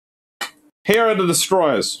 here are the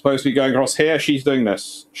destroyers supposed to be going across here. She's doing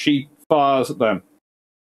this. She fires at them.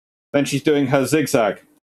 Then she's doing her zigzag.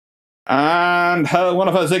 And one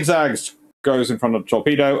of her zigzags goes in front of the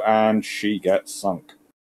torpedo and she gets sunk.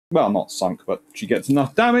 Well, not sunk, but she gets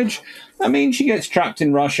enough damage. That means she gets trapped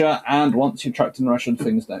in Russia, and once you're trapped in Russia,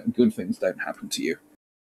 good things don't happen to you.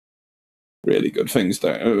 Really good things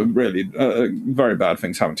don't. Very bad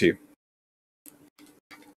things happen to you.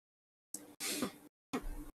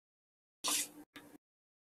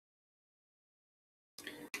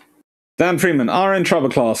 Dan Freeman, RN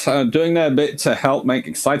Tribal-class, doing their bit to help make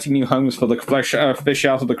exciting new homes for the fish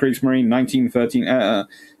out of the Kriegsmarine 1929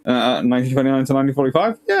 to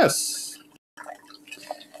 1945? Yes.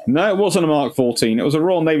 No, it wasn't a Mark 14. It was a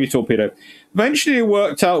Royal Navy torpedo. Eventually it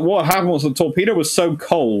worked out what happened was the torpedo was so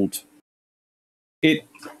cold it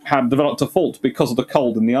had developed a fault because of the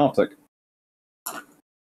cold in the Arctic.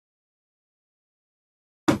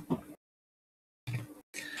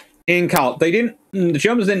 In Cal, the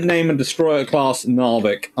Germans didn't name a destroyer class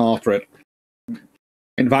Narvik after it.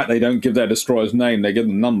 In fact, they don't give their destroyers name, they give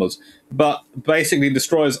them numbers. But basically,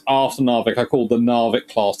 destroyers after Narvik are called the Narvik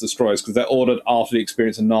class destroyers because they're ordered after the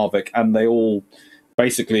experience of Narvik, and they all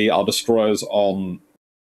basically are destroyers on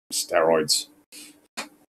steroids.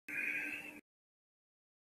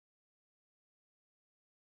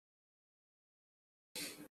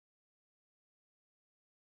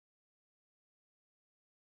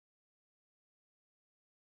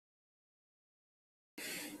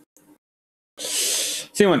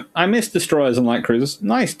 Simon, I miss destroyers and light cruisers.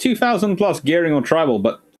 Nice, 2,000 plus gearing or tribal,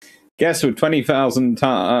 but Guess with 20,000 subs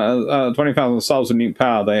with nuke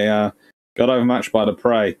power, they got overmatched by the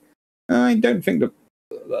Prey. I don't think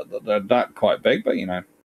they're that quite big, but you know,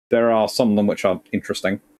 there are some of them which are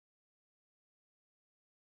interesting.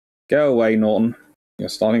 Go away, Norton. You're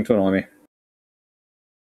starting to annoy me.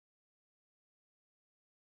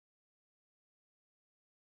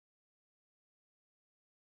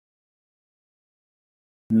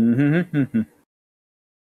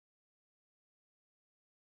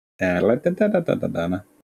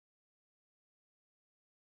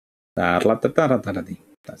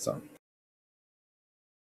 That's all.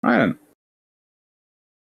 Right then.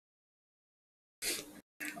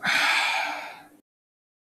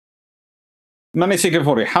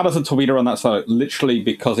 Money640, how does a torpedo run that slow? Literally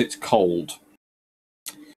because it's cold.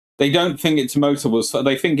 They don't think its motor was...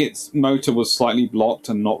 They think its motor was slightly blocked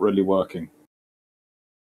and not really working.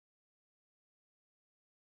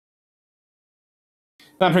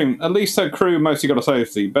 At least her crew mostly got a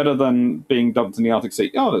safety. Better than being dumped in the Arctic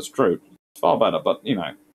Sea. Oh, that's true. Far better, but, you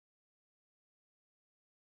know.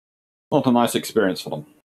 Not a nice experience for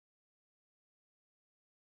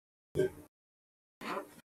them.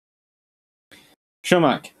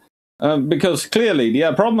 Shumak. Because clearly,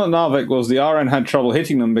 the problem at Narvik was the RN had trouble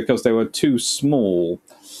hitting them because they were too small.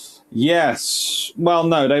 Yes. Well,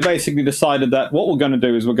 no, they basically decided that what we're going to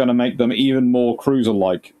do is we're going to make them even more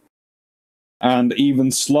cruiser-like. And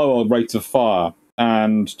even slower rates of fire.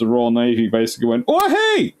 And the Royal Navy basically went, oh,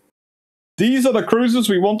 hey! These are the cruisers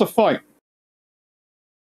we want to fight.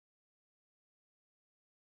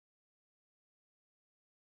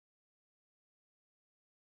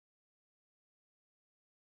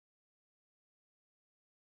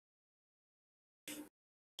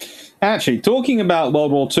 Actually, talking about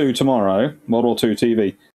World War II tomorrow, World War II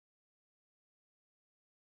TV.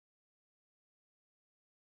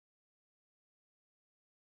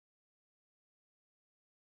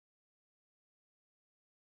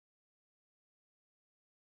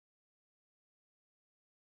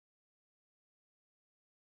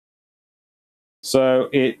 So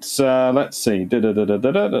it's, let's see, I've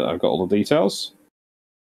got all the details.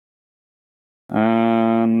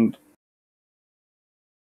 And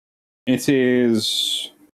it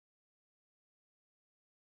is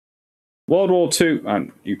World War II,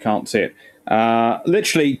 and you can't see it.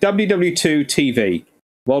 Literally, WW2 TV.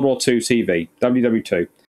 World War II TV. WW2.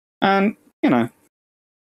 And, you know,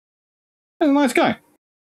 he's a nice guy.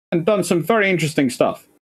 And done some very interesting stuff.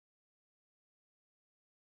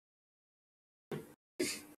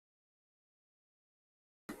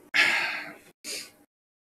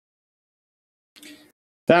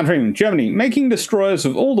 Downstream, Germany, making destroyers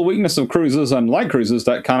of all the weakness of cruisers and light cruisers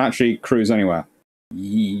that can't actually cruise anywhere.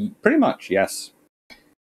 Pretty much, yes.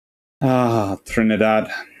 Ah, Trinidad.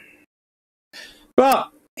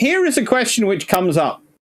 But here is a question which comes up.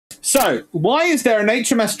 So, why is there an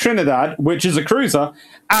HMS Trinidad, which is a cruiser,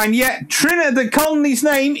 and yet the colony's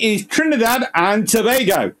name is Trinidad and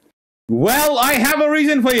Tobago? Well, I have a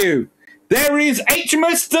reason for you. There is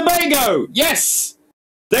HMS Tobago. Yes!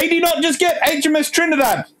 They do not just get HMS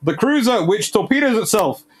Trinidad, the cruiser which torpedoes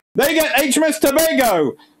itself. They get HMS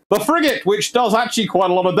Tobago, the frigate, which does actually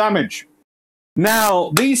quite a lot of damage.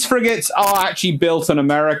 Now, these frigates are actually built in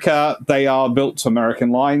America. They are built to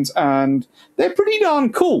American lines, and they're pretty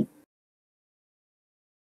darn cool.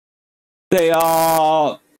 They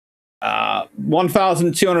are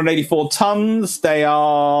 1,284 tons. They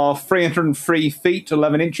are 303 feet,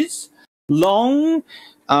 11 inches long.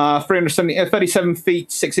 37 feet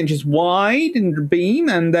 6 inches wide in the beam,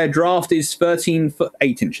 and their draft is 13 foot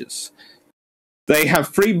 8 inches. They have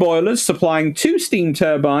 3 boilers supplying 2 steam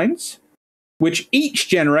turbines, which each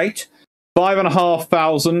generate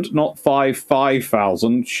 5,500, not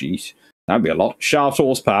 5,000, jeez, that'd be a lot, shaft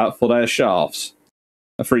horsepower for their shafts,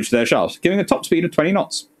 for each of their shafts, giving a top speed of 20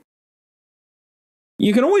 knots.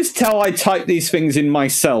 You can always tell I type these things in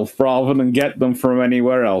myself rather than get them from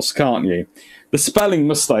anywhere else, can't you? The spelling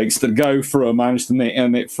mistakes that go through and manage to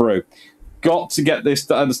knit through. Got to get this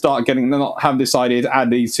to start getting, not have this idea to add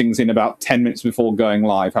these things in about 10 minutes before going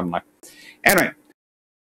live, haven't I? Anyway.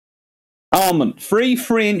 Armament. 3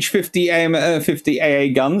 3-inch 50 AA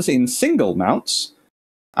guns in single mounts.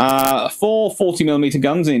 4 40mm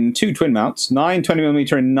guns in 2 twin mounts. 9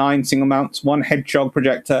 20mm in 9 single mounts. 1 hedgehog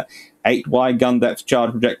projector. 8 wide gun depth charge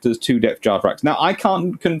projectors, 2 depth charge racks. Now, I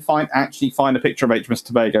couldn't find a picture of HMS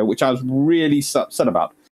Tobago, which I was really upset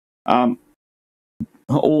about.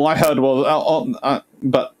 All I heard was,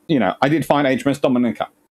 but, you know, I did find HMS Dominica.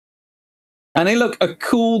 And they look a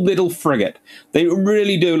cool little frigate. They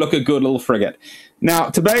really do look a good little frigate. Now,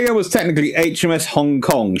 Tobago was technically HMS Hong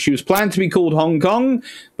Kong. She was planned to be called Hong Kong,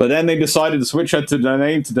 but then they decided to switch her to the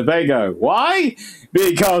name to Tobago. Why?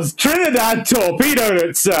 Because Trinidad torpedoed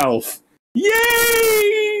itself.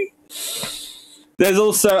 Yay! There's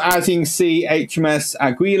also, as you can see, HMS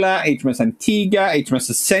Aguila, HMS Antigua,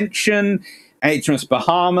 HMS Ascension, HMS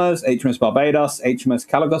Bahamas, HMS Barbados, HMS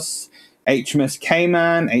Calagos, HMS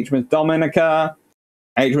Cayman, HMS Dominica,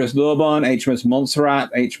 HMS Bourbon, HMS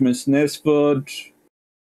Montserrat, HMS Nesford,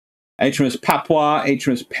 HMS Papua,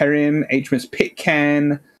 HMS Perim, HMS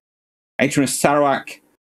Pitcairn, HMS Sarawak,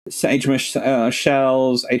 HMS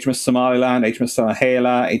Shells, HMS Somaliland, HMS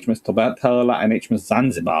Salahela, HMS Tobatala, and HMS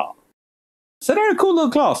Zanzibar. So they're a cool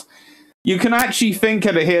little class. You can actually think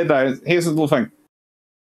of it here, though. Here's the little thing.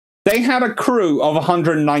 They had a crew of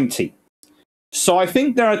 190. So I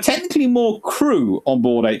think there are technically more crew on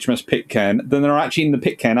board HMS Pitcairn than there are actually in the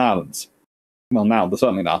Pitcairn Islands. Well, now there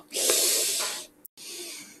certainly are.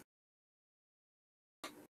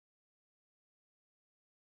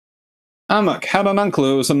 Amok had an uncle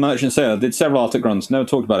who was a merchant sailor, did several Arctic runs, never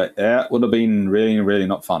talked about it. Yeah, it would have been really, really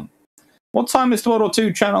not fun. What time is the World War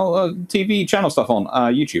II channel, TV channel stuff on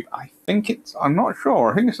YouTube? I think it's, I'm not sure.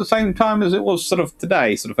 I think it's the same time as it was sort of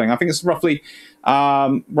today, sort of thing. I think it's roughly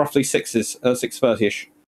 6:30ish.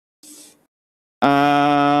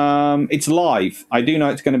 It's live. I do know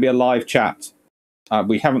it's going to be a live chat.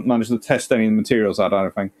 We haven't managed to test any of the materials out, I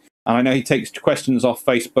don't think. And I know he takes questions off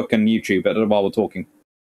Facebook and YouTube while we're talking.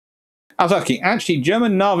 I was asking, actually,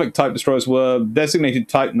 German Narvik type destroyers were designated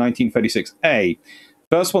Type 1936A.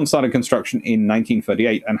 First one started construction in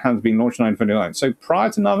 1938 and has been launched in 1939. So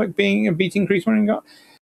prior to Narvik being a beating Kriegsmarine gun?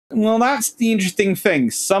 Well, that's the interesting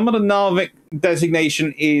thing. Some of the Narvik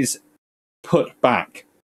designation is put back.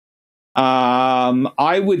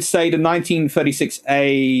 I would say the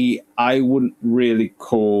 1936A, I wouldn't really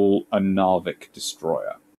call a Narvik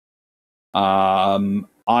destroyer.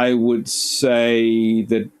 I would say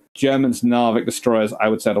the Germans' Narvik destroyers, I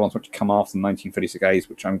would say the ones which come after the 1936As,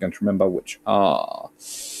 which I'm going to remember, which are...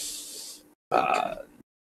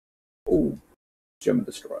 German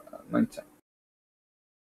destroyer,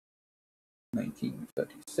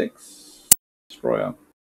 1936 destroyer.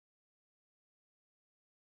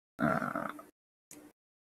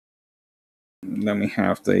 Then we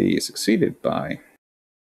have the succeeded by,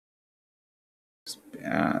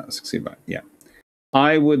 yeah.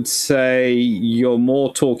 I would say you're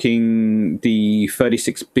more talking the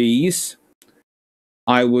 36Bs.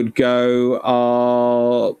 I would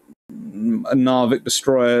go Narvik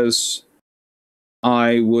destroyers.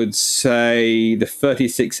 I would say the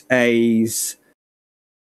 36As.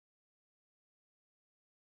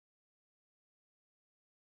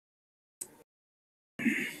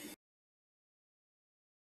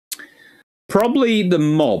 Probably the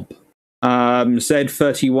mob.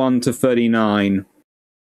 Z31 to 39.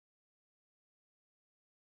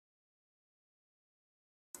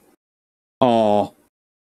 Are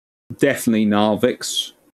definitely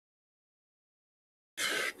Narviks.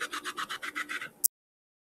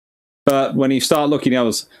 But when you start looking at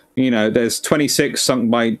others, you know, there's 26 sunk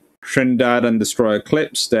by Trinidad and Destroyer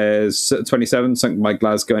Eclipse. There's 27 sunk by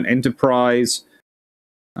Glasgow and Enterprise.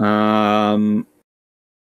 So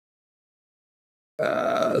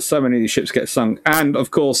many of these ships get sunk. And, of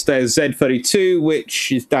course, there's Z32,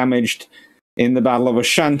 which is damaged in the Battle of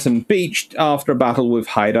Ashanton Beach after a battle with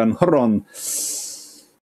Haida and Huron.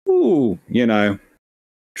 Ooh, you know,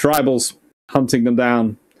 tribals hunting them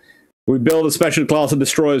down. We build a special class of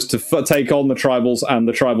destroyers to take on the tribals, and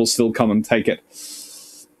the tribals still come and take it.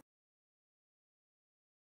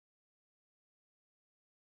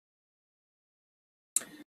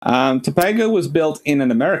 Tobago was built in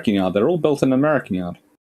an American yard. They're all built in an American yard.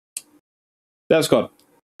 Dev Squad.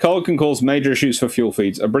 Cold can cause major issues for fuel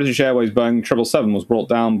feeds. A British Airways Boeing 777 was brought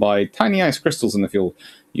down by tiny ice crystals in the fuel.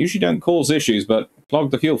 Usually don't cause issues, but clog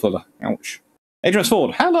the fuel filter. Ouch. HMS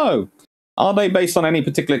Ford, hello! Are they based on any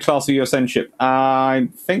particular class of USN ship? I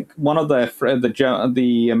think one of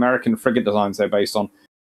the American frigate designs they're based on.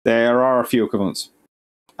 There are a few equivalents.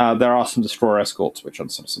 There are some destroyer escorts, which are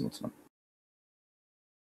similar to them.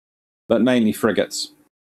 But mainly frigates.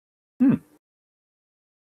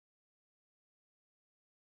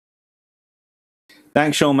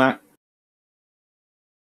 Thanks, Sean Matt.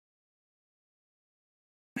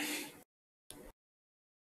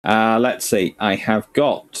 Let's see. I have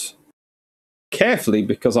got, carefully,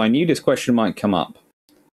 because I knew this question might come up,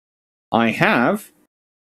 I have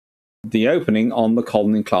the opening on the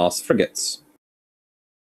Colony class frigates.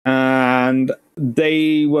 And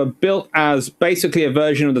they were built as basically a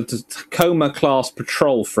version of the Tacoma-class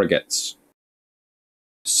patrol frigates.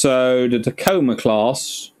 So the Tacoma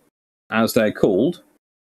class, as they're called,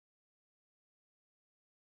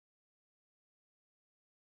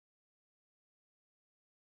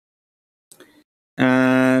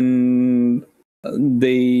 and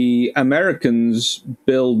the Americans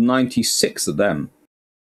build 96 of them.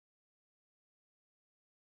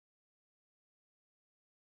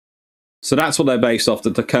 So that's what they're based off,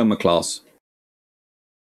 the Tacoma class.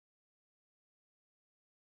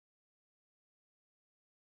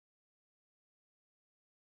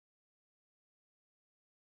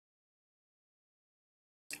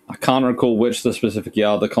 I can't recall which the specific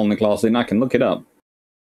yard the Colony class in. I can look it up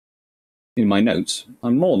in my notes.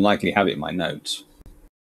 I'm more than likely to have it in my notes.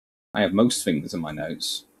 I have most things in my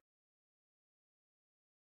notes.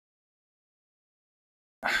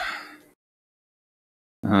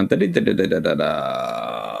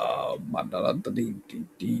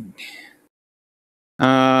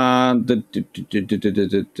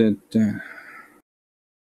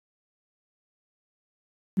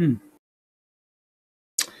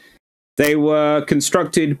 They were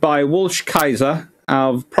constructed by Walsh Kaiser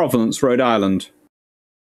of Providence, Rhode Island.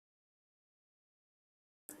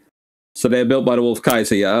 So they're built by the Walsh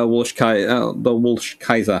Kaiser, the Walsh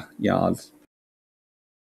Kaiser yards.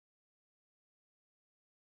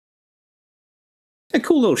 They're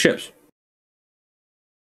cool little ships.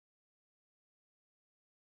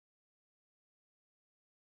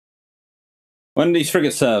 When did these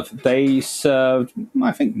frigates serve? They served,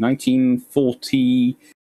 I think, 1940.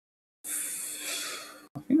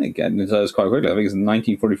 I think they get into those quite quickly. I think it's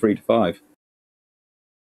 1943 to 5.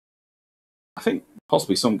 I think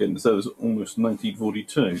possibly some get into service almost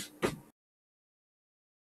 1942.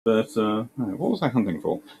 But what was I hunting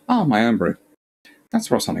for? Oh, my own brew. That's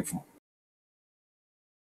what I was hunting for.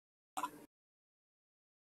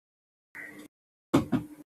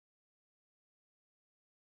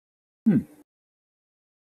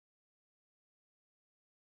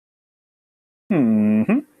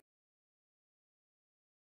 Mm-hmm.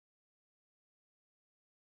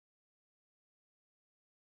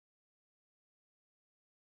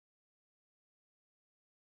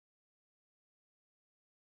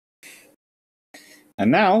 And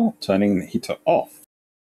now, turning the heater off.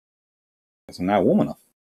 Because I'm now warm enough.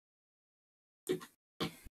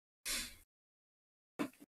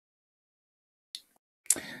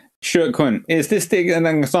 Stuart Quinn, is this an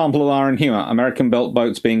example of iron humor? American-built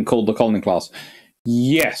boats being called the Colony class?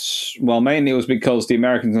 Yes. Well, mainly it was because the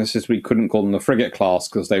Americans insisted we couldn't call them the frigate class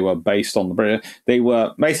because they were based on the British. They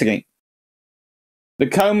were basically the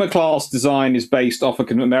Tacoma class design is based off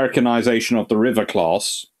an Americanization of the River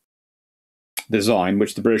class design,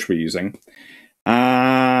 which the British were using,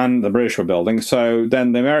 and the British were building. So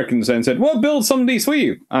then the Americans then said, "Well, build some of these for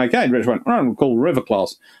you." Okay, the British went, "Oh, we'll call River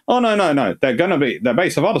class." "Oh, no, they're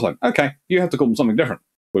based off other side." "Okay, you have to call them something different."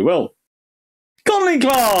 "We will." Colony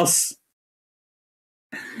class.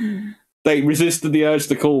 They resisted the urge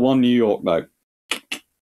to call one New York, though.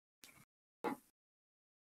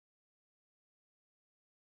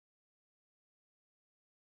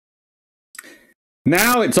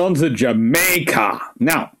 Now it's on to Jamaica.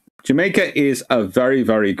 Now, Jamaica is a very,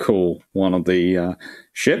 very cool one of the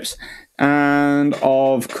ships. And,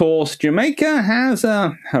 of course, Jamaica has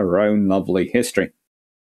her own lovely history.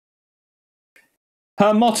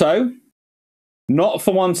 Her motto, not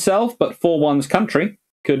for oneself, but for one's country,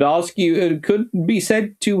 could be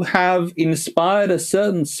said to have inspired a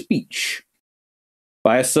certain speech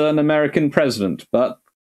by a certain American president, but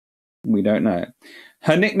we don't know.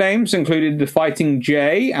 Her nicknames included the Fighting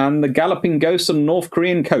Jay and the Galloping Ghost of the North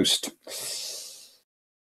Korean coast.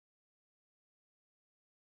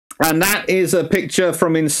 And that is a picture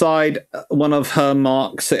from inside one of her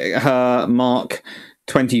Mark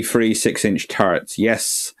 23 6-inch turrets.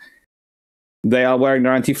 Yes. They are wearing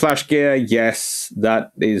their anti-flash gear. Yes,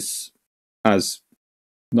 that is as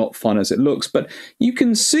not fun as it looks, but you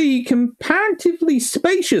can see comparatively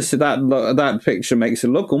spacious that picture makes it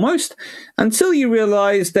look almost, until you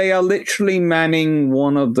realize they are literally manning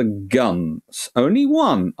one of the guns. Only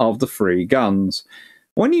one of the 3 guns.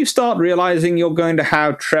 When you start realizing you're going to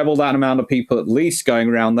have treble that amount of people at least going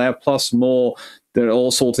around there, plus more that are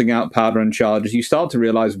all sorting out powder and charges, you start to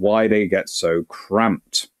realize why they get so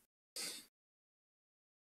cramped.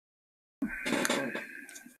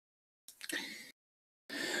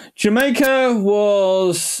 Jamaica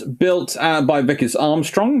was built by Vickers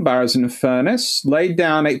Armstrong, Barrows and Furnace, laid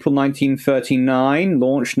down April 1939,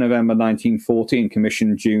 launched November 1940, and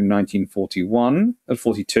commissioned June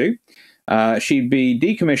 1942. She'd be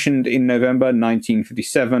decommissioned in November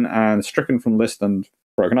 1957 and stricken from list and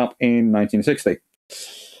broken up in 1960.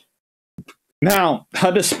 Now,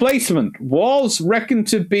 her displacement was reckoned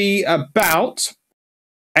to be about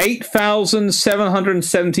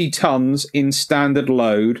 8,770 tons in standard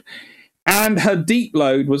load, and her deep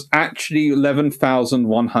load was actually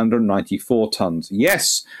 11,194 tons.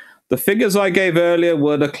 Yes, the figures I gave earlier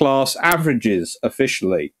were the class averages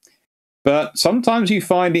officially, but sometimes you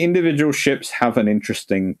find the individual ships have an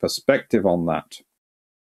interesting perspective on that.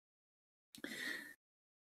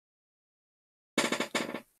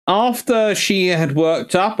 After she had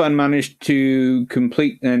worked up and managed to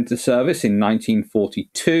complete and enter service in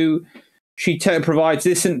 1942, she provides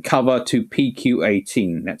decent cover to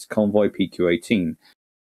PQ-18. That's Convoy PQ-18.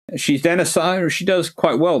 She's then assigned, she does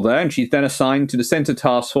quite well there, and she's then assigned to the Center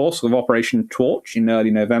Task Force of Operation Torch in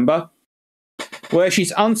early November, where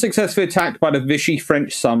she's unsuccessfully attacked by the Vichy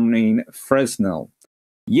French submarine Fresnel.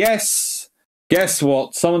 Yes, guess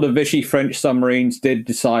what? Some of the Vichy French submarines did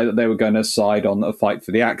decide that they were going to side on a fight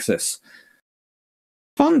for the Axis.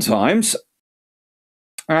 Fun times.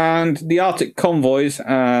 And the Arctic convoys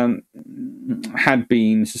had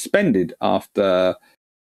been suspended after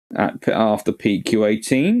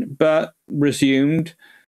PQ-18, but resumed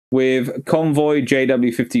with Convoy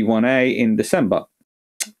JW-51A in December.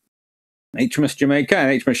 HMS Jamaica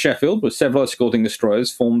and HMS Sheffield, with several escorting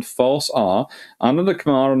destroyers, formed Force R under the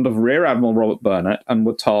command of Rear Admiral Robert Burnett and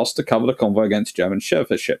were tasked to cover the convoy against German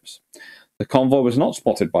surface ships. The convoy was not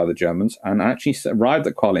spotted by the Germans and actually arrived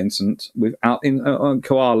at Koala Inlet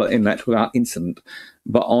without incident,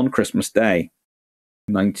 but on Christmas Day,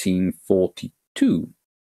 1942.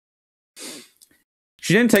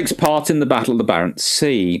 She then takes part in the Battle of the Barents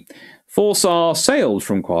Sea. Force R sailed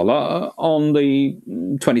from Koala on the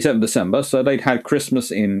 27th of December, so they'd had Christmas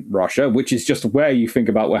in Russia, which is just where you think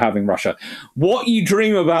about we're having Russia. What you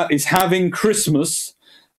dream about is having Christmas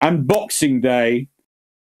and Boxing Day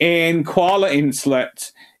in Koala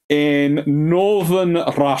Inlet in northern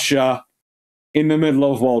Russia in the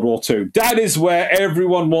middle of World War II. That is where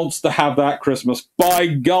everyone wants to have that Christmas. By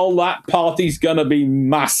God, that party's going to be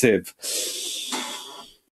massive.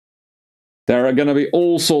 There are going to be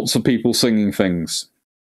all sorts of people singing things.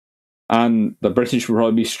 And the British will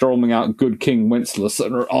probably be storming out Good King Wenceslas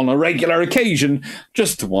on a regular occasion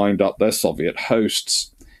just to wind up their Soviet hosts.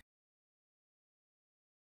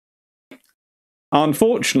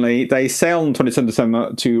 Unfortunately, they sailed on 27th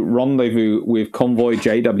December to rendezvous with Convoy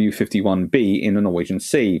JW-51B in the Norwegian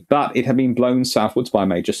Sea, but it had been blown southwards by a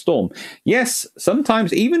major storm. Yes,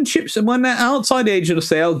 sometimes even ships, when they're outside the age of the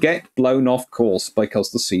sail, get blown off course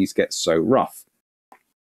because the seas get so rough.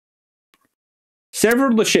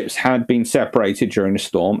 Several of the ships had been separated during the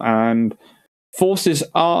storm, and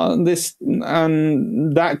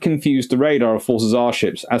that confused the radar of Forces R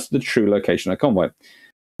ships as to the true location of the convoy.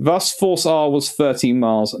 Thus, Force R was 13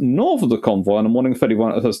 miles north of the convoy on the morning of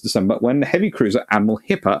 31st December when the heavy cruiser Admiral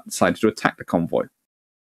Hipper decided to attack the convoy.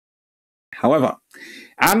 However,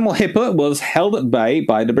 Admiral Hipper was held at bay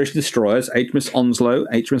by the British destroyers HMS Onslow,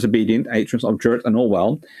 HMS Obedient, HMS Obdurate, and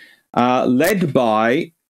Orwell, led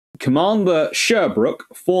by Commander Sherbrooke,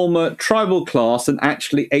 former Tribal class and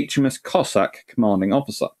actually HMS Cossack commanding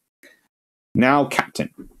officer. Now captain.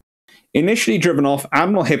 Initially driven off,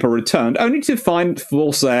 Admiral Hipper returned, only to find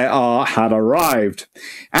Force R had arrived,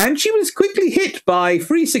 and she was quickly hit by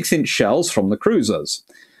 3 6-inch shells from the cruisers.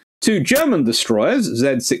 Two German destroyers,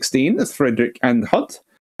 Z-16 Friedrich Ehrnhardt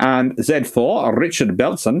and Z-4 Richard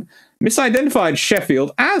Belzen, misidentified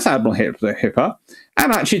Sheffield as Admiral Hipper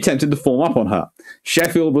and actually attempted to form up on her.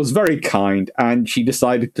 Sheffield was very kind, and she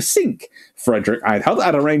decided to sink Friedrich Ehrnhardt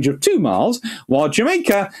at a range of 2 miles, while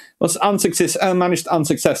Jamaica was managed to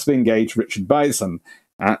unsuccessfully engage Richard Belzen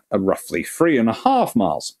at roughly 3.5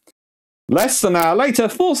 miles. Less than an hour later,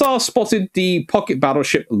 Force R spotted the pocket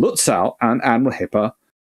battleship Lutzow and Admiral Hipper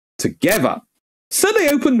together. So they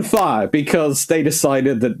opened fire because they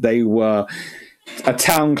decided that they were a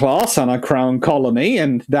town class and a crown colony,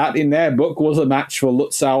 and that in their book was a match for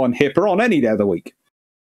Lutzow and Hipper on any day of the week.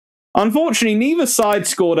 Unfortunately, neither side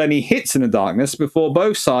scored any hits in the darkness before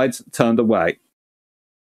both sides turned away.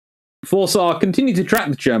 Force R continued to track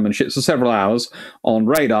the German ships for several hours on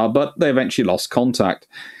radar, but they eventually lost contact.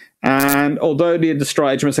 And although the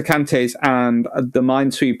destroyer HMS Acantes and the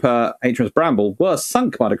minesweeper HMS Bramble were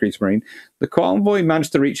sunk by the Kriegsmarine, the convoy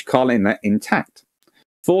managed to reach Koala Inlet intact.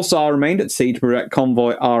 Force R remained at sea to protect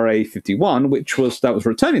convoy RA-51, that was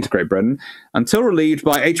returning to Great Britain, until relieved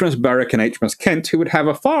by HMS Berwick and HMS Kent, who would have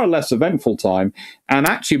a far less eventful time and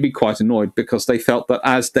actually be quite annoyed because they felt that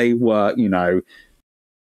as they were,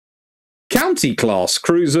 Bounty-class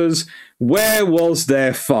cruisers, where was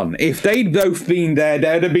their fun? If they'd both been there,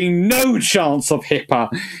 there'd have been no chance of Hipper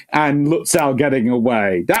and Lutzow getting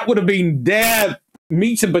away. That would have been their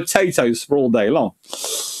meat and potatoes for all day long.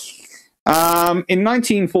 In January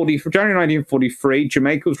 1943,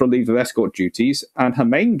 Jamaica was relieved of escort duties, and her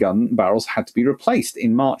main gun barrels had to be replaced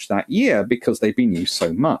in March that year because they'd been used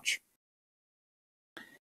so much.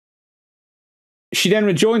 She then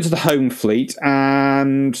rejoins the home fleet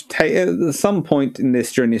and at some point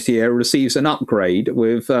during this year receives an upgrade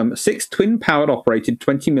with 6 twin-powered operated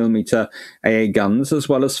 20mm AA guns as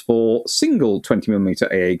well as 4 single 20mm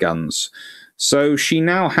AA guns. So she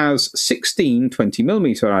now has 16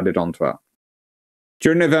 20mm added onto her.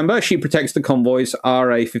 During November, she protects the convoys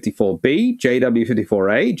RA-54B,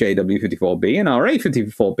 JW-54A, JW-54B, and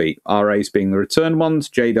RA-54B, RAs being the returned ones,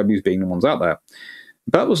 JWs being the ones out there,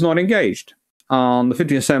 but was not engaged. On the 5th of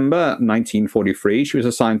December 1943, she was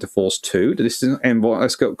assigned to Force 2, the distance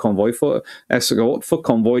escort convoy for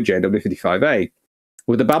convoy JW-55A,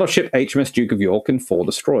 with the battleship HMS Duke of York and 4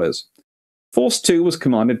 destroyers. Force 2 was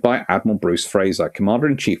commanded by Admiral Bruce Fraser,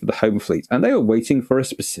 Commander-in-Chief of the Home Fleet, and they were waiting for a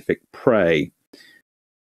specific prey.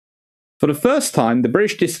 For the first time, the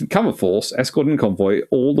British Distant Cover Force escorted the convoy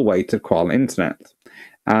all the way to Kuala Internet,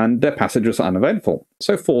 and their passage was uneventful,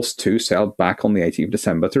 so Force 2 sailed back on the 18th of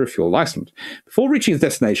December to refuel Iceland. Before reaching his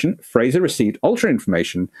destination, Fraser received alternate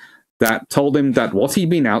information that told him that what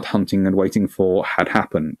he'd been out hunting and waiting for had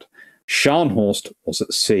happened. Scharnhorst was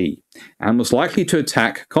at sea, and was likely to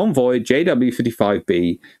attack convoy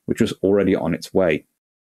JW-55B, which was already on its way.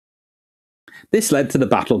 This led to the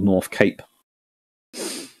Battle of North Cape.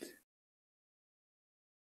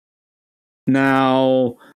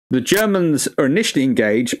 Now, the Germans are initially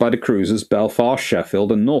engaged by the cruisers Belfast,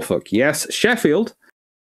 Sheffield, and Norfolk. Yes, Sheffield,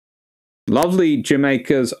 lovely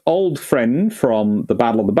Jamaica's old friend from the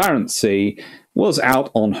Battle of the Barents Sea, was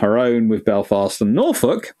out on her own with Belfast and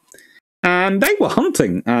Norfolk, and they were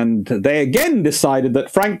hunting, and they again decided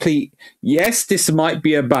that, frankly, yes, this might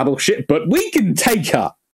be a battleship, but we can take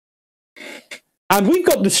her. And we've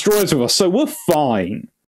got destroyers with us, so we're fine.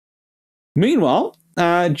 Meanwhile,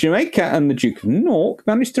 Jamaica and the Duke of York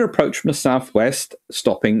managed to approach from the southwest,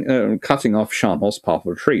 cutting off Scharnhorst's path of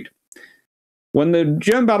retreat. When the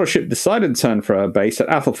German battleship decided to turn for her base at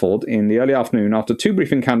Athelford in the early afternoon after 2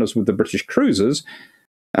 brief encounters with the British cruisers,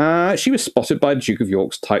 she was spotted by the Duke of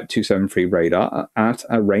York's Type 273 radar at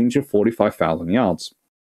a range of 45,000 yards.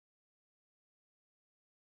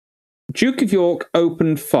 Duke of York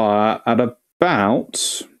opened fire at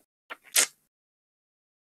about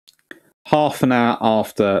half an hour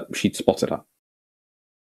after she'd spotted her,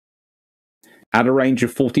 at a range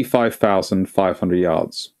of 45,500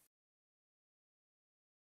 yards.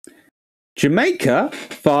 Jamaica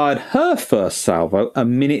fired her first salvo a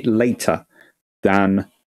minute later than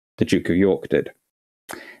the Duke of York did,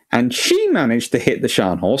 and she managed to hit the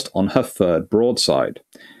Scharnhorst on her 3rd broadside.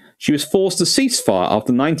 She was forced to cease fire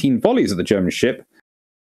after 19 volleys at the German ship,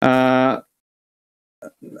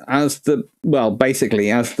 as the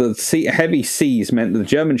heavy seas meant that the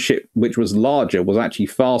German ship, which was larger, was actually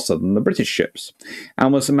faster than the British ships,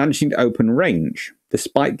 and was managing to open range,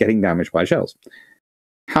 despite getting damaged by shells.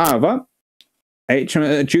 However,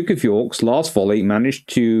 Duke of York's last volley managed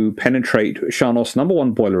to penetrate Scharnhorst's No.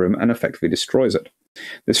 1 boiler room and effectively destroys it.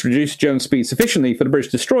 This reduced German speed sufficiently for the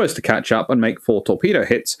British destroyers to catch up and make 4 torpedo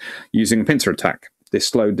hits using a pincer attack. This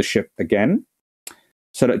slowed the ship again,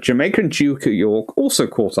 so that Jamaica and Duke of York also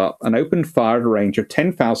caught up and opened fire at a range of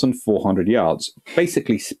 10,400 yards,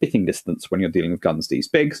 basically spitting distance when you're dealing with guns these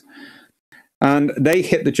big, and they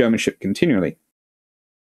hit the German ship continually.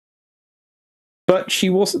 But she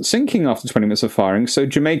wasn't sinking after 20 minutes of firing, so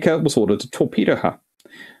Jamaica was ordered to torpedo her.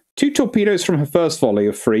 2 torpedoes from her first volley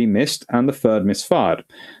of 3 missed, and the 3rd misfired,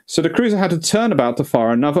 so the cruiser had to turn about to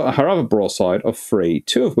fire her other broadside of 3,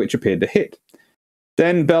 2 of which appeared to hit.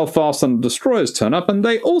 Then Belfast and the destroyers turn up, and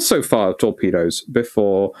they also fire torpedoes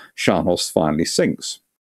before Scharnhorst finally sinks.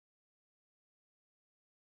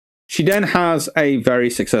 She then has a very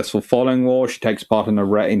successful following war. She takes part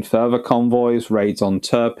in further convoys, raids on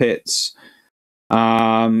Tirpitz.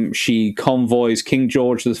 She convoys King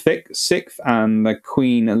George VI and the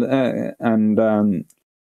Queen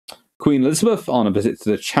Elizabeth on a visit to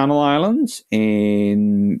the Channel Islands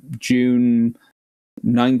in June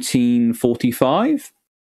 1945.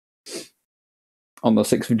 On the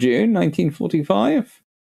 6th of June 1945,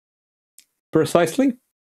 precisely.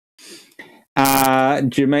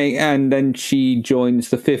 Jamaica, and then she joins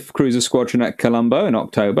the 5th Cruiser Squadron at Colombo in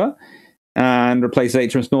October, and replaces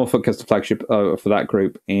HMS Norfolk as the flagship for that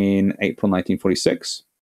group in April 1946.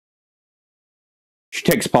 She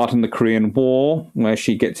takes part in the Korean War, where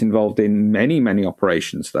she gets involved in many, many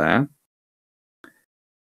operations there.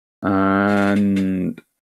 And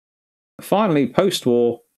finally,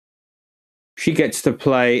 post-war, she gets to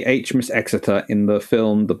play HMS Exeter in the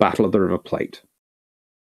film The Battle of the River Plate.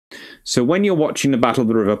 So when you're watching The Battle of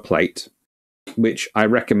the River Plate, which I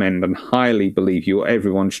recommend and highly believe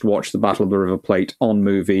everyone should watch The Battle of the River Plate on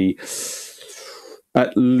movie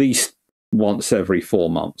at least once every 4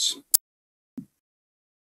 months.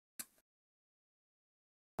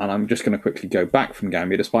 And I'm just going to quickly go back from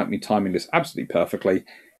Gambia, despite me timing this absolutely perfectly.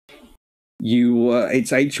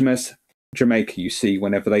 It's HMS Jamaica you see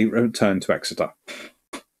whenever they return to Exeter.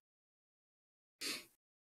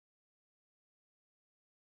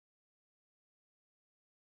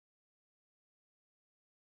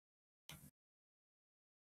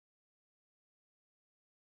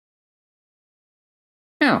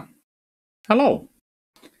 Now, hello.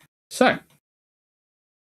 So,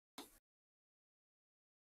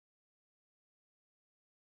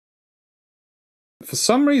 for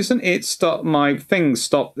some reason, it stopped. My thing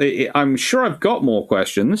stopped. I'm sure I've got more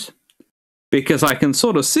questions because I can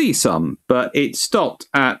sort of see some, but it stopped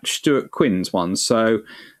at Stuart Quinn's one. So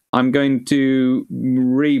I'm going to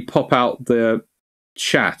re-pop out the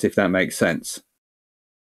chat if that makes sense.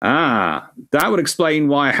 That would explain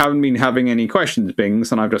why I haven't been having any questions,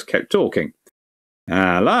 Bings, and I've just kept talking.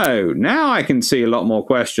 Hello. Now I can see a lot more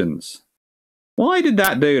questions. Why did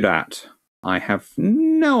that do that? I have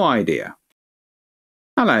no idea.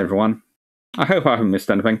 Hello, everyone. I hope I haven't missed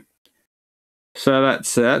anything. So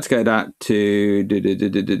let's go back to...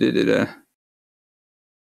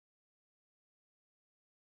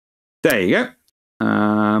 There you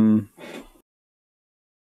go.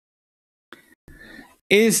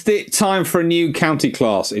 Is it time for a new county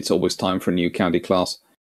class? It's always time for a new county class.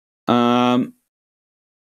 Only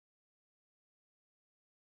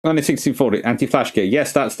 1640. Anti-flash gear.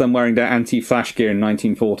 Yes, that's them wearing their anti-flash gear in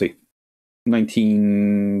 1940.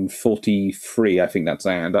 1943, I think that's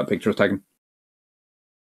that picture was taken.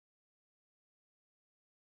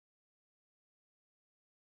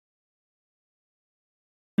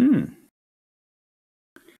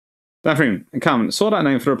 Catherine, comment. Saw that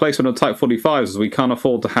name for the replacement of Type 45s as we can't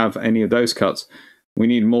afford to have any of those cuts. We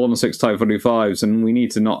need more than 6 Type 45s and we need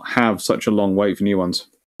to not have such a long wait for new ones.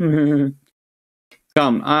 I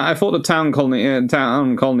thought the town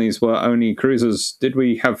colonies were only cruisers. Did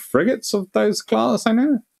we have frigates of those class? I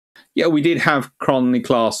know. Yeah, we did have colony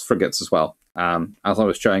class frigates as well. As I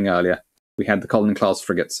was showing earlier, we had the colony class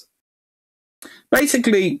frigates.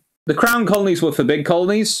 Basically, the crown colonies were for big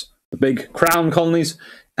colonies, the big crown colonies,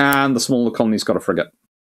 and the smaller colonies got a frigate.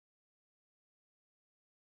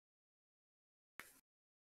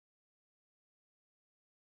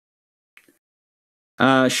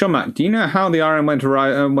 Shomak, do you know how the RM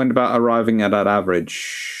went about arriving at that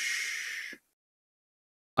average?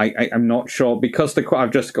 I'm not sure because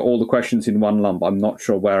I've just got all the questions in one lump. I'm not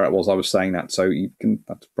sure where it was I was saying that, so you can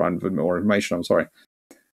have to provide a bit more information. I'm sorry.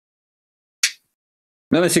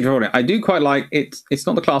 I do quite like it. It's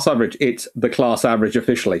not the class average; it's the class average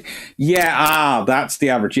officially. Yeah, that's the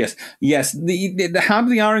average. Yes. How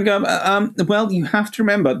did the RM go? Well, you have to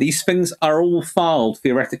remember these things are all filed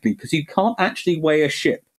theoretically because you can't actually weigh a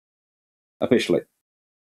ship officially.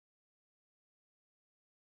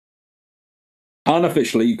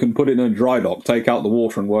 Unofficially, you can put it in a dry dock, take out the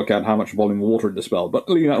water, and work out how much volume of water it dispelled. But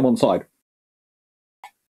leave that on one side.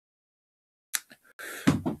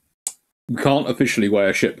 You can't officially weigh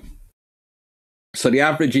a ship. So the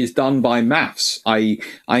average is done by maths. I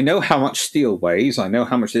know how much steel weighs, I know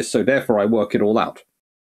how much this, so therefore I work it all out.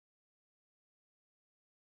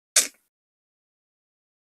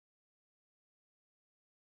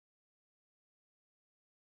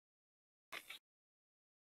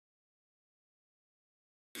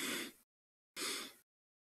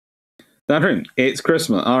 It's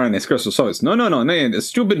Christmas. It's Christmas. So it's no. The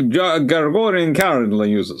stupid Gregorian calendar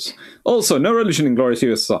uses. Also, no religion in glorious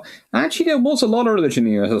USSR. Actually, there was a lot of religion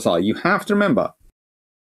in the USSR. You have to remember.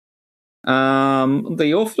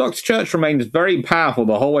 The Orthodox Church remained very powerful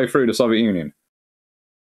the whole way through the Soviet Union.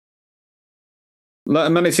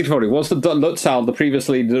 Monday 640. Was the Lutzow the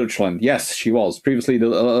previously Deutschland? Yes, she was. Previously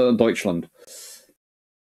Deutschland.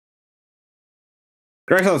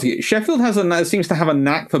 Sheffield seems to have a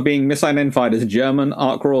knack for being misidentified as a German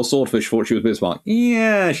Ark Royal Swordfish thought she was Bismarck.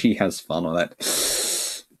 Yeah, she has fun on it.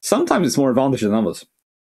 Sometimes it's more advantage than others.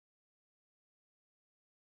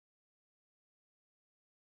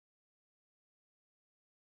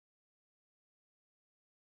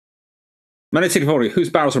 Minute 64, whose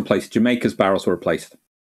barrels were replaced? Jamaica's barrels were replaced.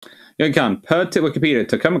 You can. Per Wikipedia,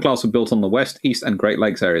 Tacoma Class was built on the West, East, and Great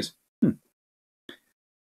Lakes areas.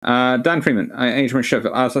 Dan Freeman, HMS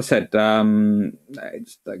Sheffield. As I said,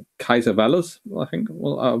 it's the Kaiser Valles, I think.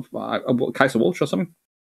 Well, Kaiser Walsh or something.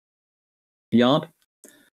 Yard.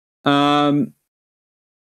 HMS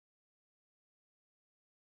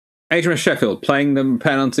Sheffield, playing the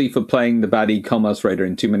penalty for playing the bad e-commerce raider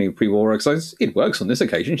in too many pre-war exercises. It works on this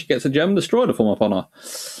occasion. She gets a German destroyer to form up on her.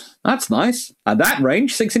 That's nice. At that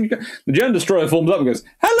range, 6-inch gun. The German destroyer forms up and goes,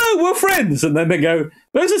 "Hello, we're friends." And then they go,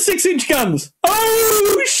 "Those are 6-inch guns.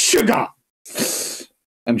 Oh, sugar."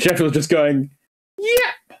 And Sheffield's just going,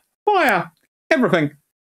 "Yep, fire, everything."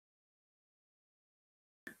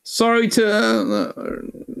 Sorry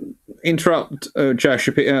to interrupt, Josh,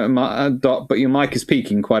 Dot, but your mic is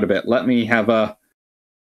peaking quite a bit. Let me have a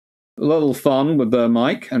little fun with the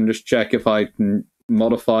mic and just check if I can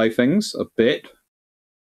modify things a bit.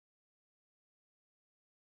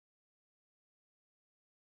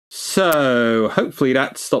 So, hopefully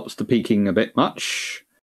that stops the peaking a bit much.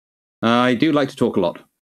 I do like to talk a lot.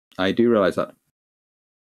 I do realize that.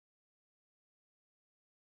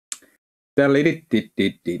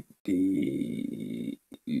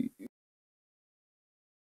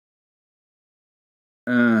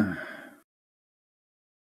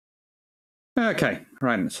 Okay,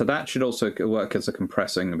 right. So that should also work as a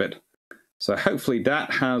compressing a bit. So hopefully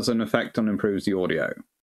that has an effect on improves the audio.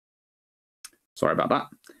 Sorry about that.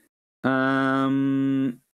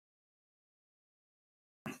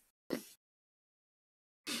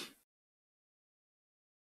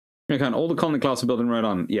 Okay, all the colony class are built in Rhode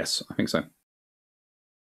Island. Yes, I think so.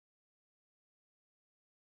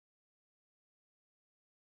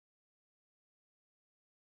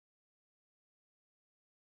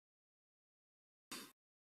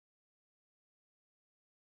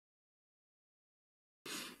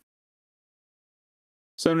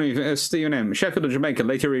 So, Stephen M. Sheffield and Jamaica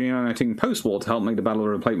later reuniting post-war to help make the Battle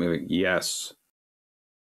of the Plate movie. Yes.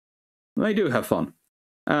 They do have fun.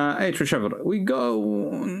 H. Sheffield, we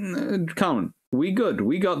go... Carmen, we good.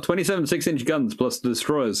 We got 27 6-inch guns plus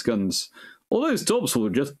destroyers guns. All those torps will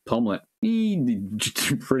just pummel it.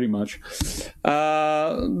 Pretty much.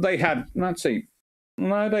 They had... Let's see.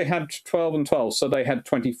 No, they had 12 and 12, so they had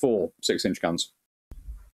 24 6-inch guns.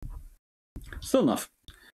 Still enough.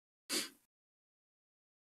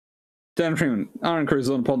 Dan Freeman, Iron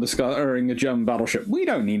Cruiser on pond discovering a German battleship. We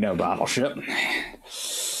don't need no battleship.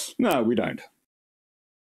 No, we don't.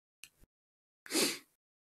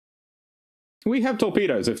 We have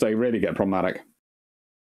torpedoes if they really get problematic.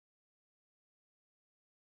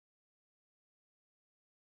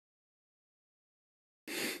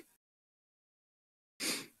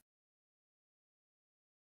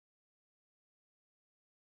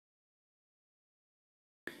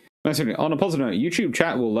 On a positive note, YouTube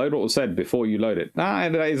chat will load what was said before you load it.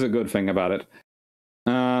 That is a good thing about it.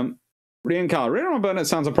 Rian Carr, Rian Burnett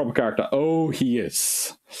sounds a proper character. Oh, he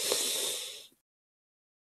is.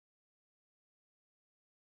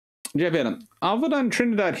 Jeff Adam, other than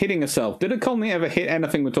Trinidad hitting herself, did a colony ever hit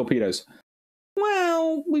anything with torpedoes?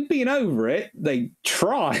 Well, we've been over it. They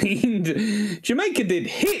tried. Jamaica did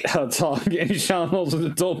hit her target in Charles with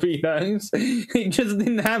the torpedoes. It just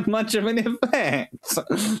didn't have much of an effect.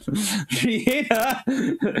 She hit her.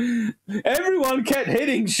 Everyone kept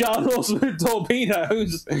hitting Charles with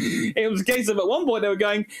torpedoes. It was a case of at one point they were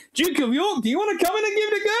going, "Duke of York, do you want to come in and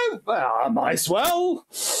give it a go?" Well, might as well.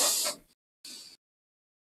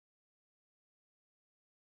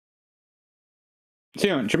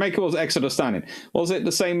 Jamaica was Exodus Standing. Was it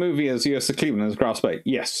the same movie as US of Cleveland as Grass Bay?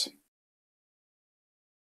 Yes.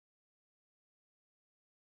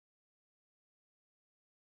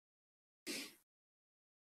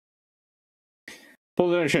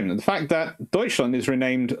 The fact that Deutschland is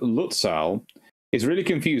renamed Lutzow is really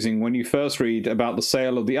confusing when you first read about the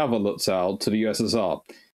sale of the other Lutzow to the USSR.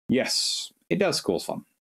 Yes, it does cause fun.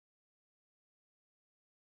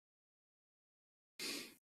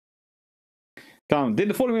 Did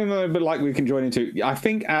the 40 million bit like we can join into? I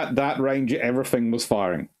think at that range, everything was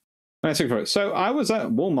firing. So I was at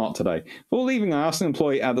Walmart today. Before leaving, I asked an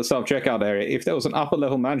employee at the self-checkout area if there was an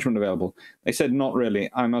upper-level management available. They said, not really.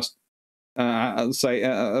 I must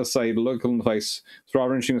say, look on the face. It's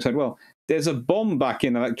rather interesting. I said, well, there's a bomb back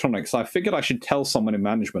in electronics. I figured I should tell someone in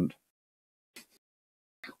management.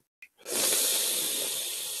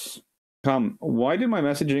 Why did my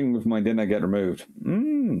messaging with my dinner get removed?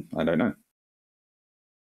 I don't know.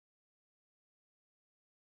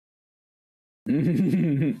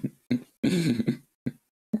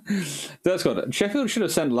 That's good. Sheffield should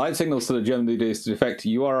have sent light signals to the German leaders to the effect,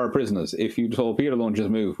 "You are our prisoners. If you torpedo launchers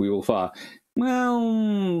move, we will fire."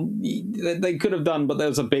 Well, they could have done, but there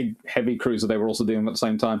was a big, heavy cruiser they were also doing at the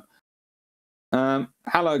same time.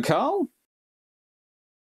 Hello, Carl.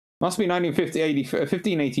 Must be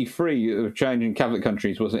 1583 of change in Catholic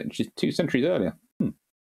countries, was it? Just 2 centuries earlier. I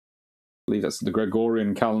believe that's the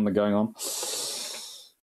Gregorian calendar going on.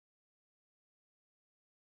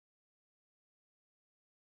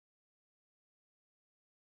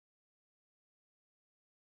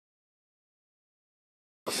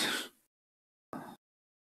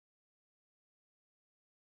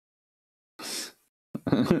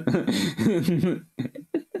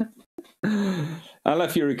 I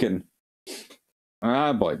left Hurricane.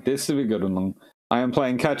 Ah, boy, this will be good one. I am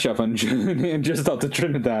playing catch up on just after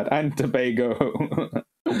Trinidad and Tobago.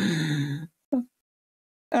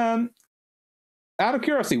 Out of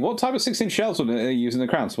curiosity, what type of 6-inch shells would they use in the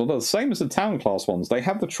Crowns? Well, they're the same as the Town class ones. They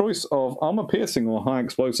have the choice of armor piercing or high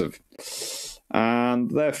explosive,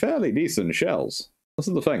 and they're fairly decent shells. This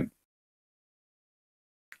is the thing.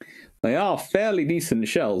 They are fairly decent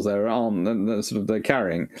shells. They're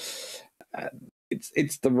carrying.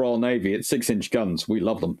 It's the Royal Navy. It's 6-inch guns. We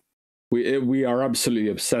love them. We are absolutely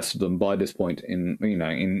obsessed with them by this point in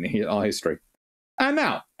our history. And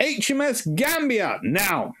now HMS Gambia.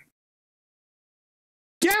 Now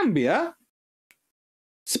Gambia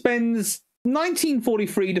spends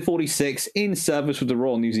 1943 to 46 in service with the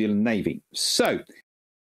Royal New Zealand Navy.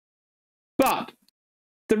 But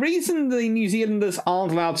the reason the New Zealanders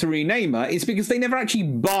aren't allowed to rename her is because they never actually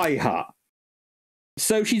buy her.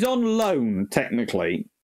 So she's on loan, technically.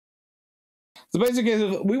 So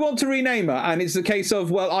basically, we want to rename her, and it's a case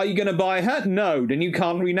of, well, are you going to buy her? No, then you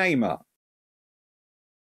can't rename her.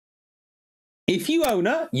 If you own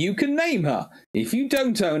her, you can name her. If you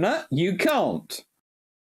don't own her, you can't.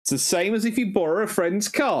 It's the same as if you borrow a friend's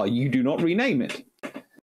car. You do not rename it.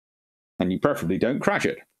 And you preferably don't crash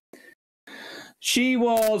it. She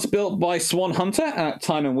was built by Swan Hunter at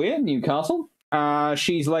Tyne and Wear, Newcastle.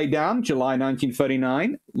 She's laid down July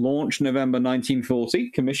 1939, launched November 1940,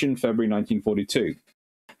 commissioned February 1942.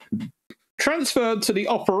 Transferred to the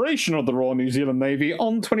operation of the Royal New Zealand Navy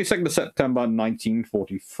on 22nd of September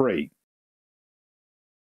 1943.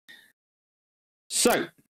 So,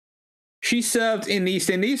 she served in the East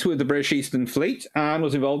Indies with the British Eastern Fleet and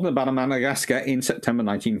was involved in the Battle of Madagascar in September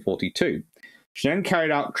 1942. She then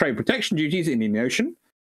carried out trade protection duties in the Indian Ocean,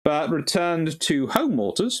 but returned to home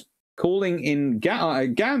waters, calling in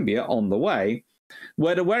Gambia on the way,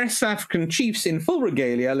 where the West African chiefs in full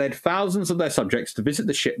regalia led thousands of their subjects to visit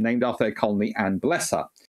the ship named after their colony and bless her.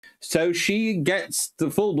 So she gets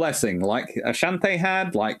the full blessing, like Ashanti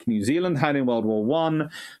had, like New Zealand had in World War I.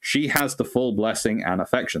 She has the full blessing and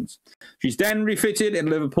affections. She's then refitted in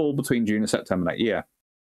Liverpool between June and September that year.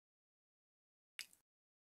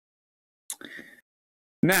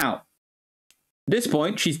 Now, at this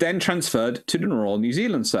point, she's then transferred to the Royal New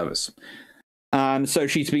Zealand Service. And so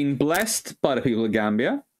she's been blessed by the people of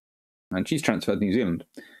Gambia, and she's transferred to New Zealand.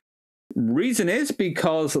 Reason is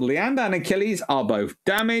because Leander and Achilles are both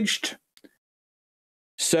damaged,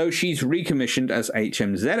 so she's recommissioned as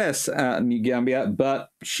HMZS New Gambia, but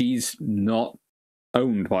she's not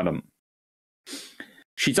owned by them.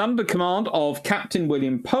 She's under the command of Captain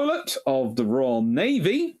William Pollitt of the Royal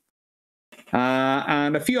Navy,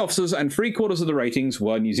 and a few officers and 3/4 of the ratings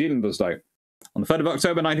were New Zealanders, though. On the 3rd of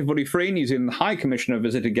October 1943, New Zealand High Commissioner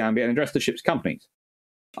visited Gambia and addressed the ship's companies.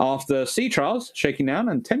 After sea trials, shaking down,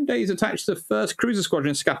 and 10 days attached to the 1st Cruiser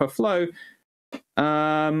Squadron Scapa Flow,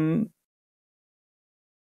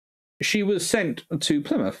 she was sent to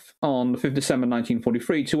Plymouth on the 5th of December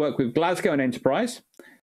 1943 to work with Glasgow and Enterprise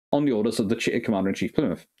on the orders of the Commander-in-Chief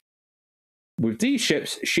Plymouth. With these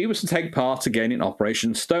ships, she was to take part again in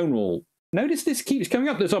Operation Stonewall. Notice this keeps coming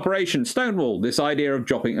up, this Operation Stonewall, this idea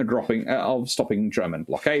of stopping German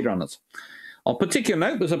blockade runners. Of particular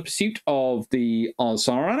note was a pursuit of the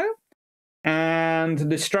Osorno and the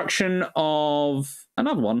destruction of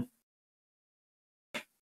another one,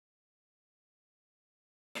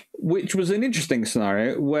 which was an interesting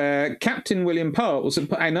scenario where Captain William Pollitt was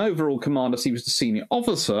an overall commander, so he was the senior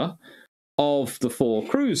officer of the 4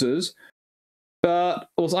 cruisers,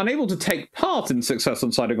 but was unable to take part in the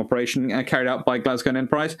successful sighting operation carried out by Glasgow and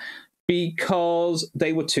Enterprise because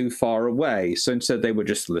they were too far away. So instead they were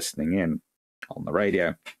just listening in on the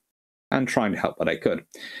radio and trying to help what they could.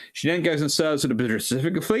 She then goes and serves with the British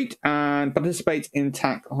Pacific Fleet and participates in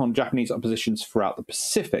attack on Japanese oppositions throughout the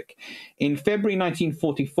Pacific. In February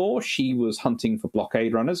 1944, she was hunting for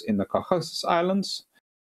blockade runners in the Cocos Islands,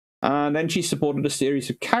 and then she supported a series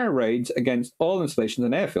of carrier raids against oil installations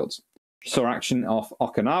and airfields. She saw action off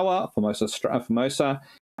Okinawa, Formosa,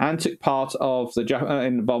 and took part of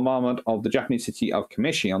in the bombardment of the Japanese city of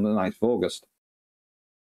Kamishi on the 9th of August.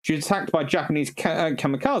 She was attacked by Japanese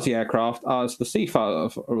kamikaze aircraft as the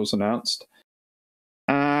ceasefire was announced,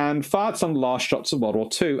 and fired some of the last shots of World War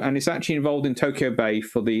II, and is actually involved in Tokyo Bay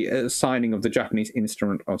for the signing of the Japanese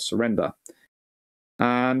Instrument of Surrender.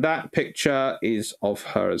 And that picture is of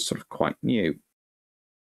her as sort of quite new.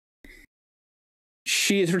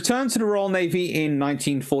 She is returned to the Royal Navy in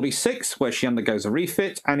 1946, where she undergoes a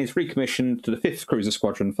refit and is recommissioned to the 5th Cruiser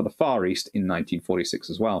Squadron for the Far East in 1946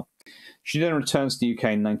 as well. She then returns to the UK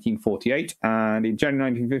in 1948, and in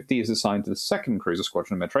January 1950 is assigned to the 2nd Cruiser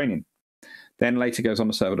Squadron Mediterranean. Then later goes on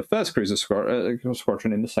to serve at the 1st Cruiser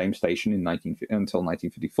Squadron in the same station until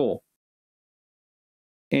 1954.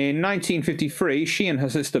 In 1953, she and her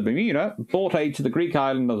sister Bermuda brought aid to the Greek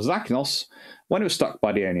island of Zakynthos when it was struck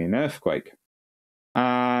by the Ionian earthquake.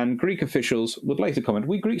 And Greek officials would later comment,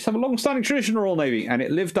 "We Greeks have a long-standing tradition in the Royal Navy, and it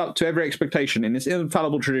lived up to every expectation in its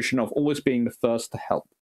infallible tradition of always being the first to help."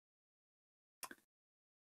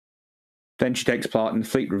 Then she takes part in the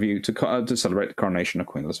Fleet Review to celebrate the coronation of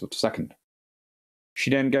Queen Elizabeth II. She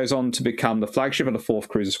then goes on to become the flagship of the 4th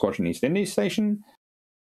Cruiser Squadron East Indies Station,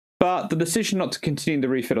 but the decision not to continue the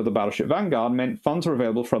refit of the battleship Vanguard meant funds were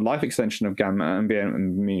available for a life extension of Gambia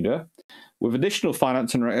and Bermuda, with additional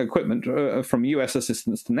finance and equipment from US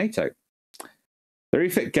assistance to NATO. The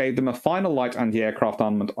refit gave them a final light anti-aircraft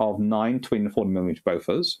armament of 9 twin 40mm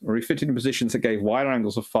Bofors, refitted in positions that gave wider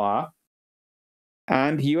angles of fire,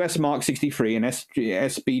 and US Mark 63 and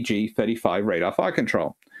SBG 35 radar fire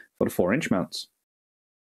control for the 4-inch mounts,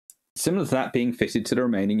 similar to that being fitted to the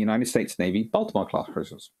remaining United States Navy Baltimore-class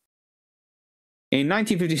cruisers. In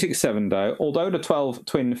 1956-7, though, although the 12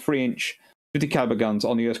 twin 3-inch 50 caliber guns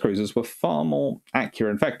on the US cruisers were far more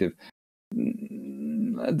accurate and effective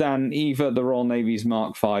than either the Royal Navy's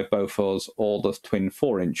Mark V Bofors or the twin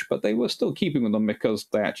 4-inch, but they were still keeping with them because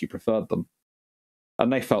they actually preferred them.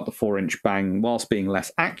 And they felt the 4-inch bang, whilst being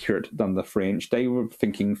less accurate than the 3-inch, they were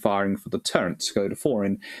thinking firing for the turret. So the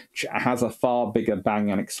 4-inch has a far bigger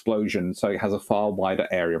bang and explosion, so it has a far wider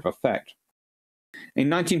area of effect. In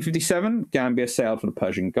 1957, Gambia sailed for the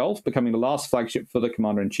Persian Gulf, becoming the last flagship for the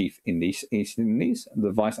Commander-in-Chief in the East Indies,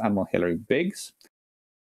 the Vice Admiral Hilary Biggs,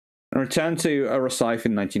 and returned to Rosyth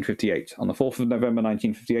in 1958. On the 4th of November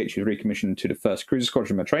 1958, she was recommissioned to the 1st Cruiser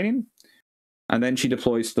Squadron Mediterranean, and then she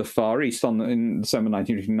deploys to the Far East in December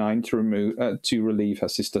 1959 to relieve her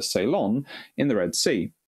sister Ceylon in the Red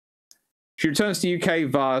Sea. She returns to the UK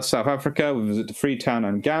via South Africa with a visit to Freetown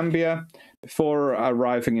and Gambia, before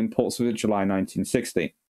arriving in Portsmouth in July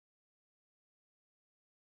 1960.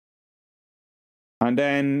 And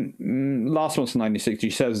then, last month in 1960,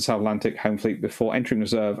 she serves the South Atlantic Home Fleet before entering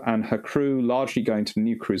reserve, and her crew largely going to the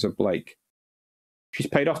new cruiser Blake. She's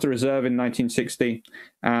paid off the reserve in 1960,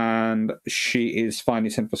 and she is finally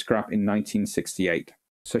sent for scrap in 1968.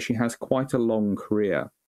 So she has quite a long career.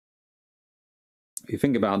 If you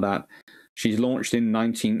think about that, she's launched in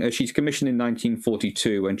she's commissioned in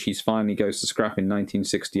 1942, and she's finally goes to scrap in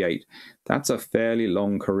 1968. That's a fairly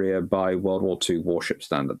long career by World War II warship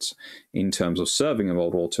standards in terms of serving in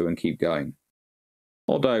World War II and keep going.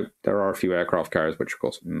 Although there are a few aircraft carriers which, of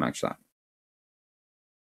course, match that.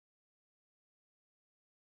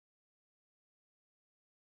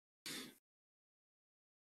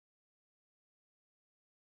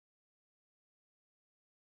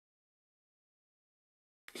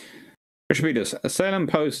 Peters, Salem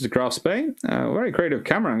poses Grass Bay. Very creative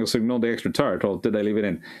camera angles to ignore the extra turret, or did they leave it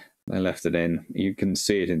in? They left it in. You can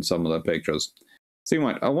see it in some of the pictures. So you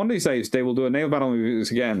might. One of these days they will do a naval battle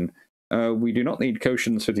movies again. We do not need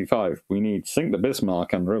Cochin's 55. We need Sink the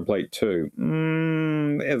Bismarck and River Plate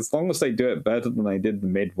 2. As long as they do it better than they did the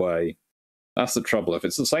Midway. That's the trouble. If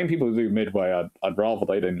it's the same people who do Midway, I'd rather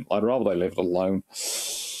they didn't. I'd rather they left it alone.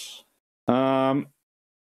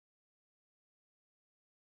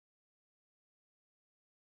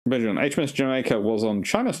 Vision. HMS Jamaica was on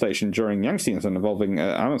China Station during Yangtze incident involving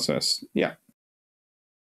armistice. Yeah.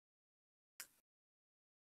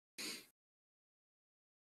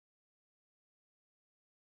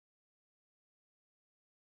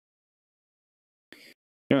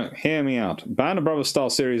 Hear me out. Band of Brothers style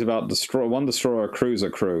series about one destroyer cruiser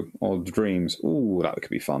crew or dreams. Ooh, that could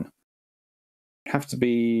be fun. Have to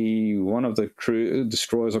be one of the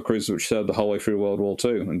destroyers or cruisers which served the whole way through World War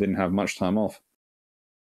II and didn't have much time off.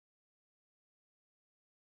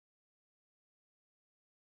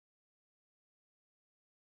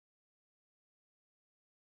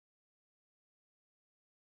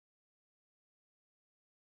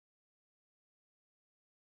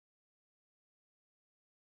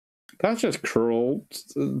 That's just cruel,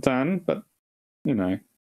 Dan, but, you know.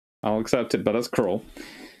 I'll accept it, but it's cruel.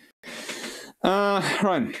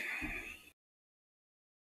 Right.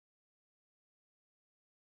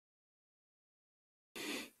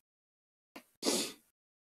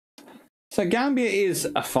 So Gambia is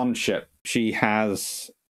a fun ship. She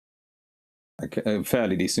has a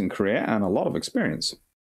fairly decent career and a lot of experience.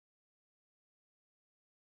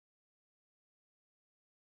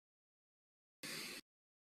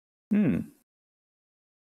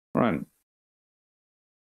 Right.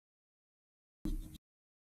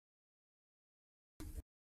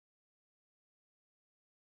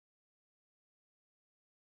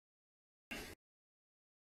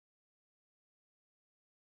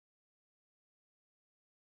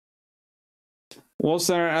 Was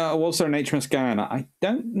there an HMS Guyana?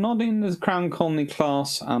 Not in the Crown Colony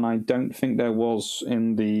class, and I don't think there was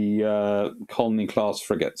in the Colony class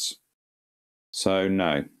frigates. So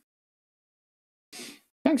no.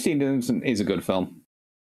 Gangster is a good film.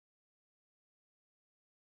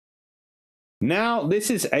 Now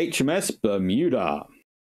this is HMS Bermuda.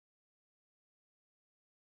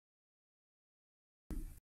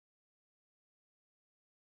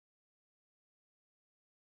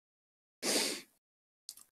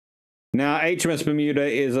 Now, HMS Bermuda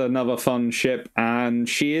is another fun ship, and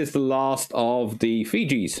she is the last of the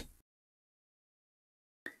Fijis.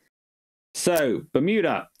 So,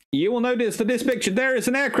 Bermuda, you will notice that this picture, there is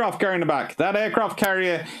an aircraft carrier in the back. That aircraft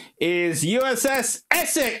carrier is USS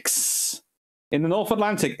Essex in the North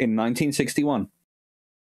Atlantic in 1961.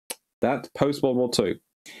 That's post-World War II.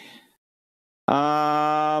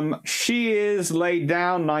 She is laid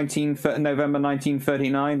down November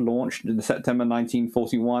 1939, launched in September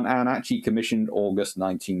 1941, and actually commissioned August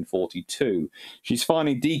 1942. She's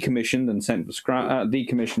finally decommissioned and sent for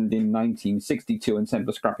decommissioned in 1962 and sent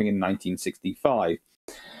for scrapping in 1965.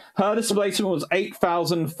 Her displacement was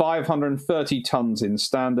 8,530 tons in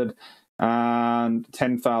standard and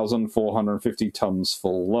 10,450 tons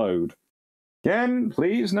full load. Again,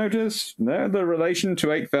 please notice the relation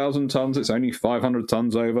to 8,000 tons. It's only 500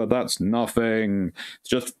 tons over. That's nothing. It's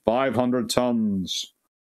just 500 tons.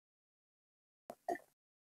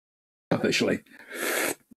 Officially.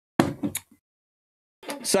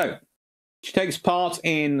 So, she takes part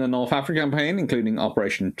in the North Africa campaign, including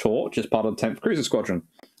Operation Torch, as part of the 10th Cruiser Squadron,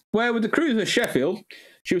 where with the cruiser Sheffield,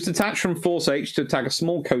 she was detached from Force H to attack a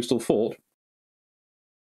small coastal fort.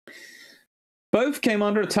 Both came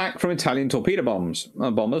under attack from Italian torpedo bombers,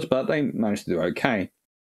 but they managed to do okay.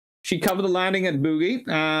 She covered the landing at Bougie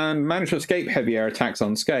and managed to escape heavy air attacks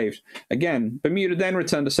unscathed. Again, Bermuda then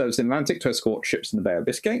returned to service in the Atlantic to escort ships in the Bay of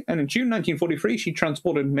Biscay, and in June 1943 she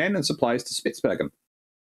transported men and supplies to Spitsbergen.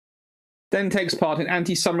 Then takes part in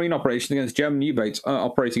anti-submarine operations against German U-boats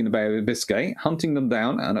operating in the Bay of Biscay, hunting them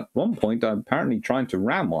down, and at one point apparently trying to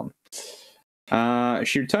ram one.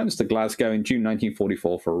 She returns to Glasgow in June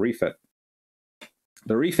 1944 for a refit.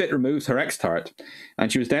 The refit removed her X-turret,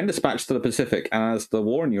 and she was then dispatched to the Pacific as the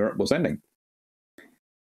war in Europe was ending.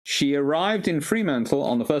 She arrived in Fremantle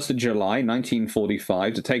on the 1st of July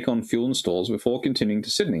 1945 to take on fuel and stores before continuing to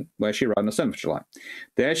Sydney, where she arrived on the 7th of July.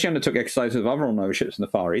 There she undertook exercises with other on-over ships in the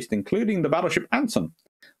Far East, including the battleship Anson.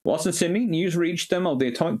 Whilst in Sydney, news reached them of the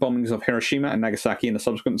atomic bombings of Hiroshima and Nagasaki and the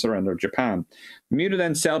subsequent surrender of Japan. Bermuda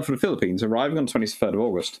then sailed for the Philippines, arriving on the 23rd of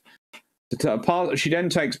August. She then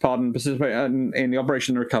takes part and participates in the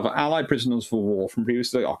operation to recover Allied prisoners of war from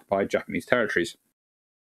previously occupied Japanese territories.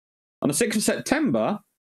 On the 6th of September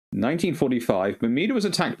 1945, Bermuda was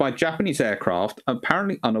attacked by Japanese aircraft,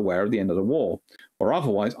 apparently unaware of the end of the war, or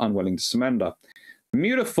otherwise unwilling to surrender.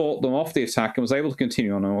 Bermuda fought them off the attack and was able to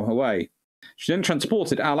continue on her way. She then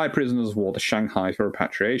transported Allied prisoners of war to Shanghai for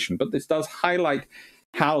repatriation, but this does highlight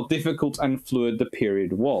how difficult and fluid the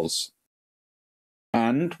period was.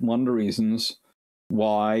 And one of the reasons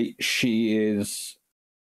why she is,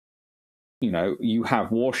 you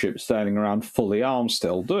have warships sailing around fully armed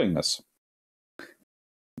still doing this.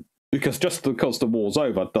 Because just because the war's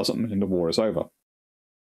over doesn't mean the war is over.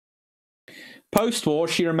 Post-war,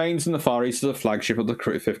 she remains in the Far East as a flagship of the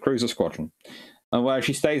 5th Cruiser Squadron, where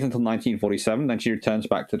she stays until 1947, then she returns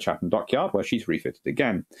back to the Chatham Dockyard, where she's refitted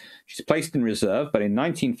again. She's placed in reserve, but in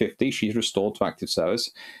 1950 she's restored to active service,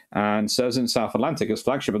 and serves in South Atlantic as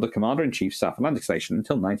flagship of the Commander-in-Chief South Atlantic Station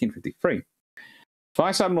until 1953.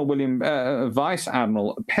 Vice Admiral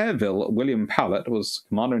Perville William Powlett was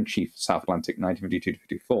Commander-in-Chief South Atlantic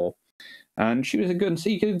 1952-54, and she was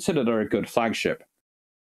he considered her a good flagship.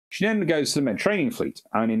 She then goes to the Mediterranean Fleet,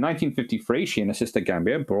 and in 1953 she and her sister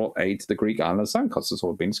Gambia brought aid to the Greek island of Zakynthos, as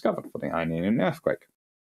had been discovered for the Ionian earthquake.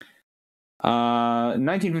 In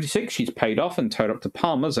 1956, she's paid off and towed up to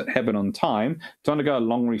Palmer's at Hebburn on Tyne to undergo a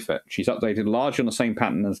long refit. She's updated largely on the same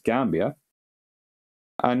pattern as Gambia,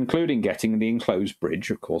 including getting the enclosed bridge,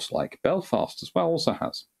 of course, like Belfast as well also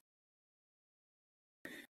has.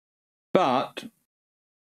 But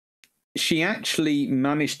she actually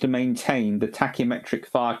managed to maintain the tachymetric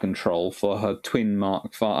fire control for her twin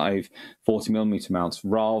Mark V 40mm mounts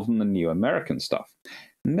rather than the new American stuff.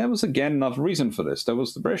 And there was again another reason for this. There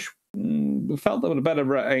was the British felt they were better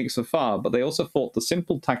rates of fire, but they also thought the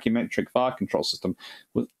simple tachymetric fire control system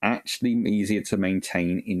was actually easier to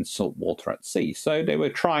maintain in salt water at sea. So they were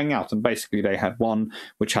trying out, and basically they had one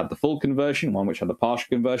which had the full conversion, one which had the partial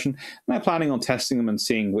conversion, and they're planning on testing them and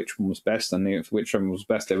seeing which one was best, and if which one was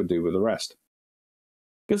best they would do with the rest.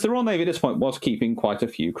 Because the Royal Navy at this point was keeping quite a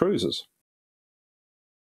few cruisers.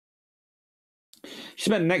 She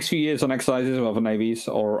spent the next few years on exercises with other navies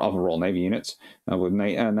or other Royal Navy units with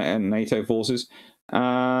NATO forces.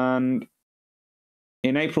 And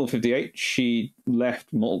in April 1958, she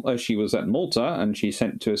left Malta. She was at Malta, and she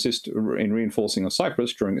sent to assist in reinforcing of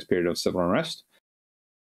Cyprus during this period of civil unrest.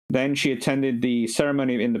 Then she attended the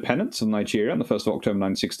ceremony of independence of Nigeria on the 1st of October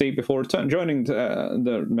 1960 before joining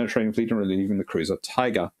the Mediterranean Fleet and relieving the cruiser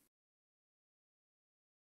Tiger.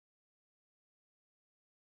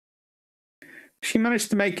 She managed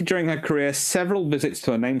to make, during her career, several visits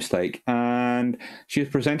to her namesake, and she was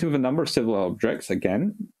presented with a number of civil objects,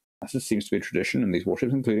 again, as it seems to be a tradition in these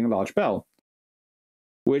warships, including a large bell,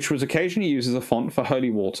 which was occasionally used as a font for holy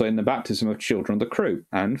water in the baptism of children of the crew,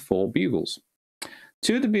 and 4 bugles.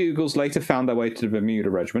 2 of the bugles later found their way to the Bermuda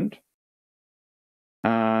Regiment,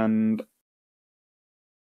 and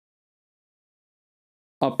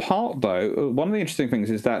apart, though, one of the interesting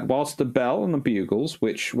things is that whilst the bell and the bugles,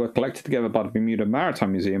 which were collected together by the Bermuda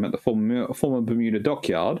Maritime Museum at the former Bermuda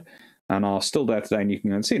Dockyard, and are still there today, and you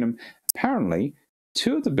can go and see them, apparently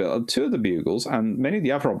two of the bugles and many of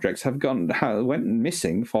the other objects went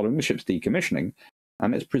missing following the ship's decommissioning,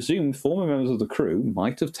 and it's presumed former members of the crew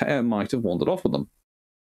might have wandered off with them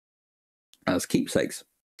as keepsakes.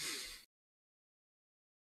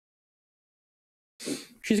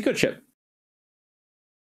 She's a good ship.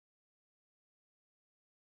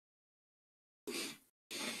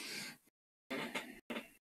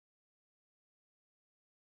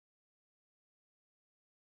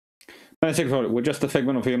 We're just a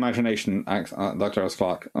figment of your imagination, Dr. S.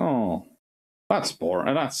 Clark. Oh, that's boring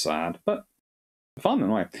and that's sad, but fun in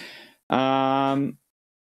a way.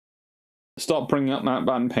 Stop bringing up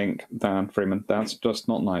Mountbatten Pink, Dan Freeman. That's just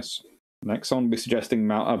not nice. Next, someone will be suggesting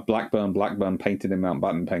Blackburn painted in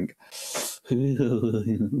Mountbatten Pink.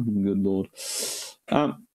 Good lord.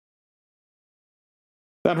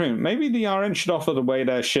 Maybe the RN should offer to weigh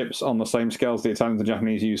their ships on the same scales the Italians and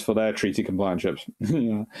Japanese use for their treaty-compliant ships.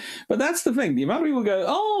 Yeah. But that's the thing. The amount of people go,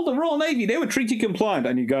 oh, the Royal Navy, they were treaty-compliant.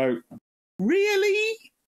 And you go, really?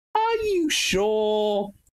 Are you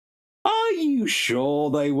sure? Are you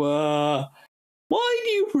sure they were? Why do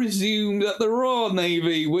you presume that the Royal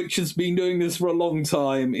Navy, which has been doing this for a long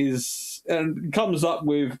time, and comes up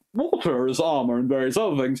with water as armour and various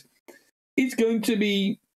other things, is going to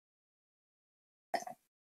be...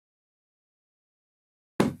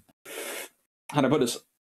 How do I put this?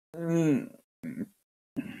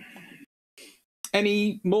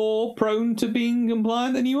 Any more prone to being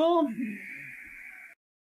compliant than you are?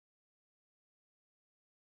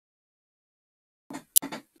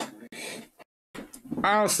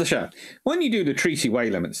 That's the show. When you do the treaty way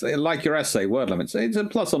limits, like your essay word limits, it's a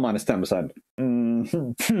plus or minus 10%.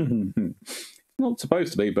 Not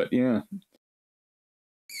supposed to be, but yeah.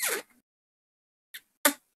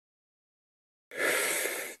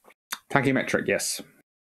 Tachymetric, yes.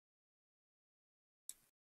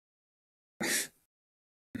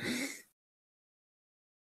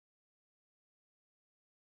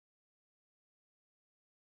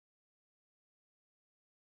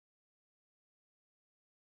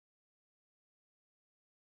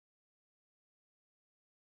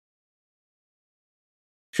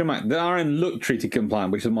 Sure, Mike, the RN looked treaty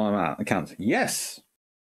compliant, which is my account. Yes.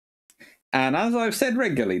 And as I've said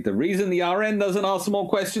regularly, the reason the RN doesn't ask more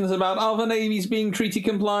questions about other navies being treaty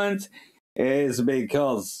compliant is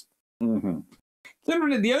because so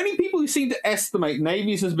the only people who seem to estimate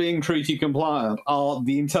navies as being treaty compliant are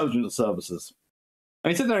the intelligence services.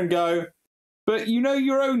 And you sit there and go, but you know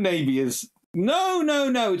your own navy is no,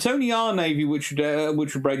 it's only our navy which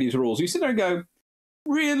would break these rules. You sit there and go,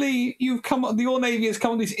 really? Your navy has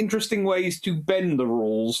come up with these interesting ways to bend the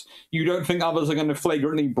rules. You don't think others are going to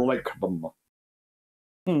flagrantly break them?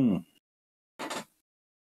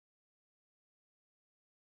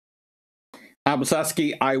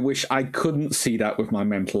 Abasaski, I wish I couldn't see that with my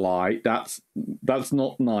mental eye. That's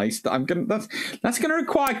not nice. That's gonna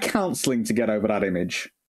require counselling to get over that image.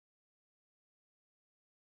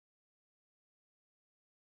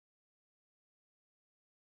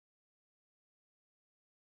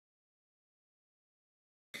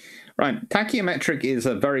 Right, tachyometric is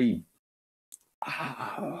a very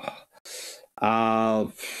let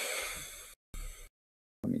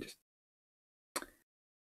me just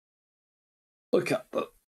look at the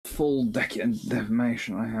full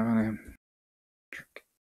definition I have on him.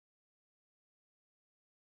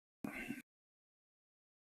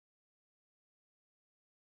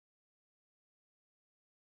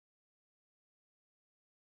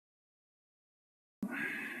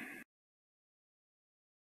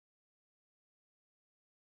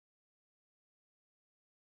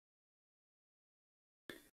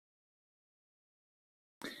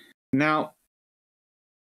 Now,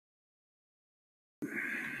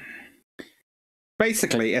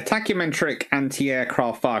 basically, a tachymetric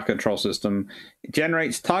anti-aircraft fire control system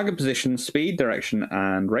generates target position, speed, direction,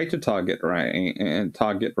 and rate of target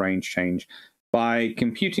range change by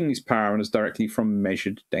computing these parameters directly from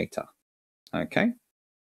measured data. Okay?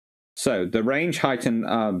 So the range, height, and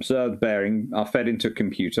observed bearing are fed into a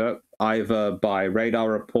computer, either by radar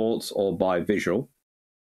reports or by visual,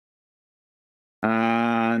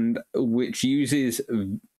 and which uses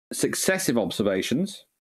successive observations,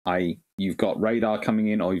 i.e. you've got radar coming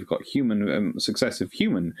in or you've got successive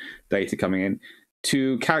human data coming in,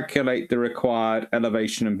 to calculate the required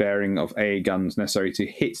elevation and bearing of AA guns necessary to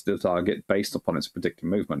hit the target based upon its predicted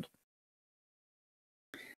movement.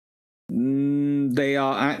 They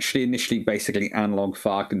are actually initially basically analog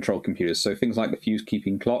fire control computers. So things like the fuse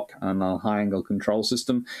keeping clock and the high angle control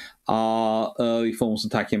system are early forms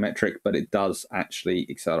of tachyometric, but it does actually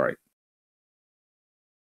accelerate.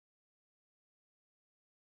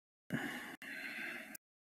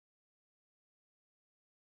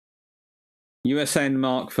 USN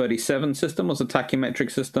Mark 37 system was a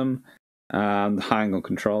tachyometric system, and the high angle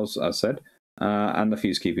controls, as I said, and the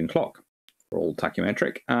fuse keeping clock were all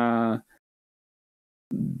tachyometric.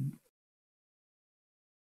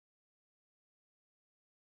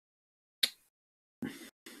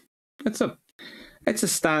 It's a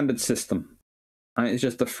standard system. And it's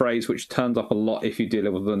just a phrase which turns up a lot if you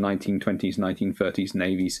deal with the 1920s, 1930s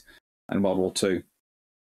navies and World War II.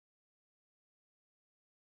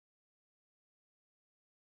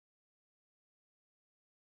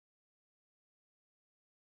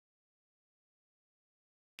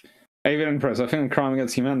 Avian Empress, I think crime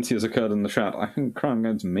against humanity has occurred in the chat. I think crime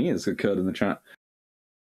against me has occurred in the chat.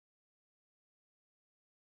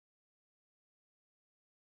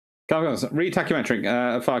 Read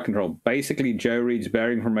tachyometric fire control. Basically, Joe reads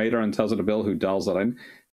bearing from radar and tells it a bill who dials that in.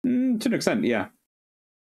 To an extent, yeah.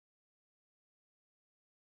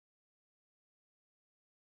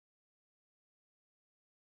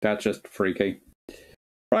 That's just freaky.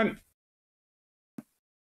 Right.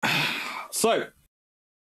 So,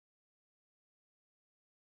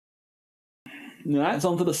 that's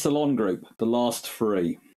onto the Salon group, the last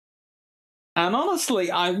three. And honestly,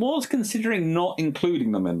 I was considering not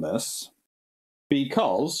including them in this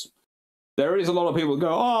because there is a lot of people who go,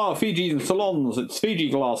 oh, Fiji and Salons, it's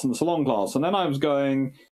Fiji class and the Salon class. And then I was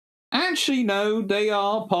going, actually, no, they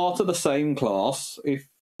are part of the same class, if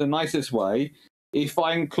the nicest way. If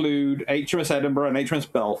I include HMS Edinburgh and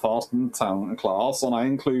HMS Belfast in the town class, and I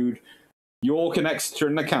include York and Exeter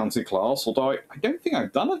in the county class, although I don't think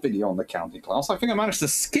I've done a video on the county class. I think I managed to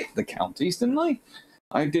skip the counties, didn't I?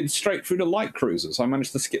 I did straight through the light cruisers. I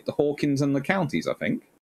managed to skip the Hawkins and the counties, I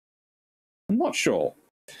think. I'm not sure.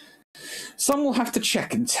 Some will have to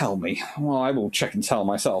check and tell me. Well, I will check and tell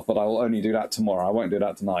myself, but I will only do that tomorrow. I won't do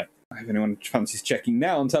that tonight. If anyone fancies checking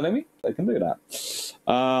now and telling me, they can do that.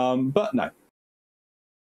 But no.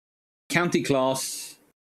 County class,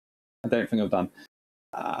 I don't think I've done.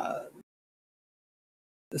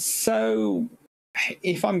 So,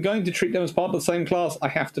 if I'm going to treat them as part of the same class, I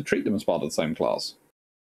have to treat them as part of the same class.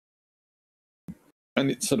 And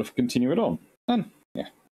it's sort of continue it on. And, yeah.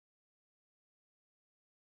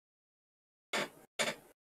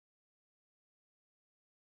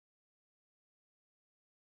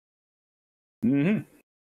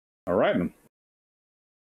 All right, then.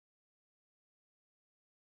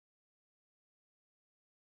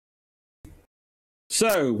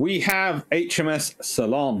 So, we have HMS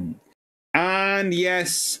Salon. And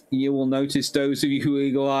yes, you will notice, those of you who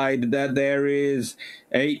eagle-eyed, that there is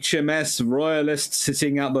HMS Royalist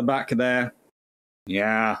sitting at the back there.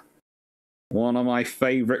 Yeah, one of my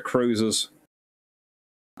favourite cruisers.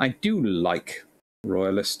 I do like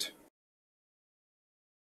Royalist.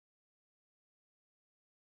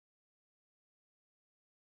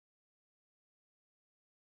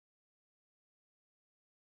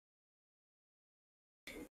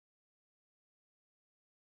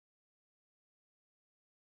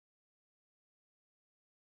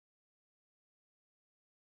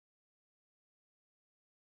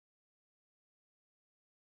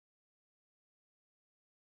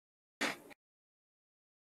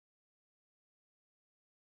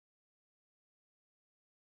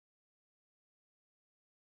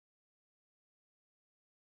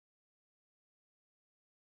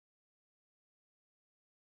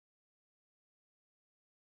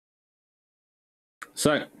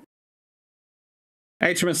 So,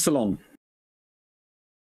 HMS Ceylon.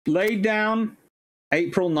 Laid down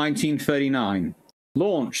April 1939.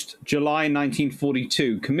 Launched July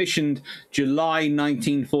 1942. Commissioned July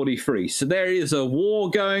 1943. So there is a war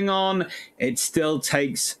going on. It still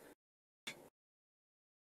takes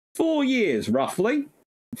 4 years, roughly,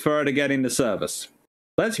 for her to get into service.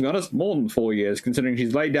 Let's be honest, more than 4 years, considering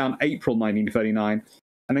she's laid down April 1939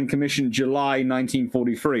 and then commissioned July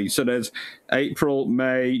 1943. So there's April,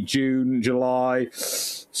 May, June, July.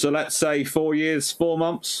 So let's say 4 years, 4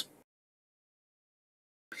 months.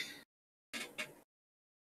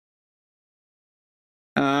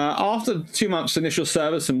 After 2 months initial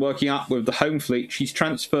service and working up with the home fleet, she's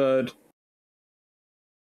transferred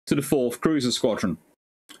to the 4th Cruiser Squadron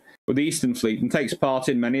with the Eastern Fleet and takes part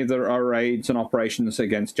in many of the raids and operations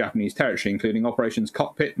against Japanese territory, including Operations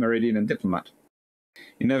Cockpit, Meridian, and Diplomat.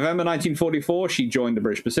 In November 1944, she joined the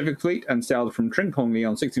British Pacific Fleet and sailed from Trincomalee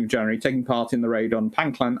on 16th January, taking part in the raid on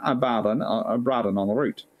Panklan and Braddon on the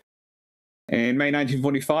route. In May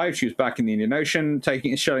 1945, she was back in the Indian Ocean,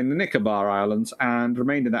 shelling the Nicobar Islands, and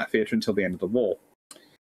remained in that theatre until the end of the war.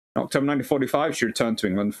 In October 1945, she returned to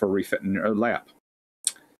England for a refit and layup.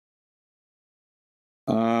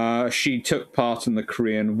 She took part in the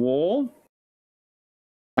Korean War,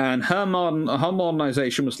 and her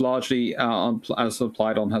modernisation was largely as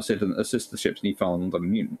applied on her sister ships Newfoundland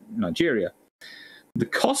and Nigeria. The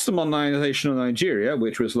cost of modernisation of Nigeria,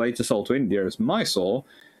 which was later sold to India as Mysore,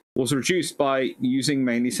 was reduced by using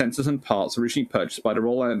mainly sensors and parts originally purchased by the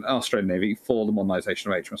Royal Australian Navy for the modernisation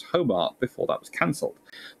of HMS Hobart before that was cancelled.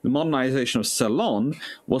 The modernisation of Ceylon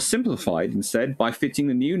was simplified instead by fitting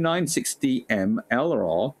the new 960M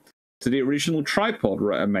LRR to the original tripod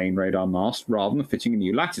main radar mast rather than fitting a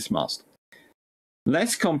new lattice mast.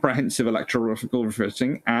 Less comprehensive electrical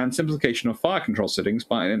refitting and simplification of fire control systems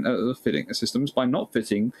by not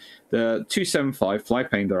fitting the 275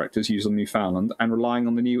 flyplane directors used on Newfoundland and relying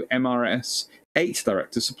on the new MRS-8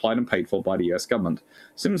 directors supplied and paid for by the US government,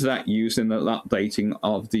 similar to that used in the updating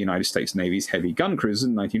of the United States Navy's heavy gun cruisers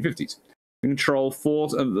in the 1950s. Control 4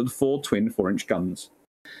 twin 4-inch guns,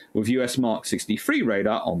 with US Mark 63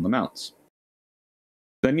 radar on the mounts.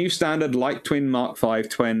 The new standard light twin Mark V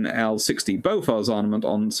Twin L60 Bofors armament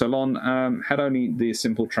on Ceylon had only the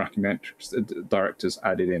simple tracking directors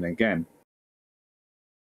added in again.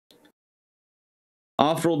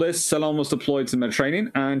 After all this, Ceylon was deployed to the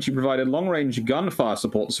Mediterranean, and she provided long-range gunfire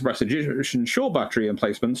support to suppress Egyptian shore battery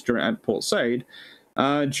emplacements at Port Said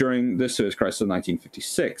during the Suez Crisis of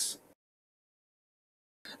 1956.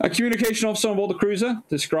 A communication officer on board the cruiser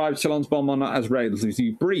described Ceylon's bombardment as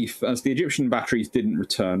relatively brief, as the Egyptian batteries didn't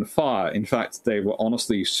return fire. In fact, they were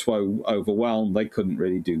honestly so overwhelmed they couldn't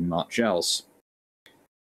really do much else.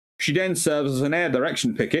 She then serves as an air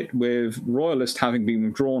direction picket, with Royalist having been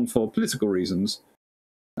withdrawn for political reasons,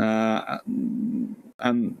 and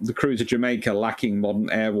the cruiser Jamaica lacking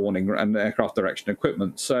modern air warning and aircraft direction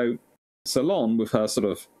equipment. So Ceylon, with her sort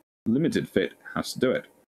of limited fit, has to do it.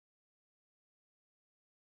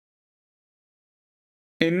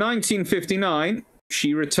 In 1959,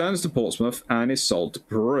 she returns to Portsmouth and is sold to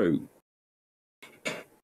Peru.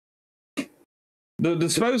 The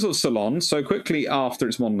disposal of Ceylon so quickly after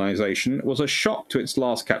its modernisation was a shock to its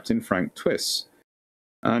last captain, Frank Twiss.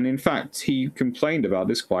 And in fact, he complained about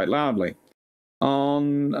this quite loudly.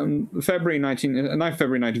 On February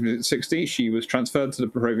 1960, she was transferred to the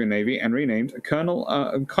Peruvian Navy and renamed Coronel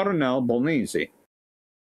Bolognesi.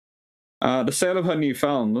 The sale of her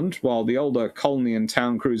Newfoundland, while the older colony and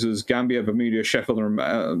town cruisers Gambia, Bermuda, Sheffield,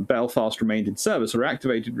 and Belfast remained in service or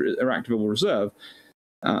activable reserve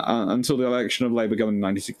until the election of Labour government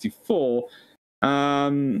in 1964,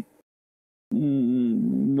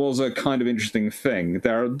 was a kind of interesting thing.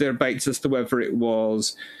 There are debates as to whether it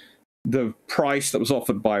was the price that was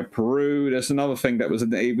offered by Peru. There's another thing that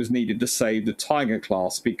it was needed to save the Tiger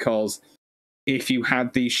class, because if you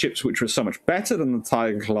had these ships which were so much better than the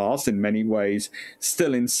Tiger class in many ways,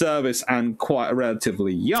 still in service and quite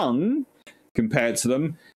relatively young compared to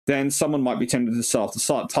them, then someone might be tempted to sell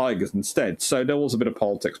the Tigers instead. So there was a bit of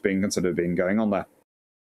politics being considered going on there.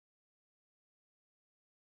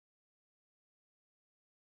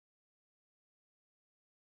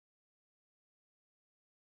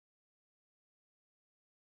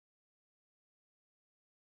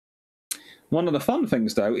 One of the fun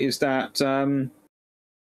things, though, is that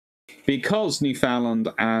because Newfoundland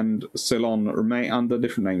and Ceylon remain under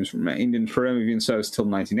different names, remained in Peruvian service till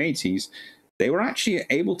the 1980s, they were actually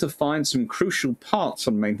able to find some crucial parts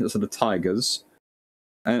on maintenance of the Tigers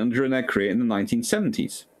during their career in the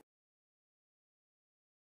 1970s.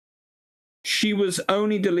 She was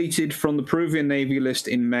only deleted from the Peruvian Navy list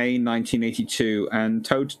in May 1982 and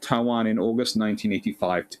towed to Taiwan in August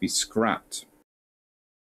 1985 to be scrapped.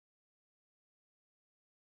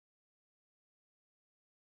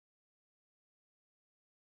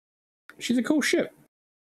 She's a cool ship.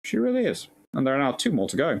 She really is. And there are now 2 more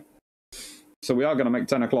to go. So we are going to make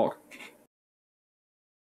 10 o'clock.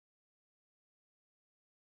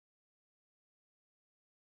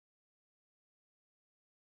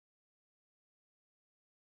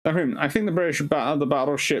 I think the British, the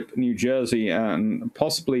battleship New Jersey, and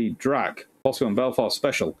possibly Drac, possibly on Belfast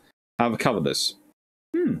Special, have covered this.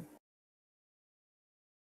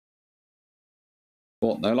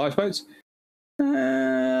 What, no lifeboats?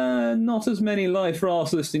 Not as many life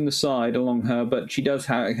rafts listing the side along her, but she does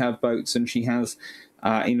have boats, and she has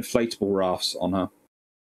inflatable rafts on her.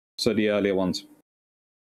 So the earlier ones.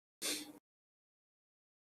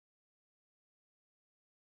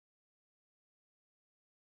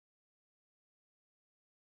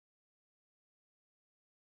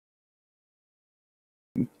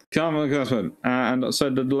 And so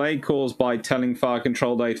the delay caused by telling fire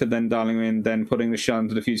control data, then dialing in, then putting the shell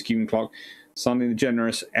into the fuse keeping clock, suddenly the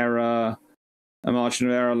generous error, a margin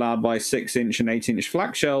of error allowed by 6-inch and 8-inch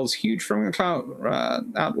flak shells, huge from the cloud,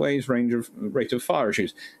 outweighs rate of fire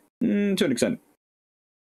issues to an extent.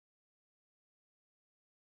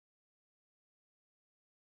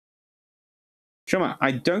 Shoma,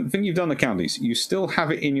 I don't think you've done the counties. You still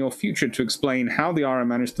have it in your future to explain how the RA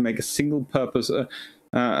managed to make a single-purpose,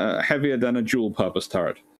 heavier than a dual-purpose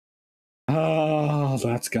turret. Ah,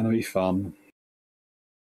 that's going to be fun.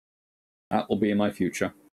 That will be in my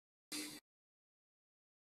future.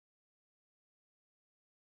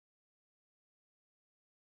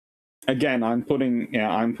 Again, I'm putting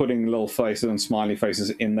little faces and smiley faces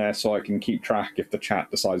in there so I can keep track if the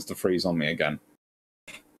chat decides to freeze on me again.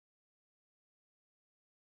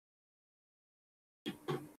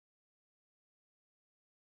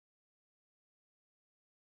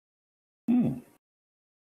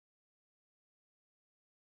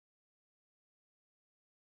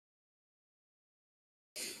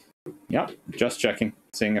 Yep, just checking.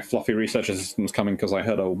 Seeing if Fluffy Research Assistant coming because I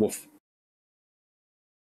heard a woof.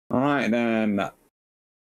 Alright, then.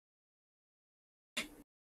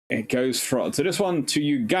 It goes to this one, to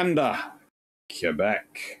Uganda,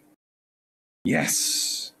 Quebec.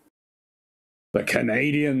 Yes! The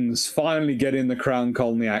Canadians finally get in the Crown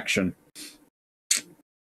Colony action.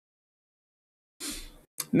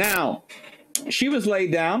 Now, she was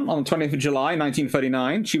laid down on the 20th of July,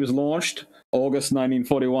 1939. She was launched August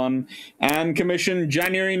 1941 and commissioned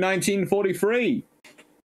January 1943.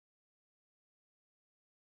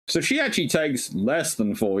 So she actually takes less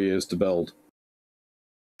than 4 years to build.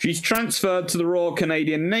 She's transferred to the Royal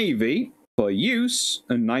Canadian Navy for use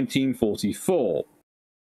in 1944.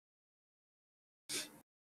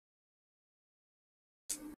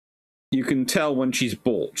 You can tell when she's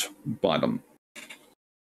bought by them.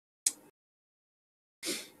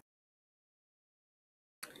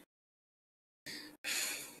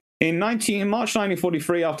 In March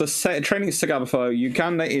 1943, after training at Sagabafo,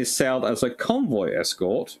 Uganda is sailed as a convoy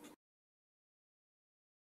escort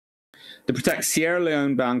to protect Sierra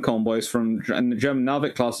Leone-bound convoys from the German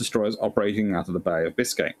Narvik-class destroyers operating out of the Bay of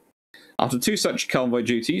Biscay. After 2 such convoy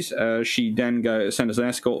duties, she then sent as an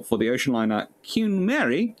escort for the ocean liner Queen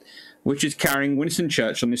Mary, which is carrying Winston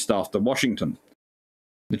Churchill and his staff to Washington.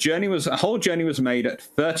 The whole journey was made at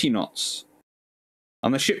 30 knots.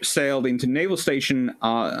 And the ship sailed into Naval Station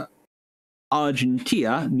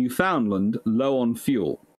Argentia, Newfoundland, low on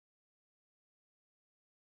fuel.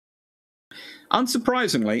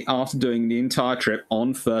 Unsurprisingly, after doing the entire trip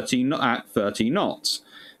at 30 knots.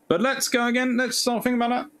 But let's go again, let's start thinking about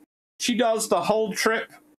that. She does the whole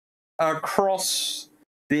trip across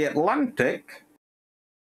the Atlantic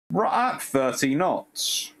at 30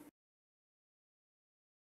 knots.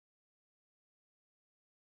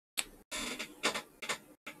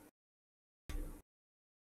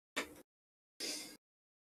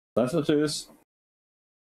 Let's do this.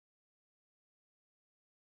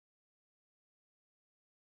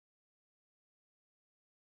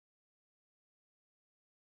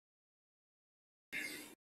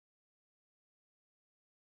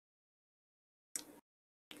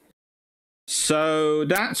 So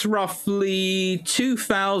that's roughly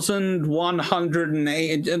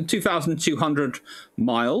 2,200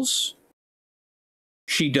 miles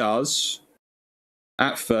she does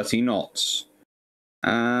at 30 knots.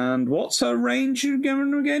 And what's her range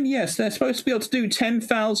again? Yes, they're supposed to be able to do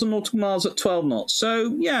 10,000 nautical miles at 12 knots.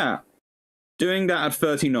 So, yeah, doing that at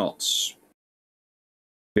 30 knots.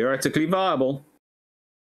 Theoretically viable.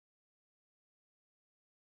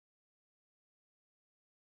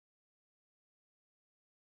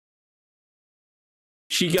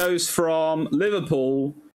 she goes from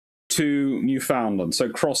Liverpool to Newfoundland, so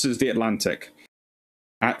crosses the Atlantic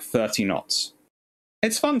at 30 knots.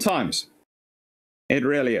 It's fun times. It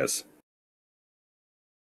really is.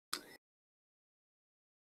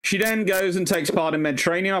 She then goes and takes part in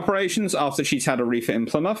Mediterranean operations after she's had a refit in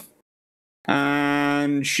Plymouth.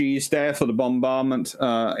 And she's there for the bombardment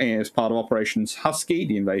as part of Operations Husky,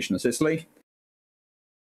 the invasion of Sicily.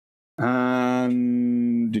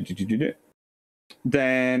 And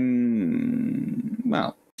then,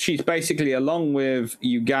 well, she's basically, along with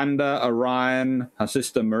Uganda, Orion, her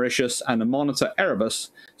sister Mauritius, and the monitor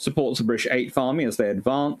Erebus, supports the British 8th Army as they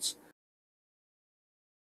advance.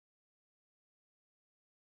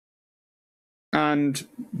 And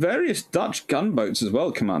various Dutch gunboats as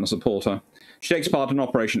well come out and support her. She takes part in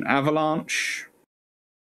Operation Avalanche.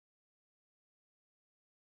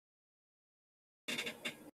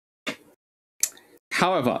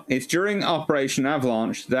 However, it's during Operation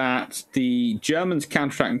Avalanche that the Germans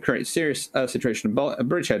counterattack and create a serious situation at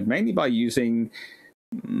Bridgehead, mainly by using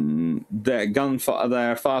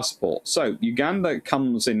their fire support. So Uganda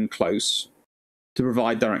comes in close to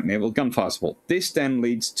provide direct naval gunfire support. This then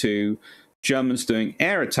leads to Germans doing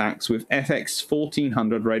air attacks with FX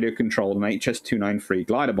 1400 radio-controlled and HS-293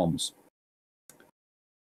 glider bombs.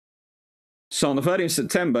 So on the 30th of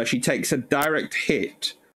September, she takes a direct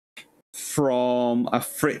hit from a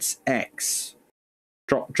Fritz X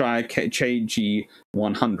drop drag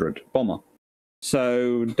KG-100 bomber.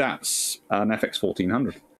 So that's an FX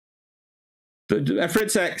 1400. The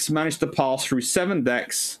Fritz X managed to pass through 7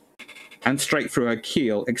 decks and straight through her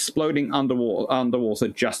keel, exploding underwater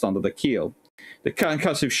just under the keel. The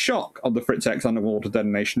concussive shock of the Fritz X underwater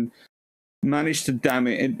detonation managed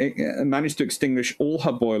to extinguish all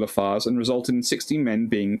her boiler fires and resulted in 60 men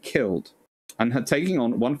being killed and had taking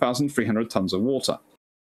on 1,300 tons of water.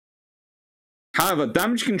 However,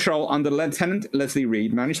 damage control under Lieutenant Leslie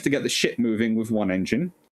Reed managed to get the ship moving with 1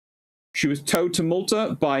 engine. She was towed to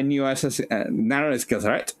Malta by new SS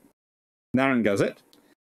Narragansett,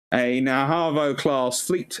 a Nahavo-class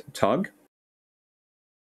fleet tug,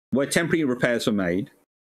 where temporary repairs were made.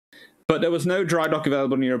 But there was no dry dock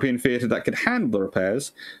available in European theatre that could handle the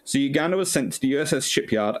repairs, so Uganda was sent to the USS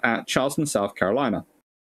Shipyard at Charleston, South Carolina.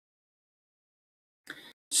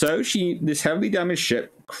 So this heavily damaged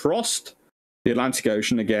ship crossed the Atlantic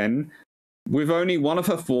Ocean again, with only one of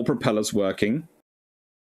her 4 propellers working,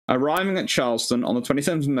 arriving at Charleston on the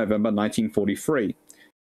 27th of November 1943.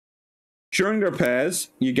 During the repairs,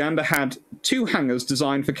 Uganda had 2 hangars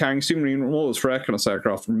designed for carrying submarine mortars for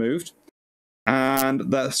aircraft removed,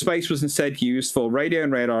 and the space was instead used for radio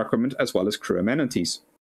and radar equipment as well as crew amenities.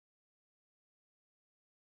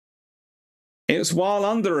 It was while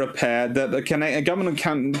under repair that the government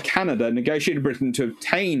of Canada negotiated Britain to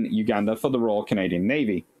obtain Uganda for the Royal Canadian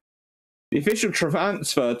Navy. The official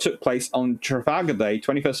transfer took place on Trafalgar Day,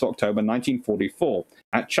 21st of October 1944,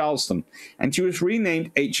 at Charleston, and she was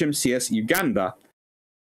renamed HMCS Uganda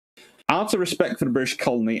out of respect for the British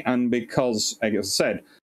colony and because, as I said,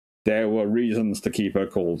 there were reasons to keep her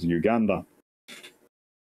called Uganda.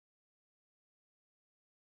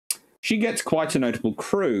 She gets quite a notable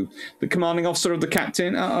crew. The commanding officer of the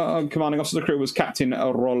crew was Captain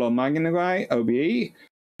Rollo Mangai, OBE,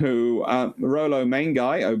 Rollo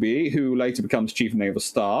Mangai, OBE, who later becomes Chief of Naval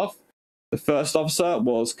Staff. The first officer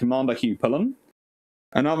was Commander Hugh Pullen.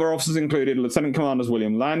 And other officers included Lieutenant Commanders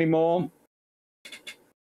William Landymore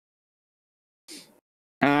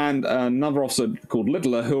and another officer called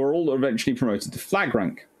Littler, who were all eventually promoted to flag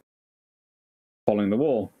rank following the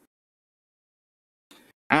war.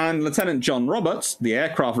 And Lieutenant John Roberts, the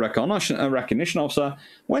aircraft recognition officer,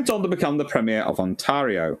 went on to become the Premier of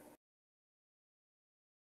Ontario.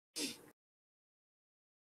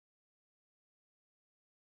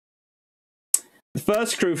 The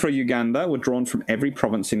first crew for Uganda were drawn from every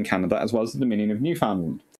province in Canada, as well as the Dominion of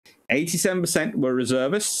Newfoundland. 87% were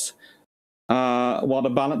reservists, while the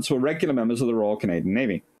balance were regular members of the Royal Canadian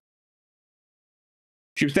Navy.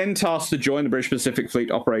 She was then tasked to join the British Pacific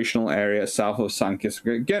Fleet operational area south of San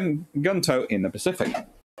Gunto in the Pacific.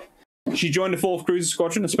 She joined the 4th Cruiser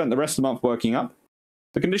Squadron and spent the rest of the month working up.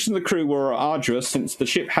 The conditions of the crew were arduous since the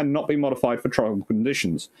ship had not been modified for tropical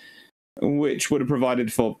conditions, which would have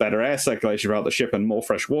provided for better air circulation throughout the ship and more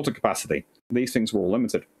fresh water capacity. These things were all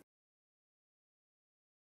limited.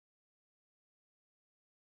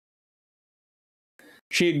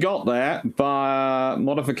 She had got there via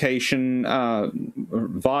modification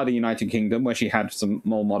via the United Kingdom, where she had some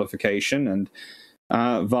more modification, and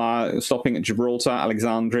via stopping at Gibraltar,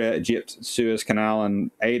 Alexandria, Egypt, Suez Canal,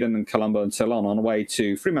 and Aden and Colombo and Ceylon on the way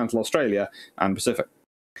to Fremantle, Australia, and Pacific.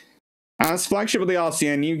 As flagship of the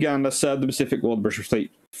RCN, Uganda served the Pacific World British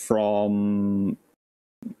fleet from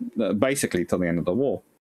basically till the end of the war.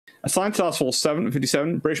 Assigned to Task Force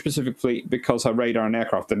 757, British Pacific Fleet, because her radar and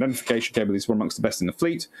aircraft identification capabilities were amongst the best in the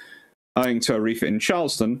fleet, owing to a refit in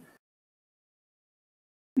Charleston,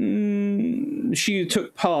 she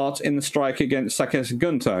took part in the strike against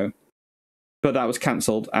Sakesagunto, but that was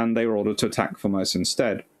cancelled and they were ordered to attack Formosa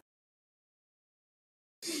instead.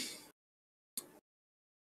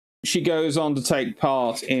 She goes on to take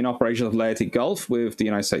part in Operation of Leyte Gulf with the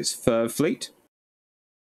United States Fur Fleet.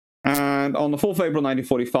 And on the 4th of April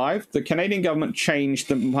 1945, the Canadian government changed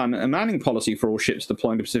the manning policy for all ships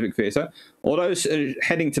deploying to the Pacific Theatre. All those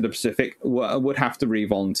heading to the Pacific would have to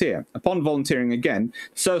re-volunteer. Upon volunteering again,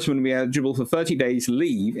 servicemen would be eligible for 30 days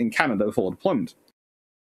leave in Canada before deployment.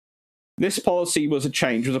 This policy was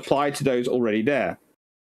applied to those already there.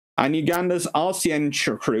 And Uganda's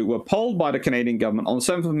RCN crew were polled by the Canadian government on the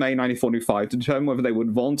 7th of May 1945 to determine whether they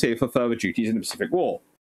would volunteer for further duties in the Pacific War.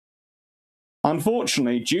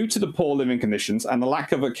 Unfortunately, due to the poor living conditions and the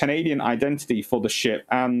lack of a Canadian identity for the ship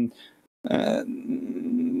and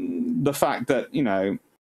the fact that, you know,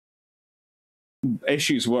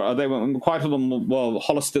 issues were, they were quite a lot were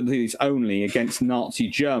hostilities only against Nazi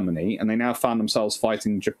Germany, and they now found themselves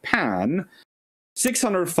fighting Japan,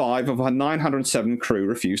 605 of her 907 crew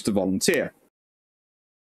refused to volunteer.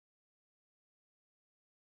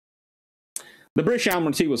 The British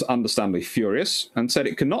Admiralty was understandably furious and said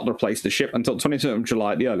it could not replace the ship until 27th of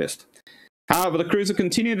July at the earliest. However, the cruiser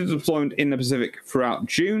continued its deployment in the Pacific throughout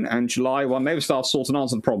June and July while Naval staff sought an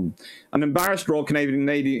answer to the problem. An embarrassed Royal Canadian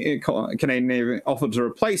Navy offered to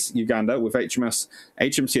replace Uganda with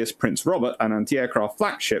HMCS Prince Robert, an anti-aircraft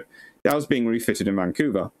flagship that was being refitted in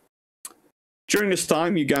Vancouver. During this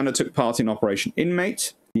time, Uganda took part in Operation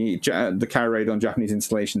Inmate, the carrier raid on Japanese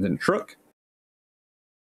installations in Truk.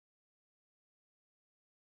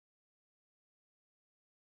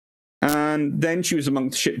 And then she was among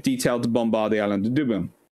the ship detailed to bombard the island of Dubon.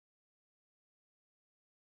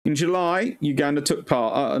 In July, Uganda took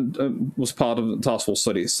part, was part of the Task Force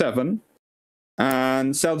 37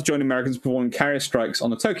 and sailed to join the Americans performing carrier strikes on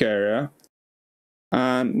the Tokyo area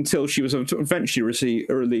until she was eventually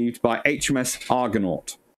relieved by HMS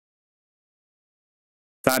Argonaut.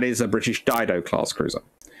 That is a British Dido-class cruiser.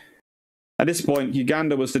 At this point,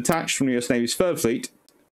 Uganda was detached from the US Navy's Third Fleet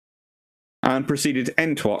and proceeded to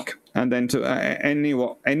Entwok, and then to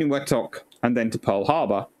Eniwetok, and then to Pearl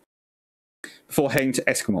Harbor, before heading to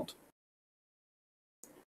Esquimalt.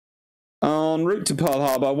 En route to Pearl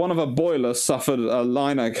Harbor, one of her boilers suffered a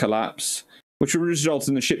liner collapse, which would result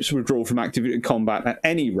in the ship's withdrawal from active combat at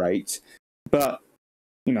any rate, but,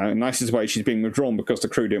 you know, in the nicest way, she's being withdrawn because the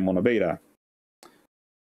crew didn't want to be there.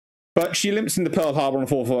 But she limped into Pearl Harbor on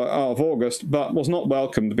the 4th of August, but was not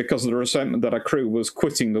welcomed because of the resentment that her crew was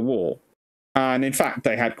quitting the war. And in fact,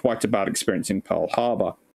 they had quite a bad experience in Pearl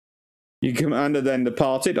Harbor. The commander then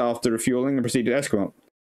departed after refueling and proceeded to Esquimalt.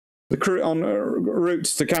 The crew en route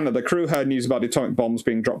to Canada, the crew heard news about the atomic bombs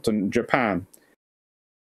being dropped in Japan.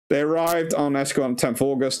 They arrived on Esquimalt on 10th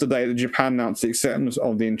August, the day that Japan announced the acceptance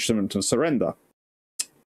of the instrument of surrender.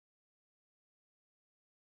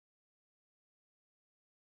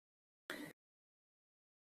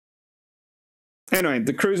 Anyway,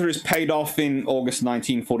 the cruiser is paid off in August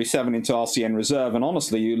 1947 into RCN Reserve, and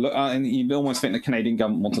honestly, you almost think the Canadian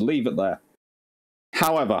government want to leave it there.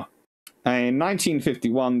 However, in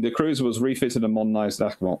 1951, the cruiser was refitted and modernized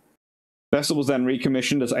at Esquimalt. The vessel was then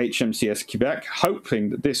recommissioned as HMCS Quebec, hoping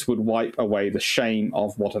that this would wipe away the shame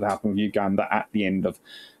of what had happened with Uganda at the end of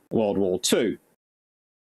World War II.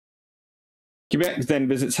 Quebec then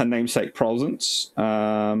visits her namesake province,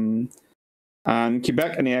 and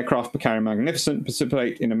Quebec and the aircraft carrier Magnificent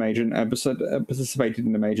participated in the major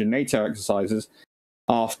NATO exercises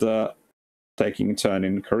after taking a turn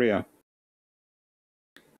in Korea.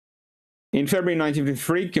 In February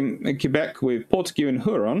 1953, Quebec with Portage and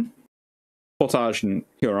Huron,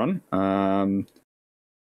 a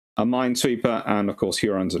minesweeper, and of course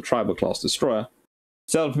Huron's a tribal class destroyer,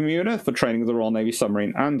 sailed to Bermuda for training of the Royal Navy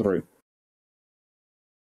submarine Andrew.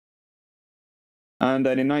 And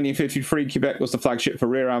then in 1953, Quebec was the flagship for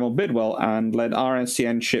Rear Admiral Bidwell and led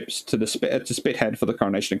RCN ships to Spithead for the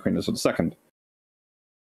coronation of Queen Elizabeth II.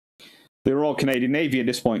 The Royal Canadian Navy at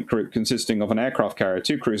this point group consisting of an aircraft carrier,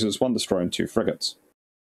 2 cruisers, 1 destroyer and 2 frigates.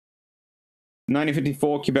 In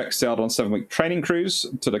 1954, Quebec sailed on a 7-week training cruise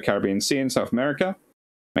to the Caribbean Sea in South America,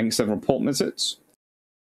 making several port visits.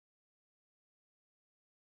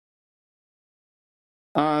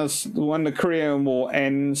 When the Korean War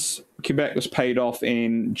ends, Quebec was paid off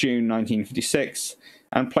in June 1956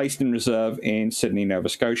 and placed in reserve in Sydney, Nova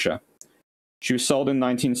Scotia. She was sold in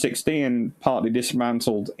 1960 and partly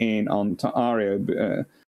dismantled in Ontario.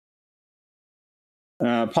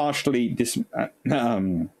 Partially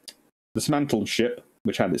dismantled ship,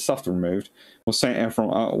 which had its stuff removed, was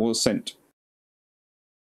sent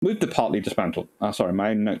with the partly dismantled. Sorry,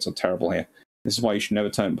 my notes are terrible here. This is why you should never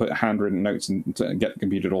put handwritten notes and get the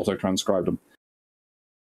computer to auto-transcribe them.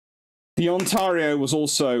 The Ontario was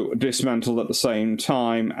also dismantled at the same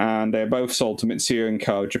time, and they're both sold to Mitsui &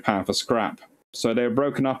 Co. Japan for scrap. So they were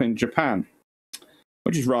broken up in Japan,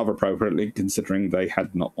 which is rather appropriately considering they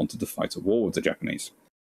had not wanted to fight a war with the Japanese.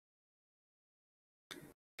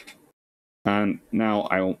 And now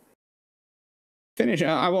I will finish.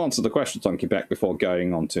 I will answer the questions on Quebec before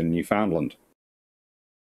going on to Newfoundland.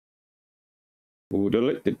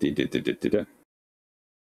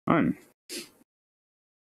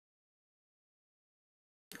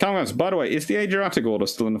 Comments. By the way, is the Adriatic Order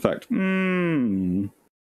still in effect?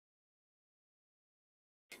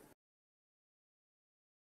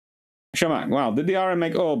 Shamak, wow, did the RN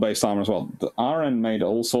make oil-based armor as well? The RN made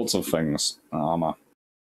all sorts of things. Armor.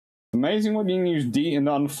 Amazing what you can use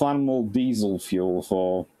unflammable diesel fuel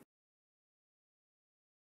for.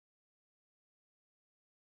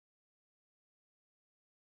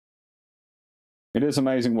 It is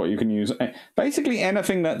amazing what you can use. Basically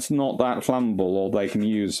anything that's not that flammable, or they can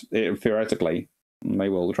use it theoretically, they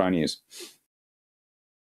will try and use.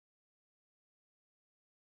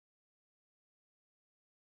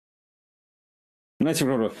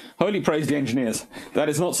 Holy praise the engineers. That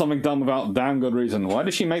is not something done without damn good reason. Why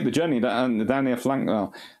did she make the journey down near flank?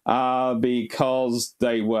 Well, because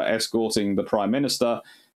they were escorting the Prime Minister,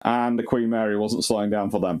 and the Queen Mary wasn't slowing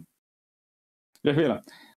down for them.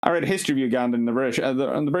 I read history of Uganda, and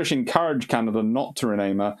the British encouraged Canada not to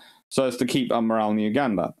rename her so as to keep up morale in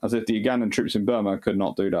Uganda, as if the Ugandan troops in Burma could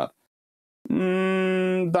not do that.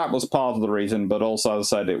 That was part of the reason, but also,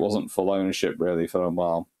 as I said, it wasn't full ownership really for a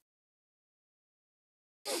while.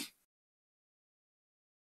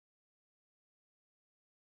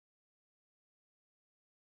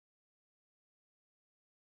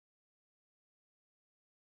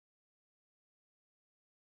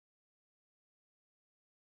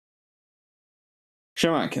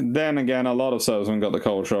 Shamak, then again, a lot of servicemen got the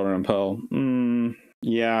cold shoulder in Pearl.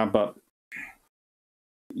 Yeah, but...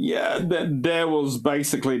 Yeah, there was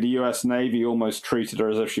basically the US Navy almost treated her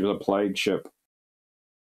as if she was a plague ship.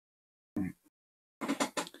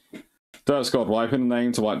 Dirt Scott, wiping the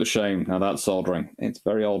name to wipe the shame. Now that's soldering. It's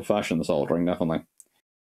very old-fashioned soldering, definitely.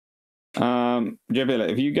 JBL,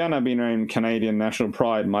 if Uganda had been named Canadian national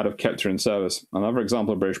pride, might have kept her in service. Another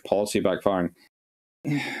example of British policy backfiring.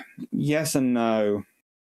 Yes and no.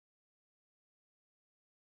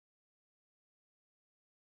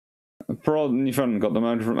 Newfoundland got the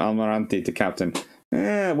motor from Almirante to captain.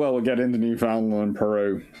 Well, we'll get into Newfoundland and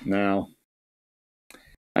Peru now.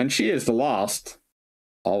 And she is the last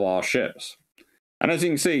of our ships. And as you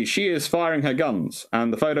can see, she is firing her guns.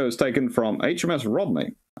 And the photo is taken from HMS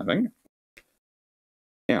Rodney, I think.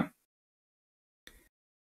 Yeah.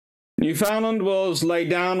 Newfoundland was laid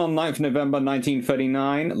down on 9th November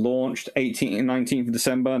 1939, launched 19th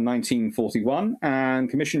December 1941, and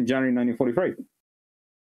commissioned January 1943.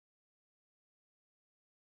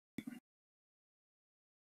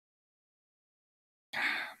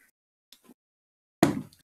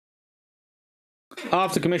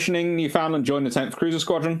 After commissioning, Newfoundland joined the 10th Cruiser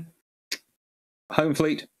Squadron, Home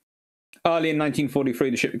Fleet. Early in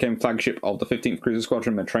 1943, the ship became flagship of the 15th Cruiser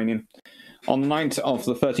Squadron, Mediterranean. On the 9th of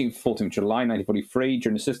the 13th 14th July 1943,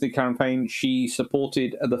 during the Sicily campaign, she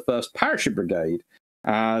supported the 1st Parachute Brigade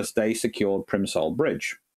as they secured Primsol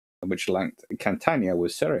Bridge, which linked Catania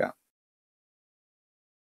with Syria.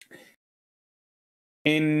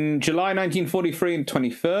 In July 1943 and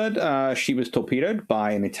 23rd, she was torpedoed by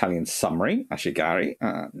an Italian submarine, Ascighi?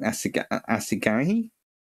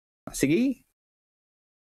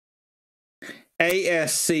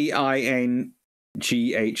 A-S-C-I-N-G-H-I,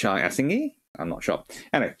 Ascighi? I'm not sure.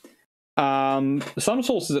 Anyway, some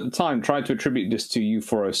sources at the time tried to attribute this to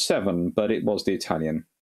U-407, but it was the Italian.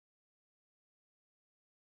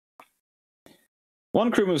 One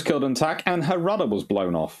crewman was killed in attack, and her rudder was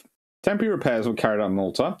blown off. Temporary repairs were carried out in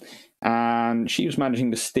Malta, and she was managing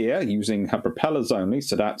to steer using her propellers only,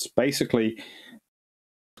 so that's basically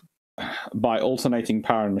by alternating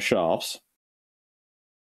power in the shafts.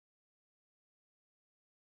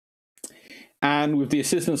 And with the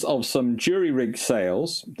assistance of some jury-rigged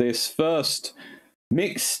sails, this first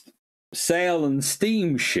mixed sail and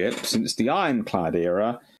steam ship since the ironclad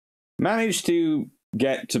era managed to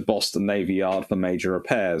get to Boston Navy Yard for major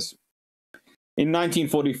repairs. In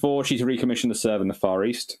 1944, she's recommissioned to serve in the Far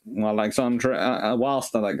East,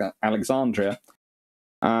 whilst Alexandria,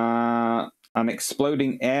 an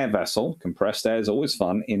exploding air vessel, compressed air is always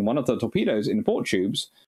fun, in one of the torpedoes in port tubes,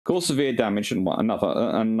 caused severe damage and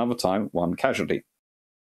another time, one casualty.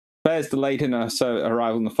 Fares delayed in her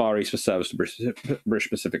arrival in the Far East for service to British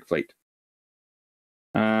Pacific Fleet.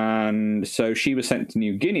 And so she was sent to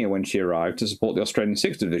New Guinea when she arrived to support the Australian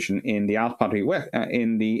 6th Division in the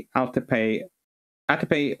Atape-Wewak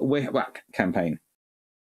campaign.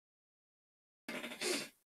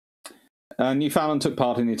 Newfoundland took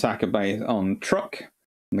part in the attack on Truk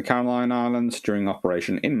in the Caroline Islands during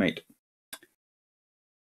Operation Inmate.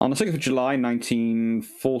 On the 6th of July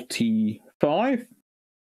 1945,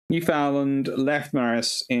 Newfoundland left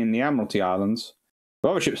Marius in the Admiralty Islands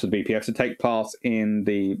with other ships of the BPF to take part in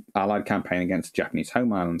the Allied campaign against the Japanese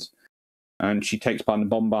home islands. And she takes part in the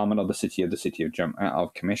bombardment of the city of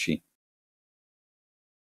Kamishi.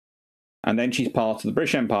 And then she's part of the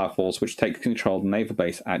British Empire Force, which takes control of the naval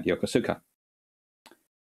base at Yokosuka.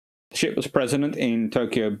 The ship was present in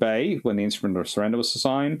Tokyo Bay when the instrument of surrender was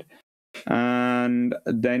assigned, and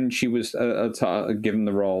then she was given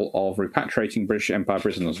the role of repatriating British Empire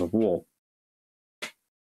prisoners of war.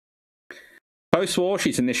 Post-war,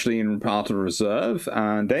 she's initially in part of the reserve,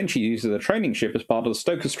 and then she uses a training ship as part of the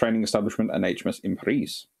Stokers training establishment at HMS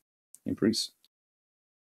Imperice.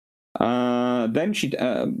 Then she,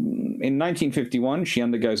 in 1951, she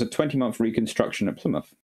undergoes a 20-month reconstruction at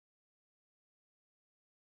Plymouth.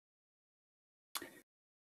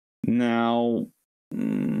 Now,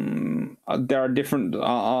 there are different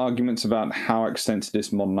arguments about how extensive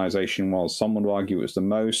this modernization was. Some would argue it was the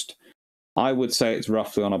most. I would say it's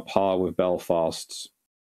roughly on a par with Belfast's.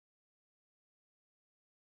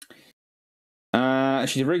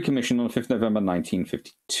 She's recommissioned on the 5th of November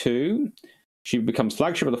 1952. She becomes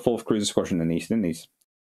flagship of the 4th Cruiser Squadron in the East Indies.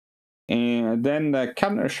 And then the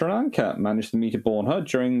Cabinet of Sri Lanka managed to meet aboard her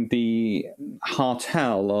during the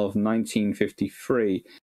Hartel of 1953.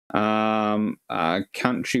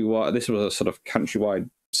 Countrywide, this was a sort of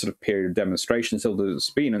countrywide sort of period of demonstration, still the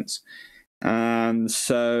Spinance. And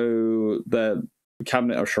so the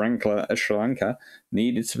Cabinet of Sri Lanka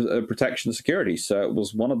needed protection and security. So it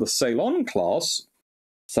was one of the Ceylon subclass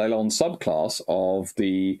of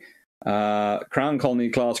the Crown Colony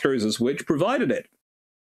class cruisers which provided it.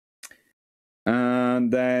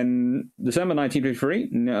 And then December 1953,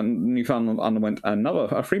 Newfoundland underwent a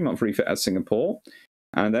 3-month refit at Singapore,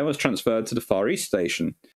 and then was transferred to the Far East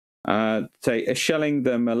Station, shelling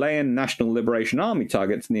the Malayan National Liberation Army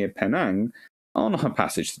targets near Penang on her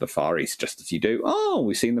passage to the Far East, just as you do. Oh,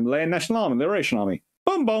 we've seen the Malayan National Army, Liberation Army.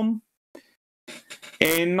 Boom, boom.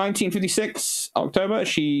 In 1956, October,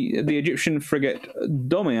 the Egyptian frigate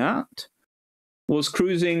Domiat was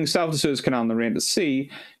cruising south of the Suez Canal in the Oriental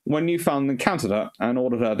Sea when Newfoundland encountered her and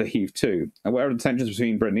ordered her to heave to. Aware of the tensions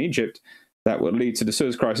between Britain and Egypt that would lead to the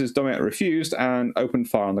Suez Crisis, Domiat refused and opened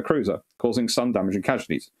fire on the cruiser, causing some damage and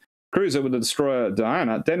casualties. The cruiser with the destroyer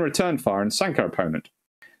Diana then returned fire and sank her opponent,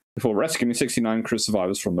 before rescuing 69 crew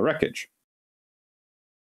survivors from the wreckage.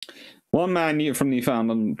 1 man from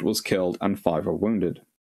Newfoundland was killed and 5 were wounded.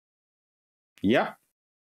 Yep.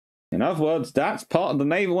 In other words, that's part of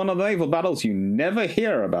one of the naval battles you never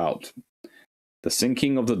hear about. The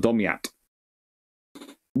sinking of the Domiat,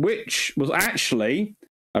 which was actually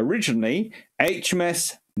originally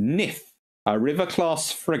HMS Nif, a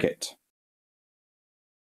river-class frigate.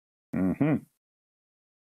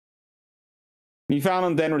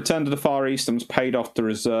 Newfoundland then returned to the Far East and was paid off to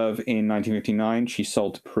reserve in 1959. She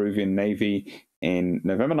sold to Peruvian Navy in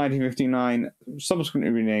November 1959,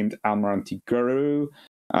 subsequently renamed Almirante Grau,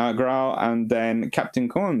 and then Captain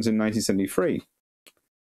Collins in 1973.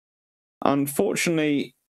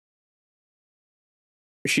 Unfortunately,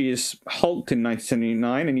 she is hulked in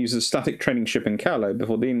 1979 and uses a static training ship in Calo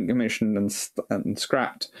before being commissioned and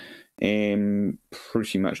scrapped in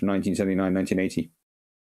pretty much 1979, 1980.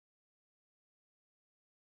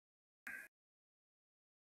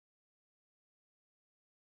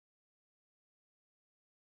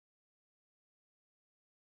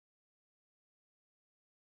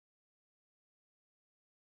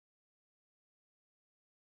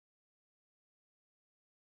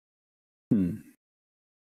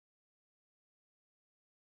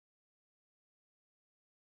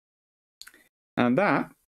 And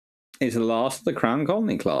that is the last of the Crown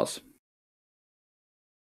Colony class.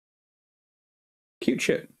 Cute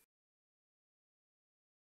shit.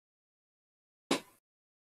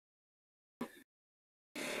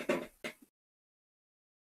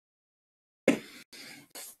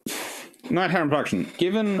 Night Heron production.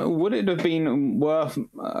 Would it have been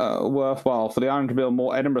worthwhile for the Iron to build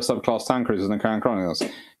more Edinburgh subclass tank cruisers than Crown Chronicles?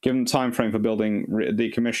 Given the time frame for building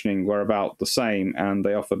decommissioning were about the same, and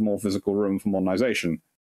they offered more physical room for modernisation.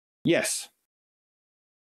 Yes.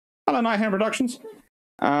 Hello, Night Heron Productions.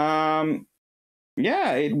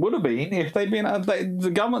 Yeah, it would have been if they'd been.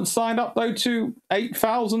 The government signed up though to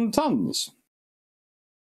 8,000 tons,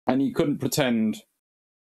 and you couldn't pretend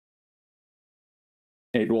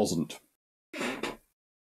it wasn't.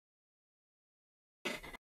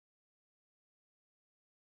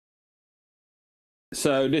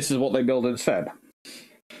 So this is what they built instead.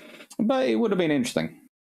 But it would have been interesting.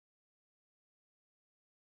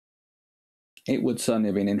 It would certainly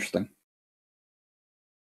have been interesting.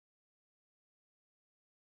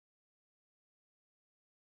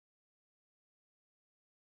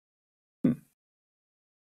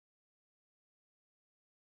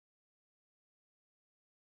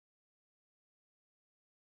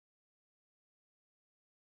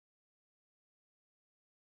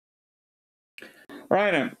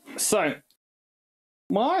 Right, so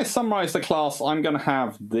when I summarize the class, I'm going to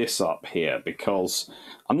have this up here because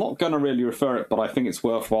I'm not going to really refer it, but I think it's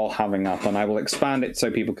worthwhile having up, and I will expand it so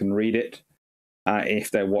people can read it if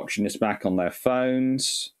they're watching this back on their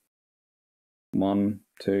phones. 1,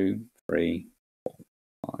 2, 3, 4,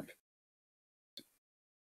 5.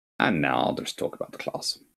 And now I'll just talk about the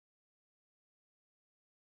class.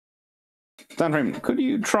 Danframe, could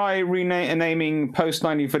you try renaming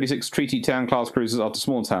post-1936 Treaty Town class cruisers after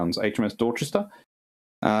small towns? HMS Dorchester?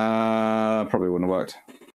 Probably wouldn't have worked.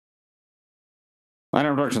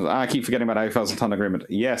 I keep forgetting about 8,000 ton agreement.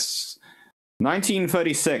 Yes.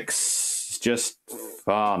 1936. Just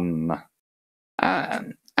fun.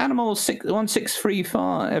 Animal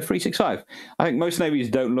 16365. I think most navies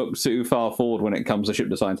don't look too far forward when it comes to ship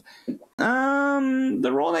designs.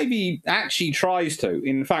 The Royal Navy actually tries to.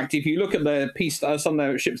 In fact, if you look at some of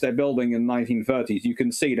their ships they're building in the 1930s, you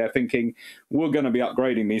can see they're thinking, we're going to be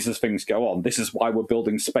upgrading these as things go on. This is why we're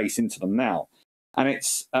building space into them now. And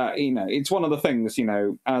it's, it's one of the things,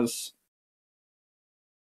 as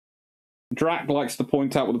Drac likes to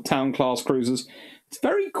point out with the town class cruisers, it's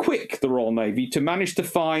very quick, the Royal Navy, to manage to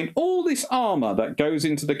find all this armour that goes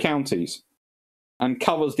into the counties and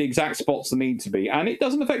covers the exact spots that need to be. And it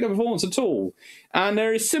doesn't affect the performance at all. And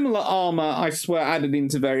there is similar armour, I swear, added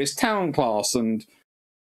into various town class and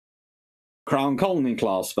Crown Colony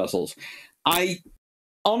class vessels. I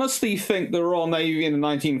honestly think the Royal Navy in the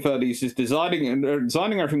 1930s is designing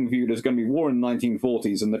everything viewed as going to be war in the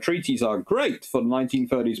 1940s. And the treaties are great for the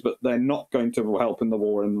 1930s, but they're not going to help in the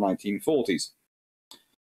war in the 1940s.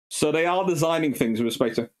 So they are designing things with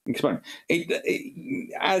respect to experiment.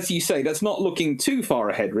 As you say, that's not looking too far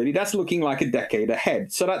ahead, really. That's looking like a decade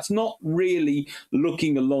ahead. So that's not really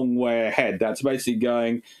looking a long way ahead. That's basically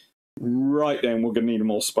going, right then, we're going to need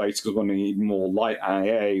more space because we're going to need more light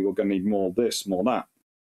IA, we're going to need more this, more that.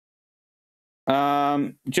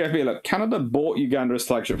 Jeff B, look, Canada bought Uganda as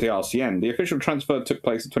flagship of the RCN. The official transfer took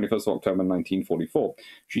place the 21st of October 1944.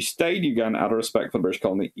 She stayed Uganda out of respect for the British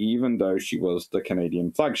colony, even though she was the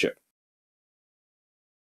Canadian flagship.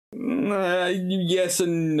 Yes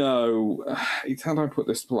and no. How do I put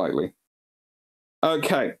this politely?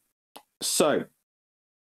 Okay, so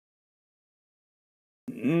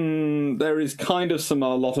there is kind of a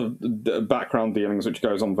lot of background dealings which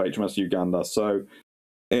goes on with HMS Uganda, so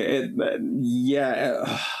they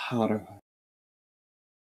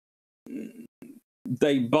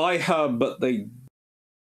buy her, but they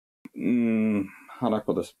how do I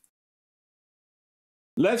put this?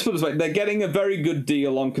 Let's put it this way: they're getting a very good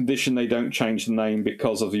deal on condition they don't change the name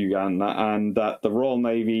because of Uganda, and that the Royal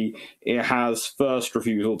Navy has first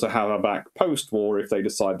refusal to have her back post-war if they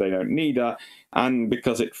decide they don't need her, and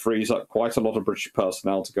because it frees up quite a lot of British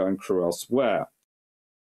personnel to go and crew elsewhere.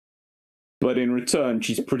 But in return,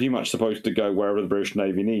 she's pretty much supposed to go wherever the British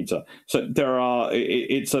Navy needs her. So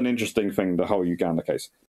it's an interesting thing, the whole Uganda case.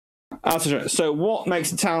 So what makes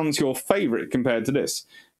the towns your favourite compared to this?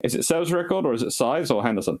 Is it sales record, or is it size, or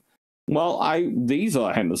Henderson? Well, these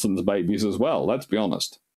are Henderson's babies as well, let's be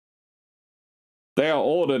honest. They are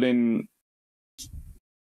ordered in...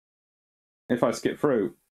 If I skip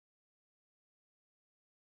through...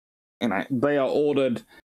 they are ordered...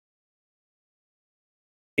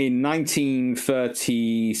 in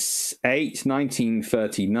 1938,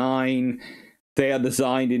 1939, they are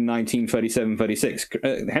designed in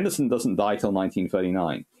 1937-36. Henderson doesn't die till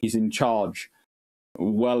 1939. He's in charge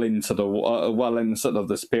well into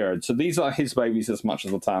this period. So these are his babies as much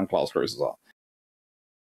as the town class cruisers are.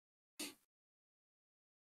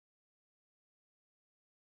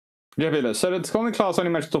 Yeah, so the colony class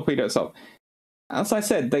only managed to torpedo itself. As I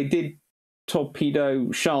said, they did torpedo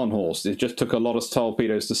Scharnhorst. It just took a lot of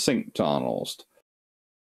torpedoes to sink Scharnhorst.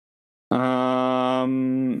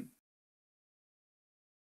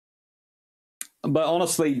 But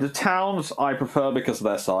honestly, the towns I prefer because of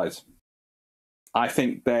their size. I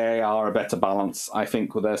think they are a better balance. I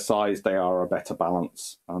think with their size, they are a better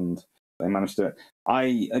balance, and they managed to do it.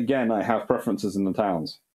 I have preferences in the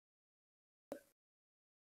towns.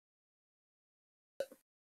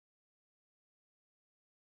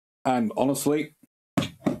 And honestly,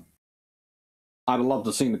 I'd love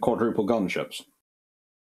to see the quadruple gunships,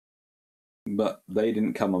 but they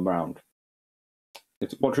didn't come around.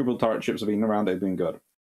 If the quadruple turret ships have been around, they've been good.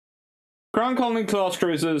 Crown Colony class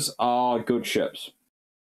cruisers are good ships.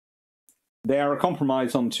 They are a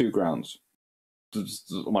compromise on two grounds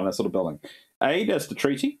when they're sort of building. A, there's the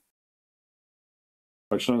treaty,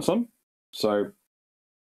 so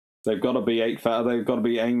they've got to be 8,000. They've got to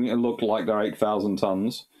be aiming to look like they're 8,000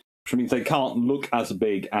 tons, which means they can't look as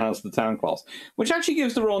big as the Town class, which actually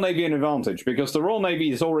gives the Royal Navy an advantage because the Royal Navy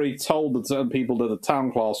has already told the people that the Town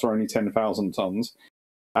class are only 10,000 tons,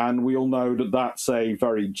 and we all know that that's a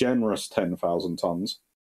very generous 10,000 tons.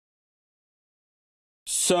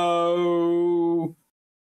 So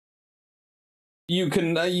you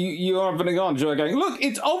can you have an advantage of going, look,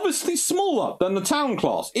 it's obviously smaller than the Town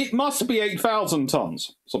class. It must be 8,000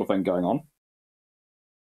 tons, sort of thing going on.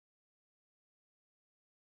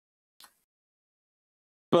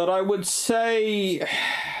 But I would say,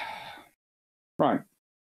 right.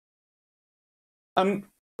 And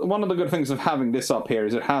one of the good things of having this up here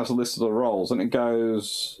is it has a list of the roles, and it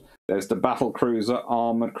goes, there's the battle cruiser,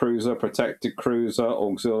 armored cruiser, protected cruiser,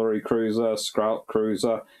 auxiliary cruiser, scout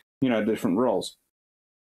cruiser, different roles.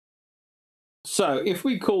 So if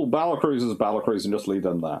we call battle cruisers and just leave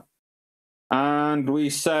them there, and we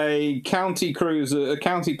say county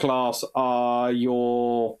class are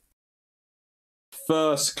your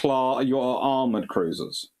first class, your armored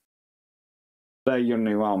cruisers. They're your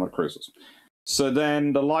new armored cruisers. So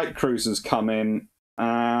then the light cruisers come in,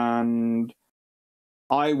 and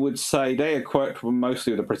I would say they equate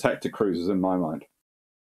mostly with the protected cruisers in my mind.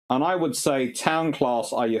 And I would say Town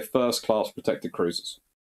class are your first class protected cruisers.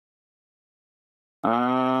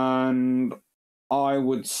 And I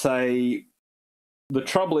would say the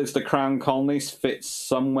trouble is the Crown Colonies fit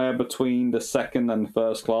somewhere between the second and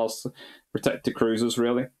first class protected cruisers,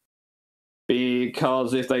 really.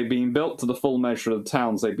 Because if they'd been built to the full measure of the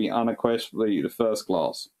towns, they'd be unquestionably the first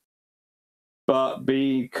class. But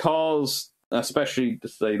because, especially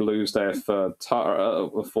if they lose their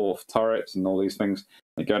fourth turret and all these things,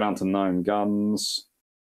 they go down to 9 guns.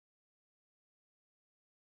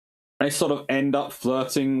 They sort of end up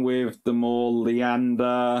flirting with the more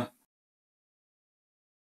Leander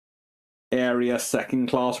area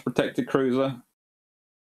second-class protected cruiser.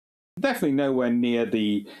 Definitely nowhere near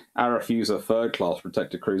the Arethusa third-class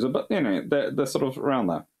protected cruiser, but, they're sort of around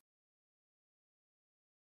there.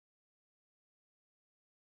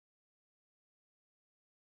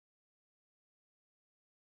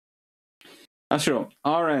 That's sure.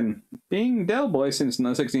 RN, being Del Boy since the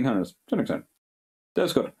 1600s, to an extent.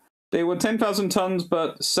 That's good. They were 10,000 tons,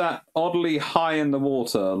 but sat oddly high in the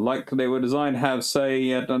water, like they were designed to have, say,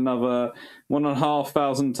 yet another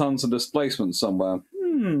 1,500 tons of displacement somewhere.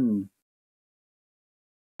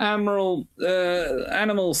 Animal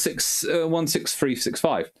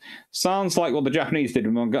 16365. Sounds like what the Japanese did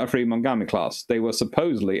with Mongami class. They were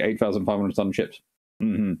supposedly 8,500 ton ships.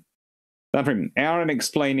 Aaron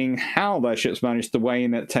explaining how their ships managed to weigh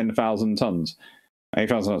in at 10,000 tons.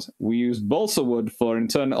 8,000 tons. We used balsa wood for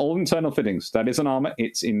all internal fittings. That is an armor.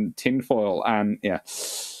 It's in tin foil, and yeah.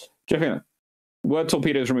 Jeff, were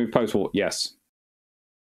torpedoes removed post-war? Yes.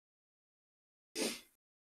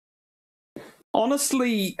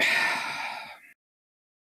 Honestly,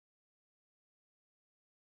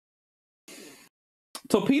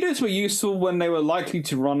 torpedoes were useful when they were likely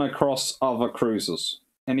to run across other cruisers.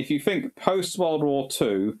 And if you think post-World War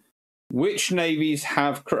II, which navies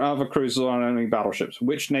have other cruisers on enemy battleships?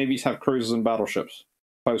 Which navies have cruisers and battleships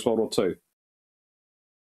post-World War II?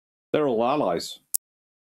 They're all allies.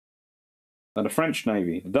 And the French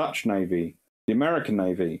Navy, the Dutch Navy, the American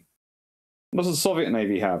Navy. What does the Soviet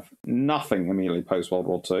Navy have? Nothing immediately post-World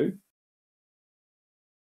War II.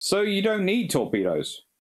 So you don't need torpedoes.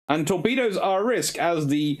 And torpedoes are a risk, as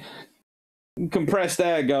the compressed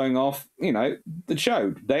air going off, that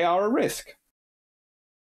showed. They are a risk.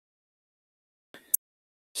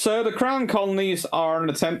 So the Crown Colonies are an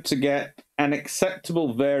attempt to get an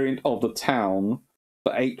acceptable variant of the Town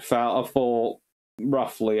for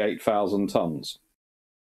roughly 8,000 tons.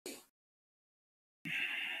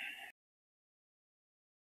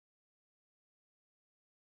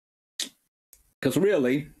 Because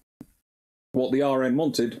really, what the RN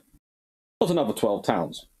wanted was another 12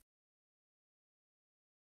 towns.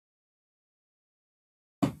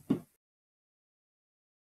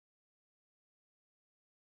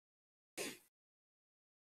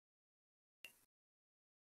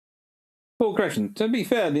 Well, Christian, to be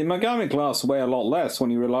fair, the Mogami class weigh a lot less when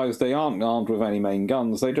you realise they aren't armed with any main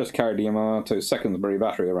guns. They just carry the Yamato secondary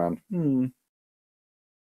battery around.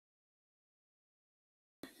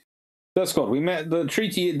 That's good. We met the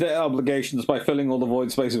treaty their obligations by filling all the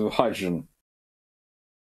void spaces with hydrogen.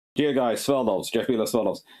 Dear guys, Sveldovs, Jeff Beeler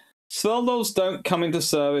Sveldovs. Sveldovs don't come into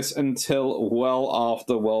service until well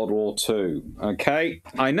after World War II. Okay?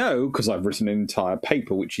 I know, because I've written an entire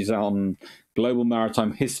paper which is on global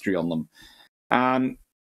maritime history on them. And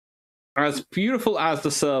as beautiful as the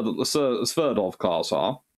Sverdlov class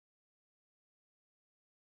are,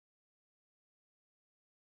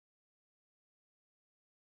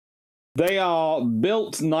 they are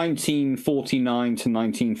built 1949 to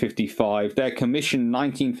 1955. They're commissioned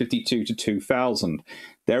 1952 to 2000.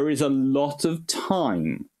 There is a lot of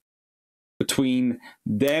time between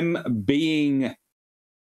them being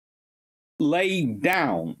laid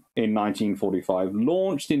down in 1945,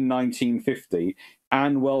 launched in 1950,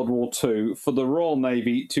 and World War II for the Royal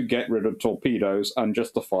Navy to get rid of torpedoes and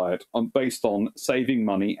justify it based on saving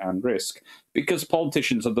money and risk, because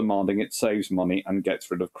politicians are demanding it saves money and gets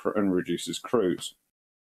rid of and reduces crews.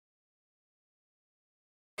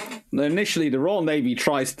 Initially, the Royal Navy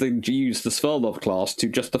tries to use the Sveldov class to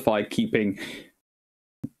justify keeping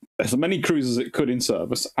as many crews as it could in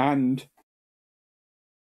service and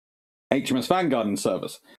HMS Vanguard in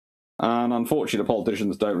service. And unfortunately, the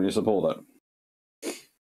politicians don't really support it.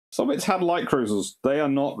 Some of it's had light cruisers. They are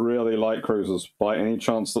not really light cruisers by any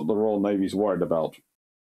chance that the Royal Navy's worried about.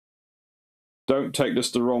 Don't take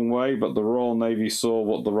this the wrong way, but the Royal Navy saw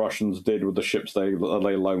what the Russians did with the ships they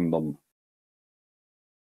loaned them.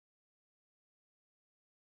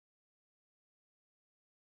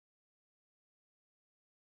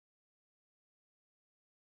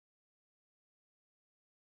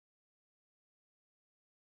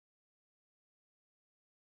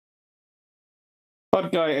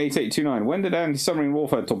 Bud Guy 8829. When did anti-submarine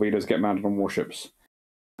warfare torpedoes get mounted on warships?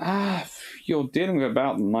 You're dealing with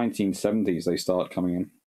about the 1970s they start coming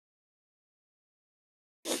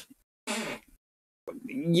in.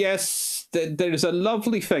 Yes, there's a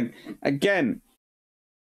lovely thing. Again,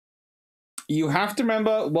 you have to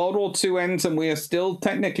remember World War II ends and we are still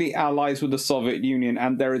technically allies with the Soviet Union,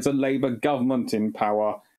 and there is a Labour government in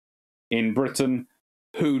power in Britain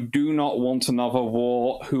who do not want another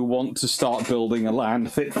war, who want to start building a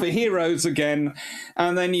land fit for heroes again.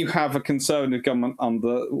 And then you have a Conservative government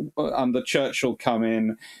under Churchill come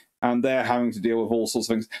in, and they're having to deal with all sorts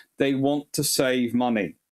of things. They want to save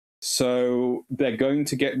money. So they're going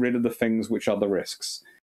to get rid of the things which are the risks.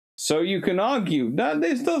 So you can argue that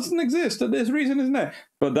this doesn't exist, that this reason isn't there.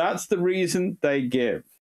 But that's the reason they give.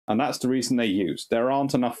 And that's the reason they use. There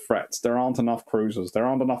aren't enough threats. There aren't enough cruisers. There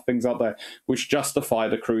aren't enough things out there which justify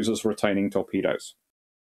the cruisers retaining torpedoes.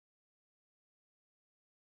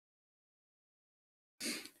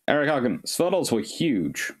 Eric Hagen, Sverdlovs were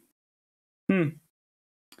huge. And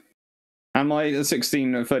my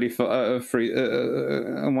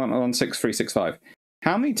 16365.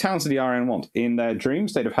 How many towns did the RN want? In their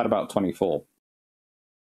dreams, they'd have had about 24.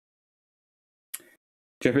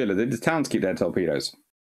 Jeff Miller, did the towns keep their torpedoes?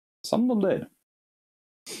 Some of them did.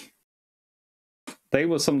 They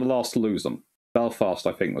were some of the last to lose them. Belfast,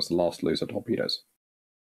 I think, was the last to lose their torpedoes.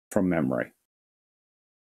 From memory.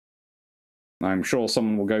 I'm sure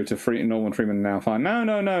someone will go to Norman Freeman now and find,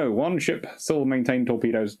 no, one ship still maintained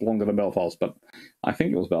torpedoes longer than Belfast, but I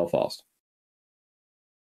think it was Belfast.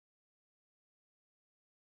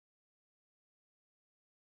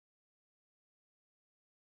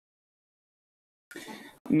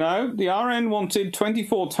 No, the RN wanted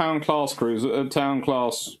 24 town class cruisers.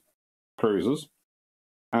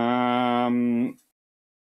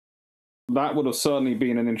 That would have certainly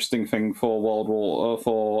been an interesting thing for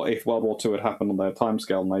if World War II had happened on their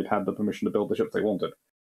timescale and they'd had the permission to build the ships they wanted.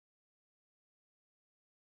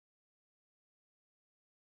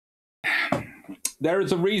 There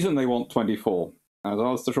is a reason they want 24. As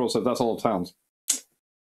Alistair Shaw said, that's all the towns.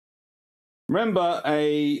 Remember,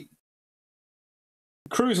 a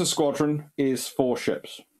cruiser squadron is 4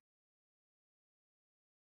 ships.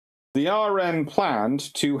 The RN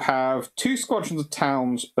planned to have 2 squadrons of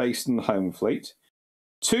towns based in the home fleet,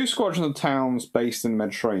 2 squadrons of towns based in the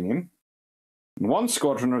Mediterranean, 1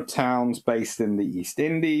 squadron of towns based in the East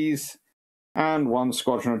Indies, and 1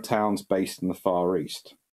 squadron of towns based in the Far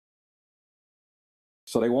East.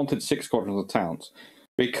 So they wanted 6 squadrons of towns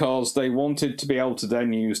because they wanted to be able to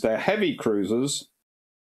then use their heavy cruisers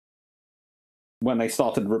when they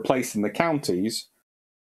started replacing the counties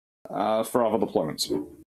for other deployments.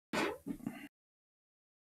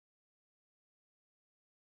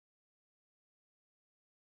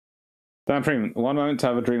 Dan Freeman, one moment to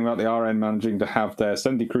have a dream about the RN managing to have their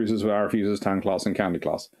 70 cruisers with RF users, town class and county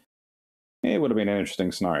class. It would have been an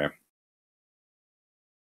interesting scenario.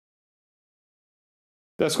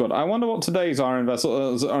 That's good. I wonder what today's RN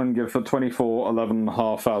vessels are and give for 24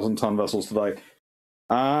 11,500 ton vessels today.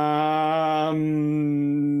 A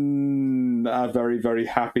very, very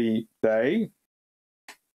happy day.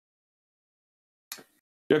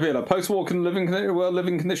 Post-war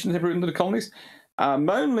living conditions improved in the colonies.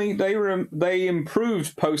 Mainly, they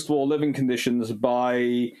improved post-war living conditions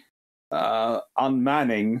by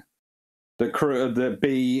unmanning the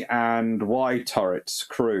B and Y turrets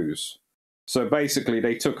crews. So basically,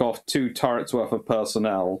 they took off 2 turrets worth of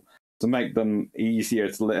personnel to make them easier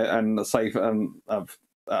to live and safer and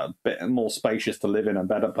a bit more spacious to live in and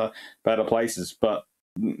better places. But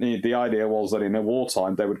the idea was that in a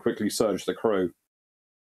wartime, they would quickly surge the crew.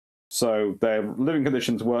 So their living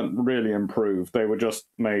conditions weren't really improved. They were just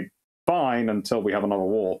made fine until we have another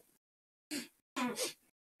war.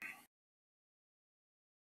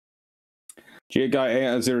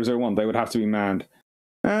 Geoguy 001, they would have to be manned.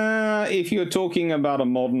 If you're talking about a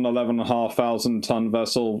modern 11,500 ton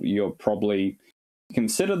vessel, you're probably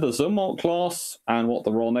consider the Zumwalt class and what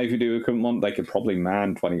the Royal Navy do equipment want. They could probably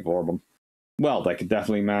man 24 of them. Well, they could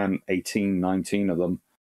definitely man 18, 19 of them.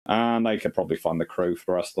 And they could probably find the crew for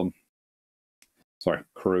the rest of them. Sorry,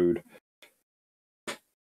 crude.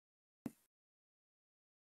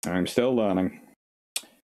 I'm still learning.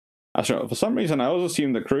 Actually, for some reason, I always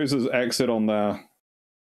assume that cruisers exit on their...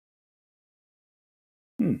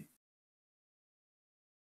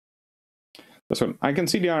 This one. I can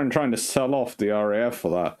see the RN trying to sell off the RAF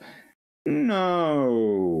for that.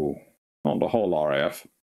 No. Not the whole RAF.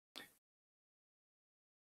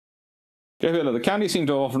 The counties seem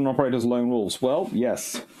to often operate as lone wolves. Well,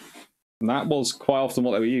 yes. And that was quite often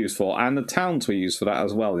what they were used for. And the towns were used for that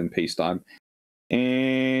as well in peacetime.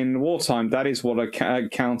 In wartime, that is what a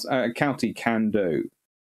county can do.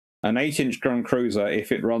 An 8-inch gun cruiser,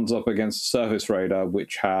 if it runs up against a surface raider,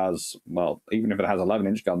 which has, well, even if it has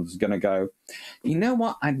 11-inch guns, is going to go, you know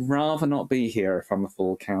what, I'd rather not be here if I'm a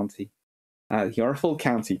full county. You're a full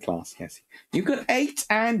county class, yes. You've got 8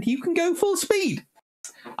 and you can go full speed.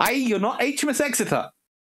 You're not HMS Exeter.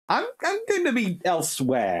 I'm going to be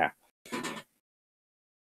elsewhere.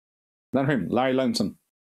 Not him, Larry Lonesome.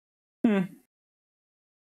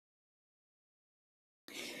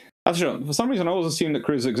 That's true. For some reason, I always assumed that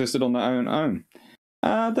cruisers existed on their own.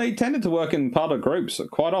 They tended to work in part of groups.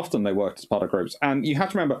 Quite often, they worked as part of groups. And you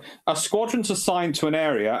have to remember, a squadron's assigned to an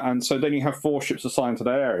area, and so then you have 4 ships assigned to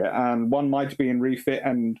that area. And one might be in refit,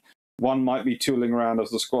 and one might be tooling around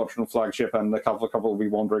as the squadron flagship, and a couple will be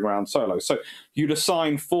wandering around solo. So you'd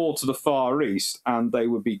assign 4 to the Far East, and they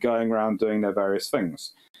would be going around doing their various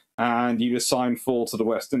things. And you'd assign 4 to the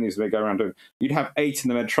West Indies, and they go around doing... You'd have 8 in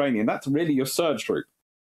the Mediterranean. That's really your surge group.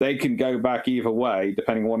 They can go back either way,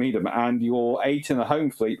 depending on what you need them. And your 8 in the home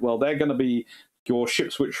fleet, well, they're going to be your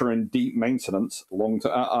ships which are in deep maintenance,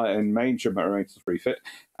 in major maintenance refit,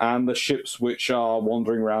 and the ships which are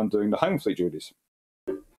wandering around doing the home fleet duties.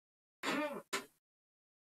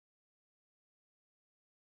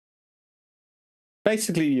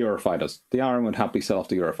 Basically, Eurofighters. The RM would happily sell off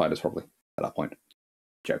the Eurofighters, probably, at that point.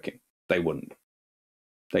 Joking. They wouldn't.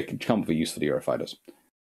 They could come for use for the Eurofighters.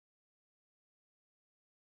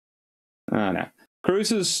 No.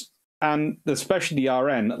 Cruisers, and especially the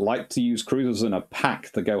RN, like to use cruisers in a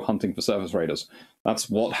pack to go hunting for surface raiders. That's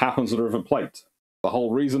what happens at the River Plate. The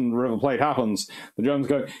whole reason the River Plate happens, the Germans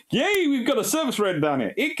go, yay, we've got a surface raider down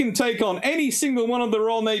here. It can take on any single one of the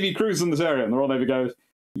Royal Navy cruisers in this area. And the Royal Navy goes,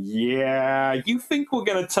 yeah, you think we're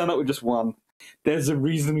going to turn up with just one? There's a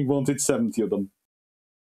reason we wanted 70 of them.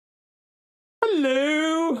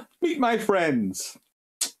 Hello, meet my friends.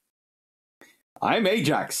 I'm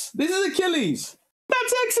Ajax. This is Achilles.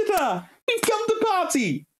 That's Exeter. We've come to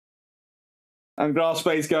party. And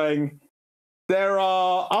Graspace going, there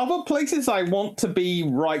are other places I want to be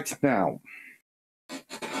right now.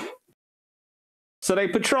 So they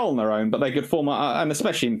patrol on their own, but they could form, and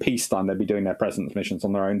especially in peacetime, they'd be doing their presence missions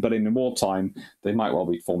on their own. But in wartime, they might well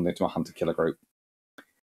be formed into a hunter-killer group.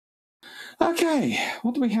 Okay,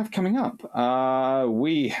 what do we have coming up?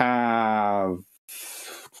 We have...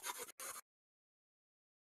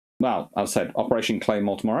 Well, as I said, Operation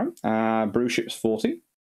Claymore tomorrow. Brew Ships 40.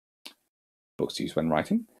 Books to use when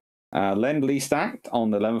writing. Lend-Lease Act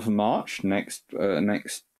on the 11th of March, next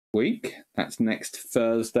week. That's next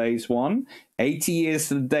Thursday's one. 80 years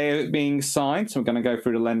to the day of it being signed, so we're going to go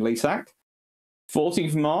through the Lend-Lease Act. 14th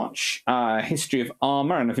of March, History of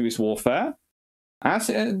Armour and Amphibious Warfare. As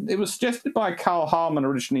it was suggested by Carl Harmon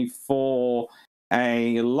originally for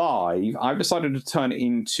a live, I've decided to turn it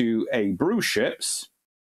into a brew ships,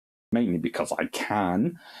 mainly because I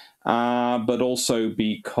can, but also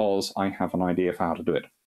because I have an idea of how to do it.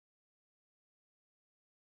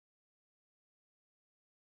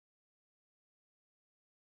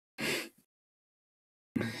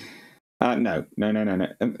 No.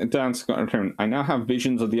 Dan Scott, I now have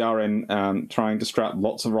visions of the RN trying to strap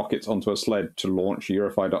lots of rockets onto a sled to launch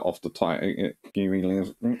Eurofighter off the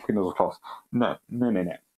No.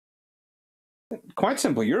 Quite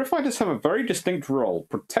simple. Eurofighters have a very distinct role: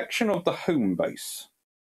 protection of the home base.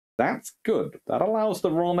 That's good. That allows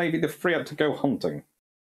the Royal Navy to free up to go hunting.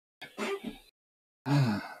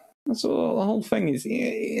 That's all, the whole thing is.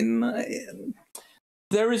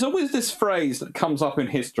 There is always this phrase that comes up in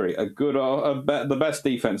history: the best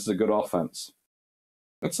defense is a good offense.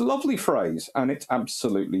 It's a lovely phrase, and it's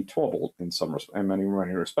absolutely twaddled in many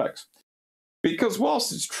respects. Because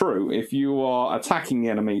whilst it's true, if you are attacking the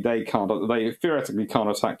enemy, they theoretically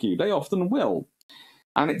can't attack you. They often will.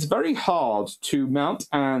 And it's very hard to mount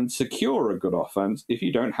and secure a good offense if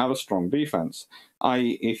you don't have a strong defense,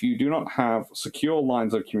 i.e. if you do not have secure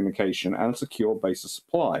lines of communication and a secure base of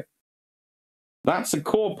supply. That's a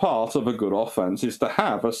core part of a good offense, is to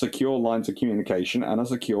have a secure lines of communication and a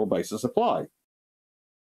secure base of supply.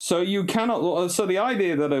 So you cannot. So the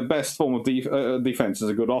idea that a best form of defense is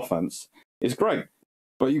a good offense is great,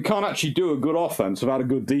 but you can't actually do a good offense without a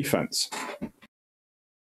good defense.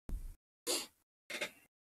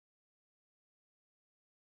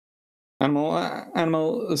 Animal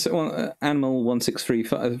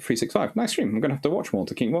 163365. Nice stream. I'm going to have to watch more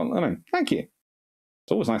to keep. Thank you.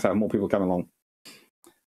 It's always nice to have more people come along.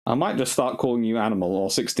 I might just start calling you Animal or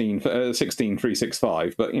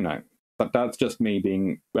 16365, but that's just me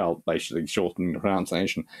being, well, basically shortening the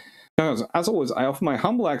pronunciation. As always, I offer my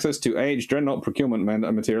humble access to age dreadnought procurement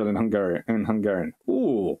material in Hungarian.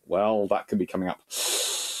 Ooh, well, that could be coming up.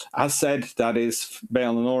 As said, that is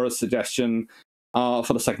Bale and Nora's suggestion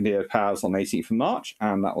for the second year of powers on 18th of March,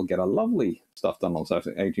 and that will get a lovely stuff done on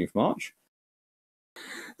 18th of March.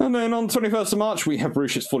 And then on 21st of March, we have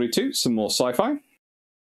Brucius 42, some more sci-fi.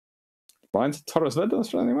 Lines of Torres Vedras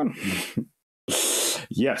for anyone?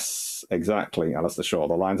 Yes, exactly, Alistair Shaw.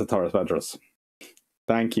 The Lines of Torres Vedras.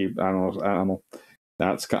 Thank you, Animal.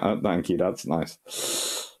 Thank you. That's nice.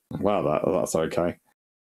 Wow, that's okay.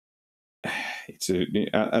 As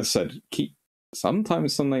I said,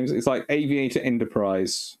 sometimes some names. It's like Aviator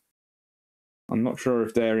Enterprise. I'm not sure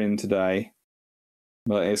if they're in today,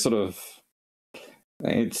 but it's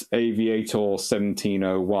Aviator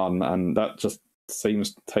 1701, and that just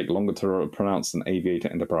seems to take longer to pronounce than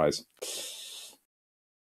Aviator Enterprise.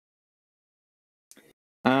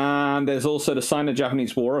 And there's also the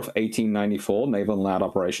Sino-Japanese War of 1894, Naval and Land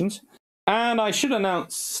Operations. And I should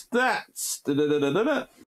announce that.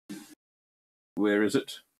 Where is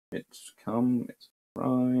it? It's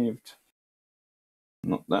arrived.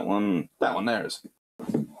 Not that one. That one there is.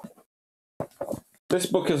 This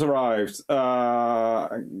book has arrived.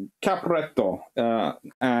 Caporetto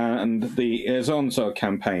and the Isonzo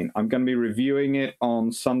campaign. I'm going to be reviewing it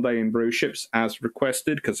on Sunday in Brew Ships as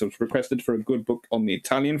requested, because it was requested for a good book on the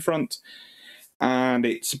Italian front. And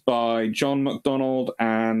it's by John MacDonald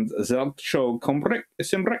and Zelcho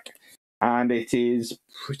Simbrek. And it is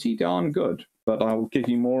pretty darn good. But I'll give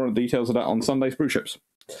you more details of that on Sunday's Brew Ships.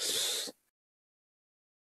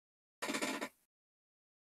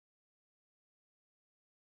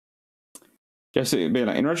 Jesse, in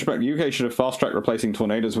retrospect, the UK should have fast-tracked replacing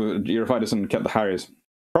Tornadoes with Eurofighters and kept the Harriers.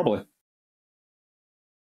 Probably.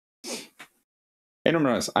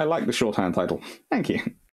 Inram, I like the shorthand title. Thank you.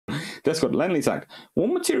 Discord, Lend-Lease Act.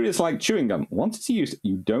 One material is like chewing gum. Once it's used,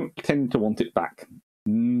 you don't tend to want it back.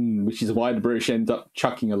 Which is why the British end up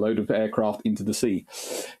chucking a load of aircraft into the sea.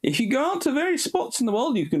 If you go out to various spots in the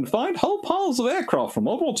world, you can find whole piles of aircraft from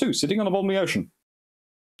World War II sitting on the bottom of the ocean.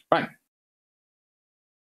 Right.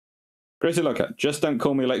 Crazy Loca, just don't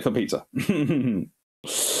call me late for pizza.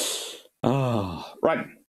 Right.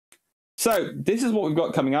 So, this is what we've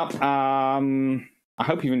got coming up. I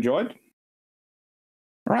hope you've enjoyed.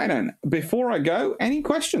 Right then, before I go, any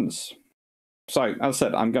questions? So, as I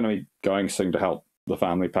said, I'm going to be going soon to help the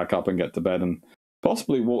family pack up and get to bed and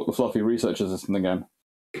possibly walk the fluffy research assistant again.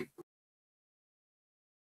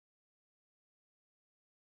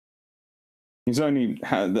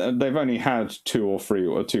 They've only had two or three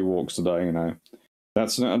or two walks a day. You know,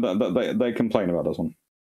 that's they complain about this one.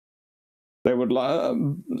 They would like,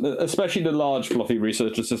 especially the large fluffy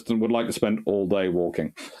research assistant, would like to spend all day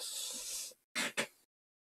walking.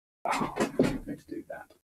 Oh, let's do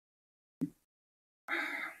that.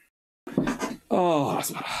 Oh,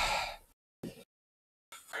 that's better.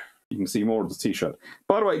 You can see more of the t-shirt.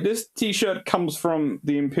 By the way, this t-shirt comes from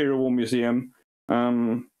the Imperial War Museum,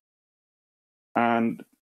 and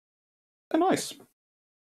they're nice.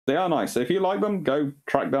 They are nice. If you like them, go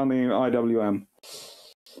track down the IWM.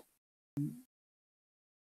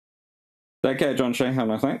 Take care, John Shea. Have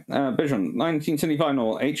a nice night. Vision, 1975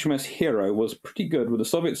 novel, HMS Hero was pretty good with a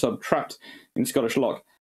Soviet sub trapped in Scottish Loch.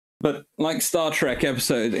 But like Star Trek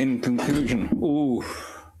episode in conclusion, ooh.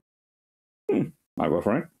 Might go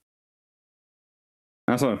for it.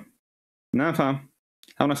 That's all. Now, fam.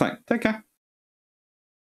 Have a nice night. Take care.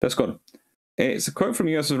 That's good. It's a quote from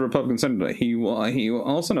US Republican Senator. He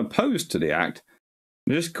also opposed to the act,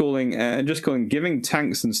 just calling giving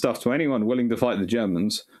tanks and stuff to anyone willing to fight the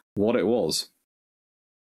Germans what it was.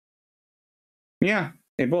 Yeah,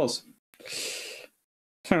 it was.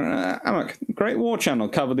 So, Amok, Great War Channel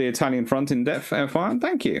covered the Italian front in depth.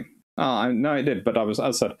 Thank you. No, it did, but as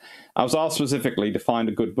I said, I was asked specifically to find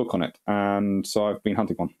a good book on it, and so I've been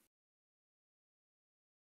hunting one.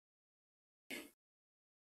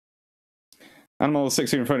 Animal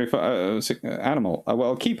 1635. Animal.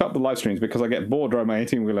 Well, keep up the live streams because I get bored driving my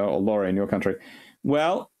 18-wheeler or lorry in your country.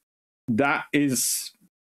 Well, that is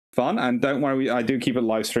fun, and don't worry, I do keep it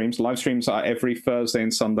live streams. Live streams are every Thursday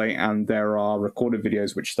and Sunday, and there are recorded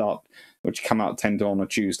videos which come out 10 to on a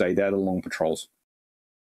Tuesday. They're the long patrols.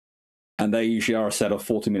 And they usually are a set of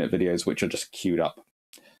 40-minute videos which are just queued up.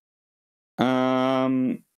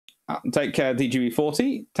 Take care,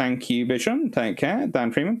 DGB40. Thank you, Vision. Take care.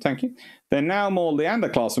 Dan Freeman, thank you. They're now more Leander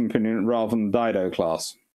class in opinion rather than Dido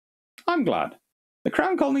class. I'm glad. The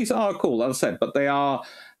Crown colonies are cool, as I said, but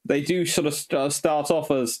they do sort of start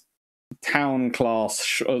off as town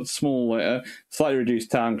class, small, slightly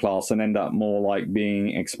reduced town class, and end up more like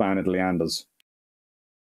being expanded Leanders.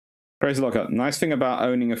 Crazy Locker, nice thing about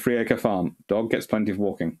owning a 3-acre farm. Dog gets plenty of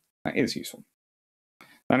walking. That is useful.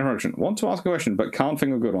 Production, want to ask a question, but can't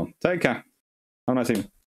think of a good one. Take care. Have a nice evening.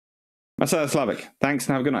 Marcel Slavic, thanks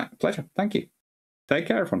and have a good night. Pleasure. Thank you. Take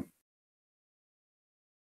care, everyone.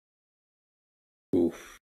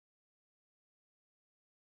 Oof.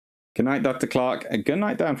 Good night, Dr. Clark. Good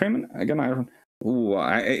night, Dan Freeman. Good night, everyone. Ooh,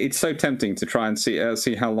 it's so tempting to try and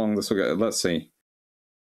see how long this will go. Let's see.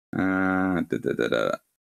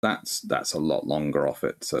 That's a lot longer off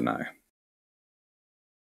it, so no.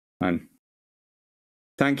 And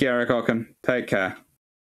thank you, Eric Ocken. Take care.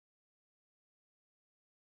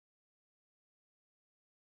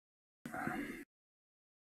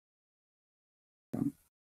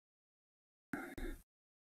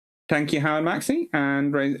 Thank you, Howard Maxey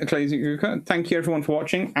and Crazy Ruka. Thank you, everyone, for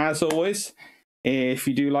watching. As always, if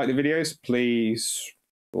you do like the videos, please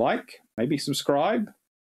like, maybe subscribe.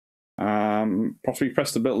 Possibly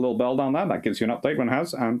press the little bell down there. That gives you an update when it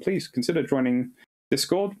has. And please consider joining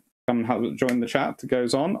Discord. Come and join the chat that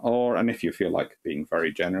goes on. And if you feel like being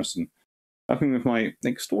very generous and helping with my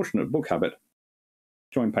extortionate book habit,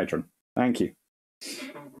 join Patreon. Thank you.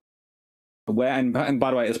 And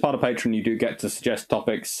by the way, as part of Patreon, you do get to suggest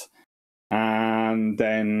topics. And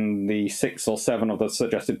then the 6 or 7 of the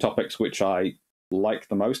suggested topics which I like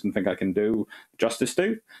the most and think I can do justice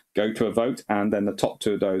to, go to a vote, and then the top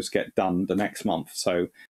 2 of those get done the next month. So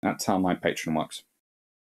that's how my Patreon works.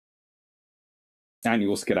 And you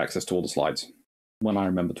also get access to all the slides when I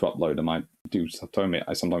remember to upload them. I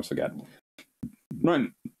sometimes forget. Right.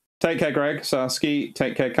 Take care, Greg. Sarski.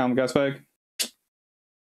 Take care, Calm Gasberg.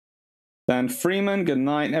 Dan Freeman, good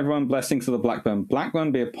night, everyone. Blessings to the Blackburn.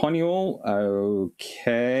 Blackburn be upon you all.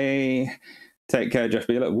 Okay. Take care, Jeff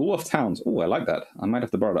Beeler. Woolworth Towns. Oh, I like that. I might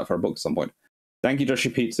have to borrow that for a book at some point. Thank you,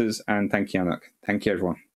 Joshua Pizzas, and thank you, Yannick. Thank you,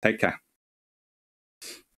 everyone. Take care.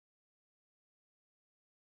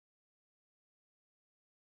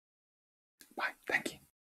 Bye. Thank you.